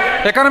ఉన్న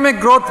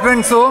ఎకనామిక్ గ్రోత్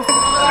ట్రెండ్స్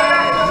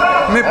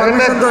మీ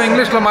పర్మిషన్తో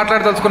ఇంగ్లీష్లో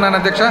మాట్లాడదలుచుకున్నాను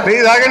అధ్యక్ష.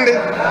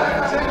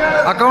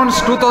 Accounts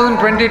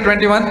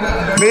 2020-21.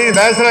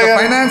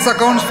 Finance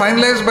accounts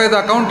finalized by the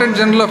Accountant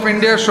General of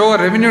India show a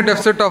revenue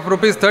deficit of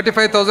rupees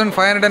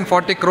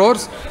 35,540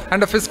 crores and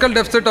a fiscal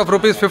deficit of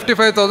rupees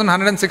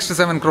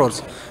 55,167 crores,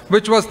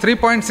 which was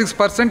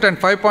 3.6% and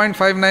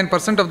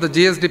 5.59% of the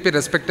GSDP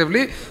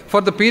respectively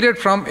for the period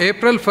from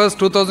April 1st,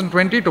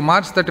 2020 to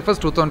March 31st,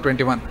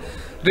 2021.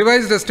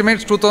 Revised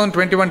estimates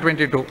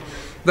 2021-22.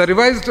 The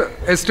revised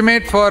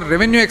estimate for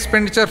revenue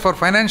expenditure for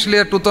financial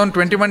year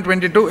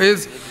 2021-22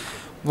 is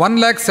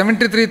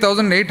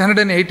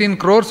 1,73,818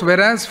 crores,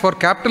 whereas for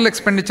capital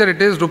expenditure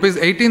it is rupees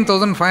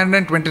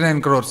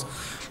 18,529 crores.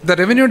 The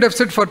revenue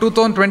deficit for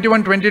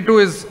 2021-22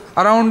 is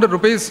around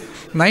rupees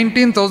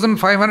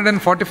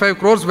 19,545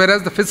 crores,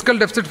 whereas the fiscal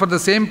deficit for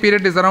the same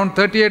period is around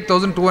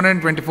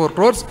 38,224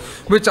 crores,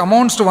 which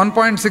amounts to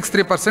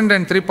 1.63%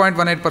 and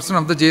 3.18%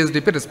 of the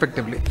GSDP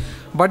respectively.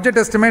 Budget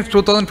estimates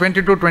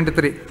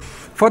 2022-23.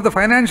 For the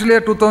financial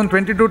year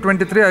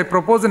 2022-23, I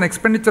propose an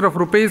expenditure of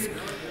rupees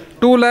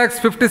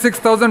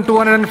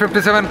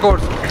 2,56,257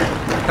 crores.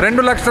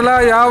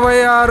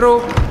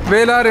 2,56,257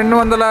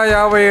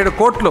 257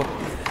 కోట్లు,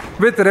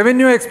 with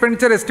revenue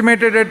expenditure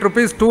estimated at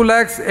rupees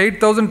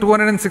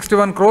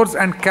 2,08,261 crores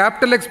and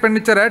capital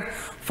expenditure at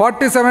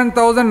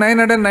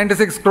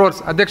 47,996 crores.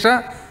 అధ్యక్ష,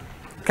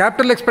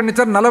 capital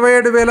expenditure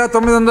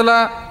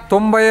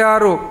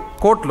 47,996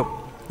 కోట్లు.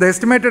 The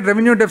estimated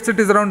revenue deficit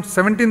is around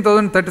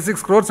 17,036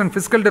 crores and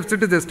fiscal deficit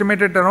is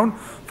estimated around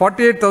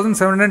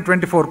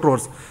 48,724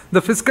 crores.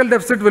 The fiscal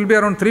deficit will be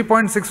around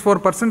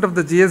 3.64% of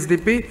the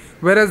GSDP,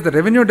 whereas the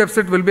revenue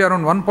deficit will be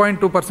around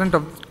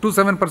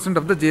 1.27%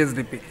 of the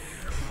GSDP.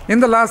 In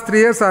the last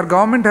 3 years, our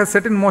government has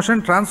set in motion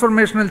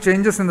transformational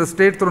changes in the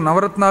state through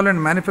Navaratnalu and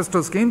manifesto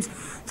schemes.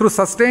 Through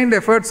sustained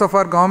efforts of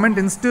our government,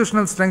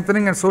 institutional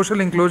strengthening and social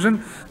inclusion,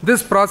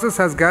 this process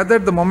has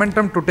gathered the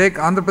momentum to take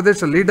Andhra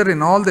Pradesh a leader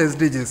in all the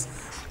SDGs.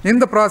 In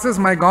the process,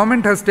 my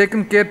government has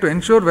taken care to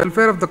ensure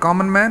welfare of the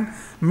common man,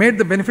 made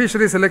the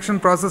beneficiary selection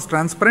process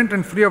transparent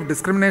and free of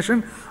discrimination,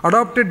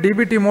 adopted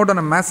DBT mode on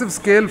a massive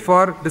scale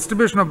for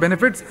distribution of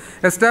benefits,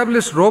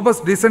 established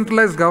robust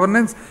decentralized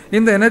governance.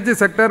 In the energy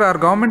sector, our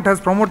government has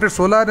promoted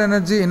solar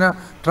energy in a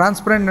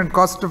transparent and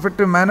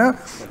cost-effective manner.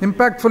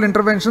 Impactful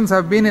interventions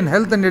have been in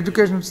health and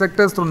education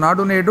sectors through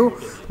Nadu Nedu.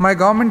 My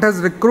government has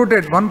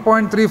recruited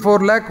 1.34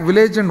 lakh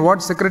village and ward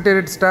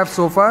secretariat staff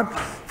so far.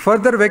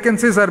 Further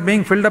vacancies are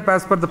being filled up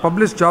as per the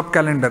published job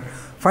calendar.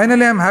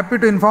 Finally, I am happy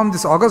to inform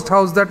this august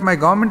house that my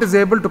government is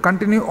able to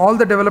continue all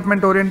the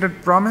development-oriented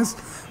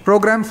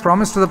programs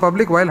promised to the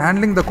public while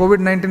handling the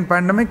COVID-19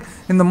 pandemic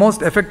in the most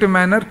effective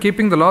manner,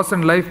 keeping the loss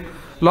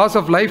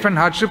of life and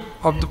hardship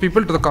of the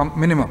people to the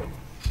minimum.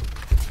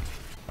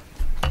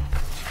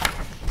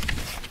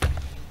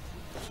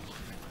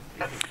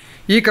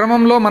 ఈ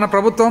క్రమంలో మన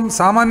ప్రభుత్వం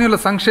సామాన్యుల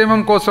సంక్షేమం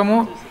కోసము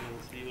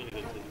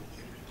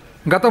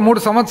గత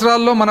 3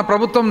 సంవత్సరాల్లో మన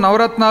ప్రభుత్వం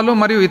నవరత్నాలు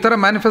మరియు ఇతర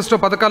మేనిఫెస్టో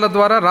పథకాల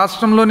ద్వారా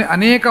రాష్ట్రంలోని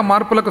అనేక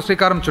మార్పులకు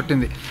శ్రీకారం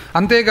చుట్టింది.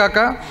 అంతేగాక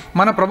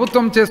మన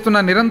ప్రభుత్వం చేస్తున్న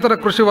నిరంతర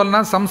కృషి వలన,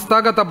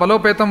 సంస్థాగత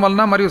బలోపేతం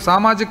వలన మరియు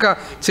సామాజిక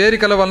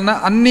చేరికల వలన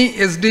అన్ని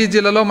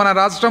SDGలలో మన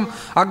రాష్ట్రం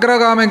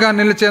అగ్రగామిగా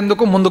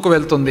నిలిచేందుకు ముందుకు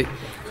వెళ్తుంది.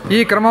 ఈ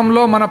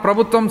క్రమంలో మన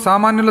ప్రభుత్వం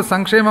సామాన్యుల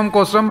సంక్షేమం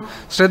కోసం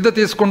శ్రద్ధ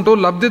తీసుకుంటూ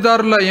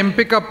లబ్ధిదారుల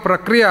ఎంపిక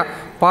ప్రక్రియ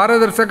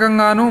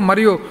పారదర్శకంగాను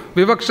మరియు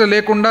వివక్ష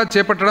లేకుండా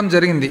చేపట్టడం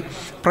జరిగింది.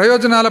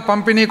 ప్రయోజనాల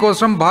పంపిణీ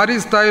కోసం భారీ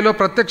స్థాయిలో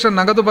ప్రత్యక్ష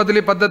నగదు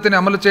బదిలీ పద్ధతిని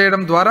అమలు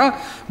చేయడం ద్వారా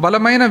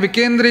బలమైన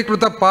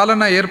వికేంద్రీకృత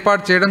పాలన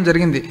ఏర్పాటు చేయడం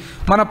జరిగింది.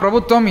 మన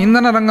ప్రభుత్వం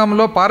ఇంధన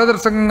రంగంలో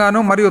పారదర్శకంగాను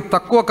మరియు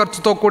తక్కువ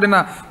ఖర్చుతో కూడిన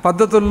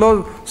పద్ధతుల్లో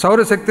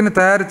సౌరశక్తిని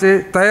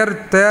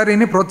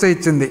తయారీని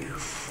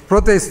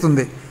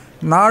ప్రోత్సహిస్తుంది.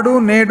 నాడు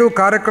నేడు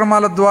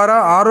కార్యక్రమాల ద్వారా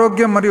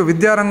ఆరోగ్యం మరియు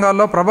విద్యా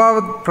రంగాల్లో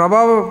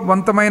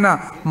ప్రభావవంతమైన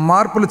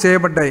మార్పులు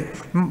చేయబడ్డాయి.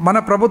 మన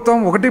ప్రభుత్వం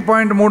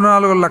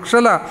 1.34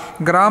 లక్షల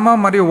గ్రామ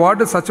మరియు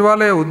వార్డు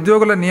సచివాలయ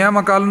ఉద్యోగుల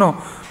నియామకాలను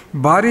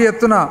భారీ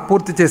ఎత్తున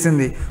పూర్తి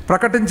చేసింది.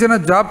 ప్రకటించిన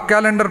జాబ్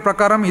క్యాలెండర్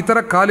ప్రకారం ఇతర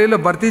ఖాళీలు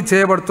భర్తీ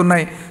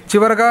చేయబడుతున్నాయి.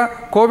 చివరగా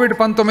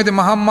కోవిడ్-19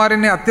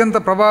 మహమ్మారిని అత్యంత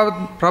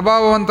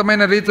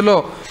ప్రభావవంతమైన రీతిలో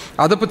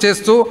అదుపు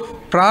చేస్తూ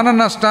ప్రాణ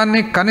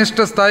నష్టాన్ని కనిష్ట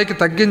స్థాయికి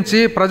తగ్గించి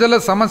ప్రజల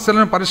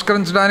సమస్యలను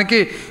పరిష్కరించడానికి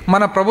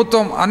మన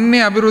ప్రభుత్వం అన్ని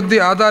అభివృద్ధి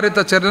ఆధారిత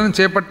చర్యలను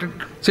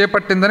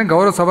చేపట్టిందని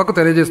గౌరవ సభకు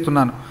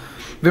తెలియజేస్తున్నాను.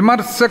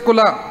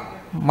 విమర్శకుల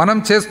మనం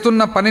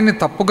చేస్తున్న పనిని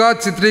తప్పుగా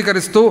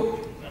చిత్రీకరిస్తూ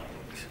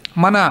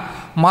మన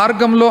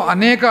మార్గంలో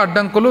అనేక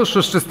అడ్డంకులు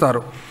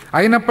సృష్టిస్తారు.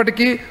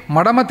 అయినప్పటికీ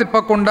మడమ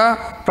తిప్పకుండా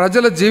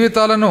ప్రజల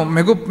జీవితాలను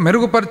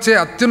మెరుగుపరిచే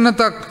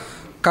అత్యున్నత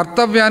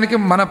కర్తవ్యానికి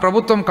మన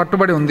ప్రభుత్వం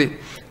కట్టుబడి ఉంది.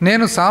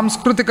 నేను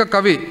సాంస్కృతిక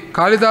కవి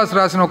కాళిదాసు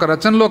రాసిన ఒక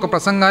రచనలో ఒక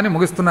ప్రసంగాన్ని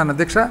ముగిస్తున్నాను.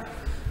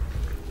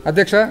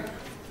 అధ్యక్ష,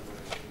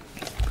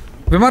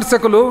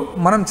 విమర్శకులు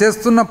మనం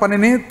చేస్తున్న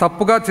పనిని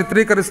తప్పుగా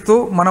చిత్రీకరిస్తూ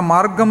మన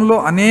మార్గంలో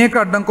అనేక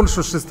అడ్డంకులు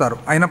సృష్టిస్తారు.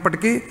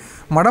 అయినప్పటికీ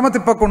మడమ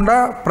తిప్పకుండా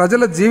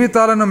ప్రజల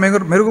జీవితాలను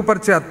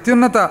మెరుగుపరిచే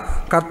అత్యున్నత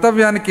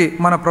కర్తవ్యానికి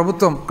మన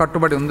ప్రభుత్వం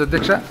కట్టుబడి ఉంది.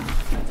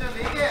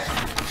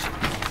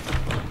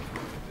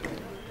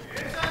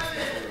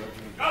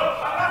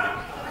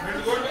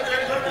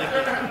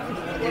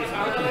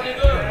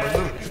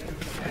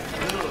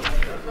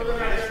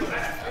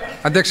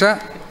 అధ్యక్ష,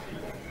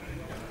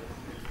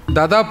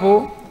 దాదాపు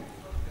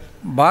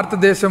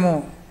భారతదేశము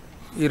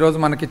ఈరోజు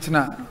మనకిచ్చిన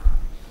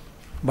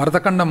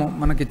భరతఖండము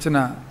మనకిచ్చిన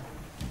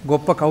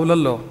గొప్ప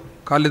కవులల్లో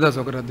కాళిదాసు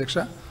ఒకరు. అధ్యక్ష,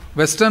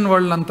 వెస్టర్న్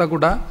వరల్డ్ అంతా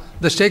కూడా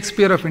ద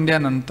షేక్స్పియర్ ఆఫ్ ఇండియా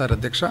అని అంటారు.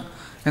 అధ్యక్ష,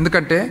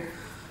 ఎందుకంటే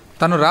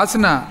తను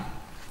రాసిన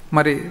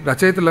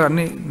రచయితలు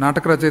అన్ని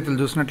నాటక రచయితలు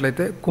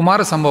చూసినట్లయితే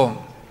కుమార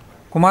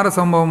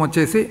సంభవం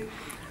వచ్చేసి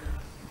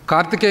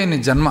కార్తికేయుని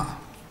జన్మ,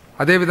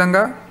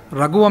 అదేవిధంగా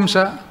రఘువంశ,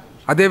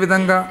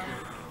 అదేవిధంగా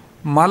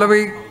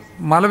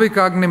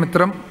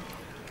మాలవికాగ్నిమిత్రం,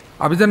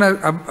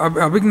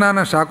 అభిజ్ఞాన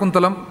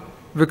శాకుంతలం,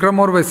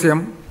 విక్రమోర్వశ్యం,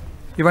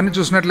 ఇవన్నీ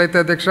చూసినట్లయితే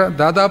అధ్యక్ష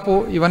దాదాపు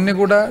ఇవన్నీ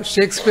కూడా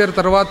షేక్స్పియర్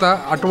తర్వాత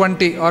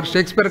అటువంటి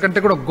షేక్స్పియర్ కంటే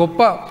కూడా గొప్ప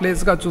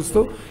ప్లేస్గా చూస్తూ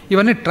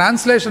ఇవన్నీ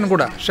ట్రాన్స్లేషన్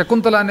కూడా,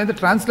 శకుంతల అనేది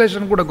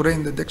ట్రాన్స్లేషన్ కూడా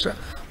గురైంది. అధ్యక్ష,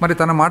 మరి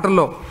తన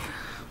మాటల్లో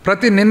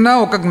ప్రతి నిన్న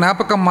ఒక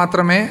జ్ఞాపకం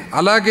మాత్రమే,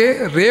 అలాగే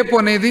రేపు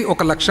అనేది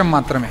ఒక లక్ష్యం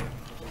మాత్రమే.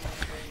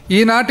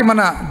 ఈనాటి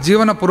మన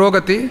జీవన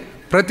పురోగతి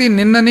ప్రతి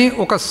నిన్నని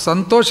ఒక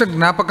సంతోష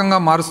జ్ఞాపకంగా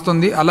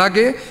మారుస్తుంది.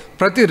 అలాగే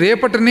ప్రతి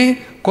రేపటిని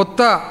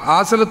కొత్త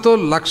ఆశలతో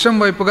లక్ష్యం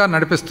వైపుగా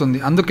నడిపిస్తుంది.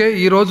 అందుకే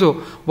ఈరోజు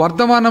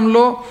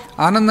వర్ధమానంలో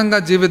ఆనందంగా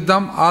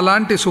జీవిద్దాం,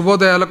 అలాంటి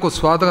శుభోదయాలకు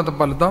స్వాగతం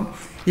పలుకుతాం.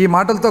 ఈ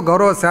మాటలతో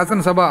గౌరవ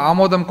శాసనసభ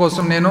ఆమోదం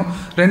కోసం నేను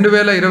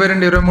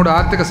 2022-23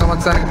 ఆర్థిక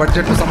సంవత్సరానికి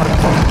బడ్జెట్ను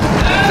సమర్పిస్తాను.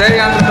 జై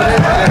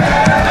ఆంధ్రప్రదేశ్.